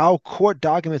day, how court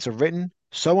documents are written,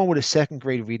 someone with a second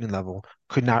grade reading level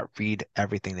could not read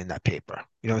everything in that paper.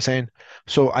 You know what I'm saying?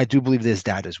 So I do believe there's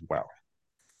that as well.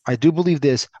 I do believe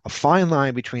there's a fine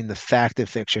line between the fact and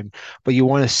fiction, but you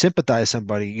want to sympathize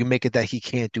somebody, you make it that he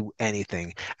can't do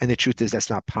anything. And the truth is that's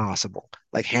not possible.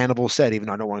 Like Hannibal said, even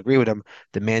though I don't want to agree with him,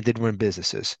 the man did run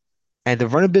businesses. And to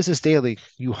run a business daily,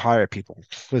 you hire people.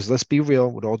 Because let's be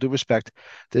real, with all due respect,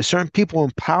 there's certain people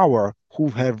in power who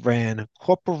have ran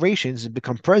corporations and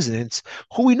become presidents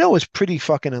who we know is pretty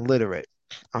fucking illiterate.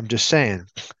 I'm just saying,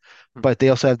 but they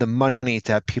also have the money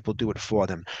to have people do it for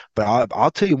them. But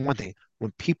I'll tell you one thing,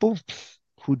 when people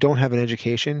who don't have an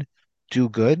education do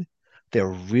good, they're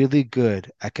really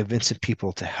good at convincing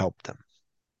people to help them.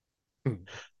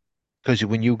 Because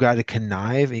when you got to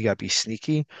connive and you got to be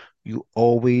sneaky, you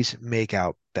always make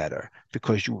out better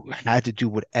because you had to do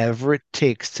whatever it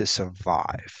takes to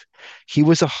survive. He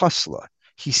was a hustler.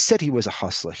 He said he was a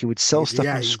hustler. He would sell stuff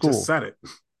Yeah, in he just school. said it.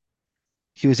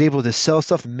 He was able to sell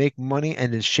stuff and make money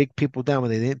and then shake people down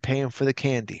when they didn't pay him for the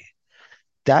candy.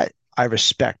 That I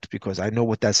respect because I know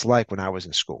what that's like when I was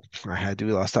in school. I had to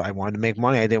do a lot of stuff. I wanted to make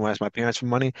money. I didn't want to ask my parents for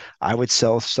money. I would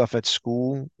sell stuff at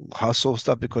school, hustle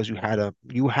stuff because you had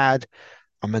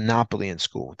a monopoly in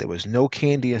school. There was no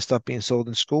candy and stuff being sold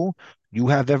in school. You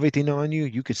have everything on you.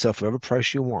 You could sell for whatever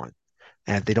price you want.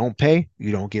 And if they don't pay,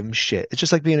 you don't give them shit. It's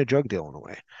just like being a drug dealer in a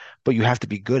way, but you have to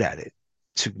be good at it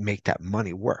to make that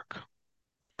money work.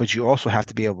 But you also have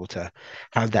to be able to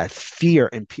have that fear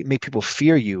and make people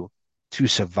fear you to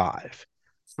survive.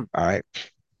 All right.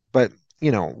 But,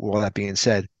 with all that being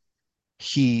said,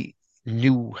 he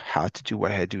knew how to do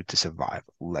what I had to do to survive.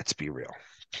 Let's be real.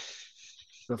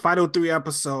 The final three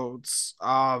episodes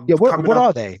Yeah, coming what up.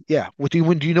 are they? Yeah. Do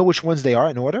you know which ones they are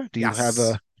in order? Do you have Yes,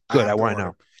 a I good? I have the want to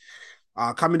know.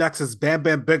 order. Coming next is Bam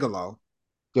Bam Bigelow,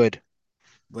 Good.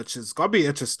 which is gonna be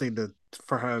interesting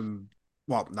for him.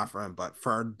 Well, not for him, but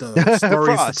for the For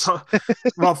stories to us. tell.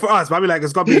 Well, for us, but I mean, like,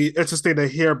 it's gonna be interesting to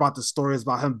hear about the stories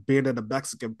about him being in a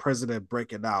Mexican prison and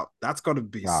breaking out. That's gonna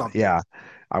be Wow, something. yeah.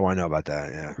 I want to know about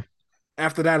that. Yeah.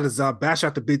 After that is Bash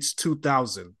at the Beach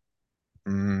 2000.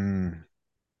 Mm,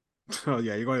 Oh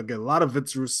yeah, you're gonna get a lot of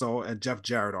Vince Russo and Jeff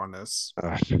Jarrett on this.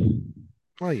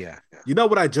 well, yeah. Yeah. You know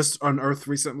what I just unearthed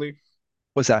recently?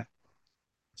 What's that?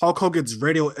 Hulk Hogan's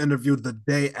radio interview the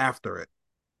day after it.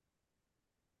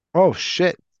 Oh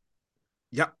shit.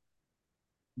 Yep,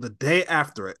 the day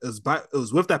after it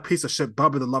was with that piece of shit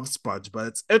Bubba the Love Sponge. But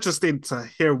it's interesting to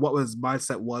hear what his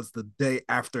mindset was the day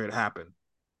after it happened.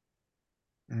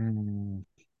 Mm,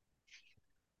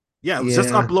 Yeah, it was just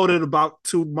yeah. uploaded about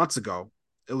 2 months ago.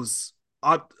 It was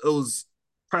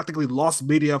practically lost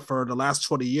media for the last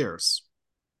 20 years.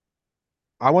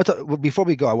 I want to, well, before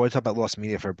we go, I want to talk about lost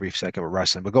media for a brief second with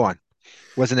wrestling, but go on.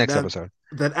 What's the And next then episode?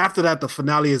 then after that, the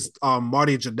finale is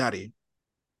Marty Jannetty.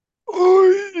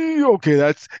 Okay,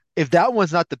 that's if that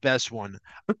one's not the best one,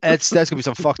 that's gonna be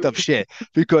some fucked up shit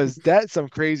because that's some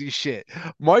crazy shit.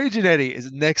 Marty Jannetty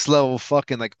is next level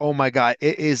fucking like, oh my God,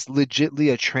 it is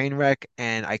legitly a train wreck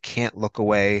and I can't look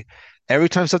away. Every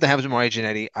time something happens with Marty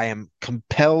Jannetty, I am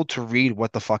compelled to read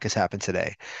what the fuck has happened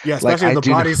today. Yeah, Like especially I the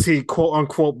do not, bodies he quote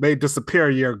unquote made disappear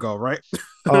a year ago, right?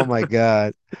 oh my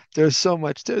God. There's so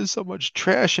much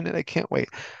trash in it. I can't wait.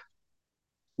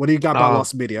 What do you got about Um,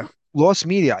 lost media? Lost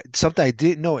media, something I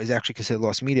didn't know is actually considered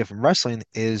lost media from wrestling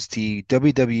is the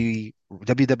WWE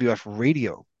WWF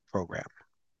radio program.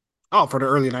 Oh, for the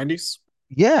early 90s?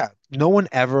 Yeah, no one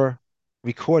ever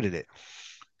recorded it.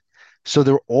 So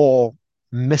they're all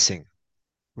missing.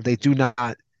 They do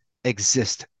not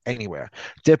exist anywhere.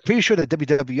 They're pretty sure that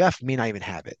WWF may not even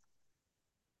have it.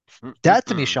 That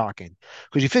to me is Mm-mm-mm. shocking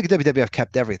because you figure WWF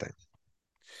kept everything.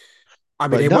 I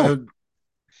mean, But no.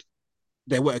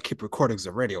 they wouldn't keep recordings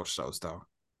of radio shows though.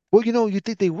 Well, you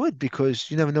think they would because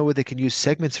you never know where they can use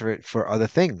segments for it for other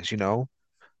things. You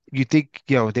think,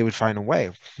 they would find a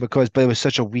way but it was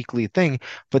such a weekly thing.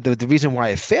 But the reason why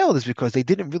it failed is because they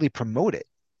didn't really promote it.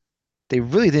 They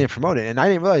really didn't promote it. And I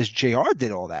didn't realize JR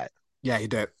did all that. Yeah, he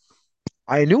did.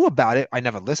 I knew about it. I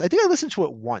never listened. I think I listened to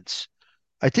it once.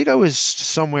 I think I was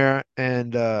somewhere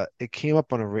and it came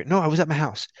up on a radio. No, I was at my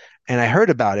house and I heard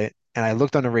about it and I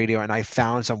looked on the radio and I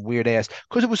found some weird ass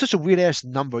because it was such a weird ass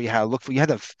number you had to look for.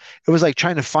 It was like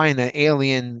trying to find an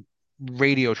alien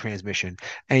radio transmission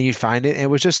and you'd find it and it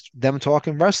was just them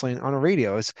talking wrestling on a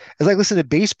radio. It's like listening to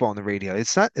baseball on the radio.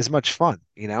 It's not as much fun.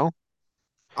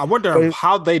 I wonder But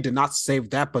how they did not save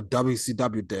that, but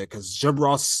WCW did, because Jim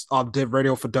Ross did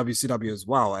radio for WCW as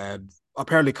well. And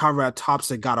apparently, Conrad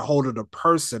Thompson got a hold of the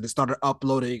person and started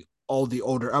uploading all the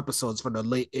older episodes from the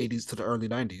late 80s to the early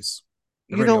 90s,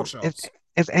 the You radio know, if shows.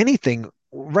 if anything,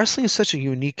 wrestling is such a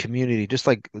unique community, just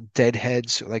like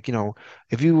Deadheads. Like,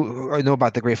 if you know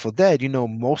about the Grateful Dead,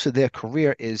 most of their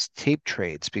career is tape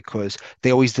trades because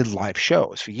they always did live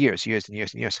shows for years, years and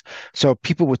years and years. So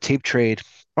people would tape trade.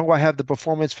 Oh, I have the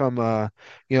performance from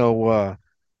you know,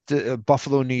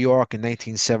 Buffalo, New York in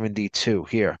 1972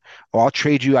 here. Or I'll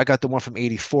trade you. I got the one from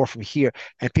 84 from here,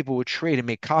 and people would trade and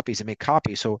make copies and make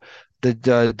copies. So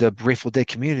the Grateful Dead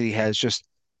community has just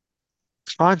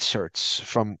concerts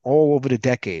from all over the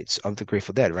decades of the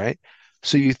Grateful Dead, right?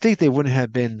 So you think they wouldn't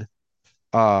have been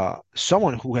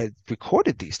someone who had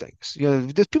recorded these things.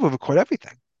 There's people who record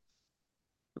everything.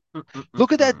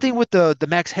 Look at that thing Mm-mm-mm-mm. with the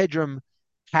Max Headroom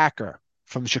hacker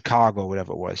from Chicago,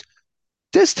 whatever it was.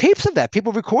 There's tapes of that.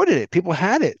 People recorded it. People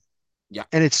had it. Yeah,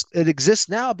 And it exists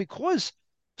now because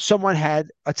someone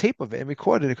had a tape of it and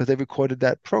recorded it because they recorded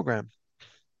that program.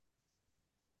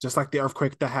 just like the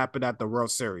earthquake that happened at the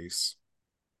World Series.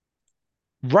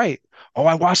 Right. Oh,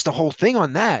 I watched the whole thing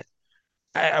on that.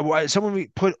 Someone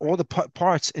put all the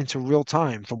parts into real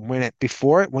time from when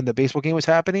the baseball game was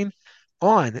happening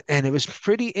on, and it was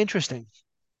pretty interesting.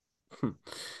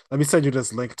 Let me send you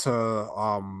this link to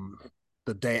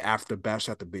the day after Bash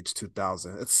at the Beach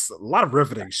 2000. It's a lot of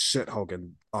riveting shit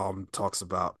Hogan talks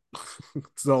about.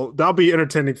 So that'll be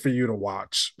entertaining for you to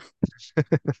watch.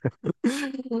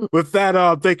 With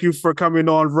that, thank you for coming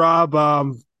on, Rob.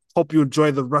 Hope you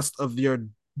enjoy the rest of your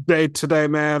day today,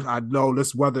 man. I know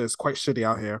this weather is quite shitty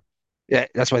out here. Yeah,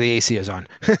 that's why the AC is on.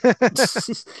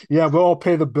 Yeah, we'll all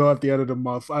pay the bill at the end of the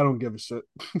month. I don't give a shit.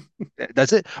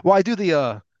 That's it. Well, I do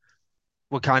the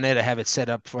with Con Ed, I have it set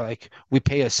up for like we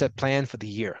pay a set plan for the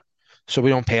year, so we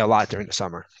don't pay a lot during the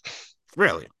summer.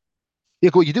 Really? Yeah,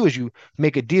 what you do is you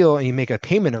make a deal and you make a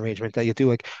payment arrangement that you do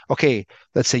like, okay,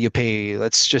 let's say you pay,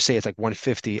 let's just say it's like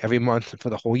 150 every month for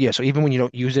the whole year. So even when you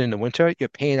don't use it in the winter, you're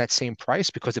paying that same price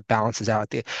because it balances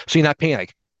out there. So you're not paying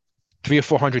like three or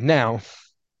 400 now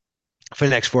for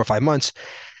the next 4 or 5 months,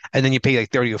 and then you pay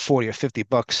like 30 or 40 or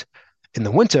 $50 in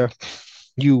the winter.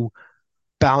 You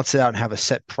balance it out and have a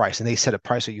set price, and they set a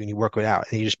price for you and you work it out,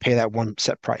 and you just pay that one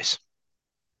set price.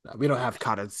 We don't have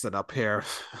Con Edison up here.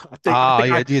 I Oh,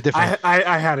 think yeah, you're different.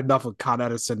 I had enough of Con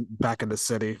Edison back in the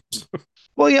city.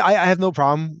 Well, yeah, I have no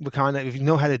problem with kind of if you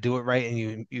know how to do it right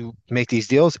and you make these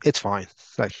deals, it's fine.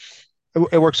 Like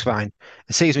it works fine.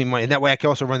 It saves me money. And that way I can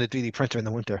also run the 3D printer in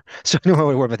the winter. So I don't have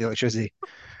to worry about the electricity.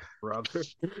 Brother.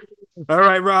 All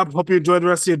right, Rob. Hope you enjoy the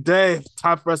rest of your day.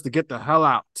 Time for us to get the hell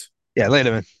out. Yeah,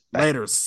 later, man. Bye. Later.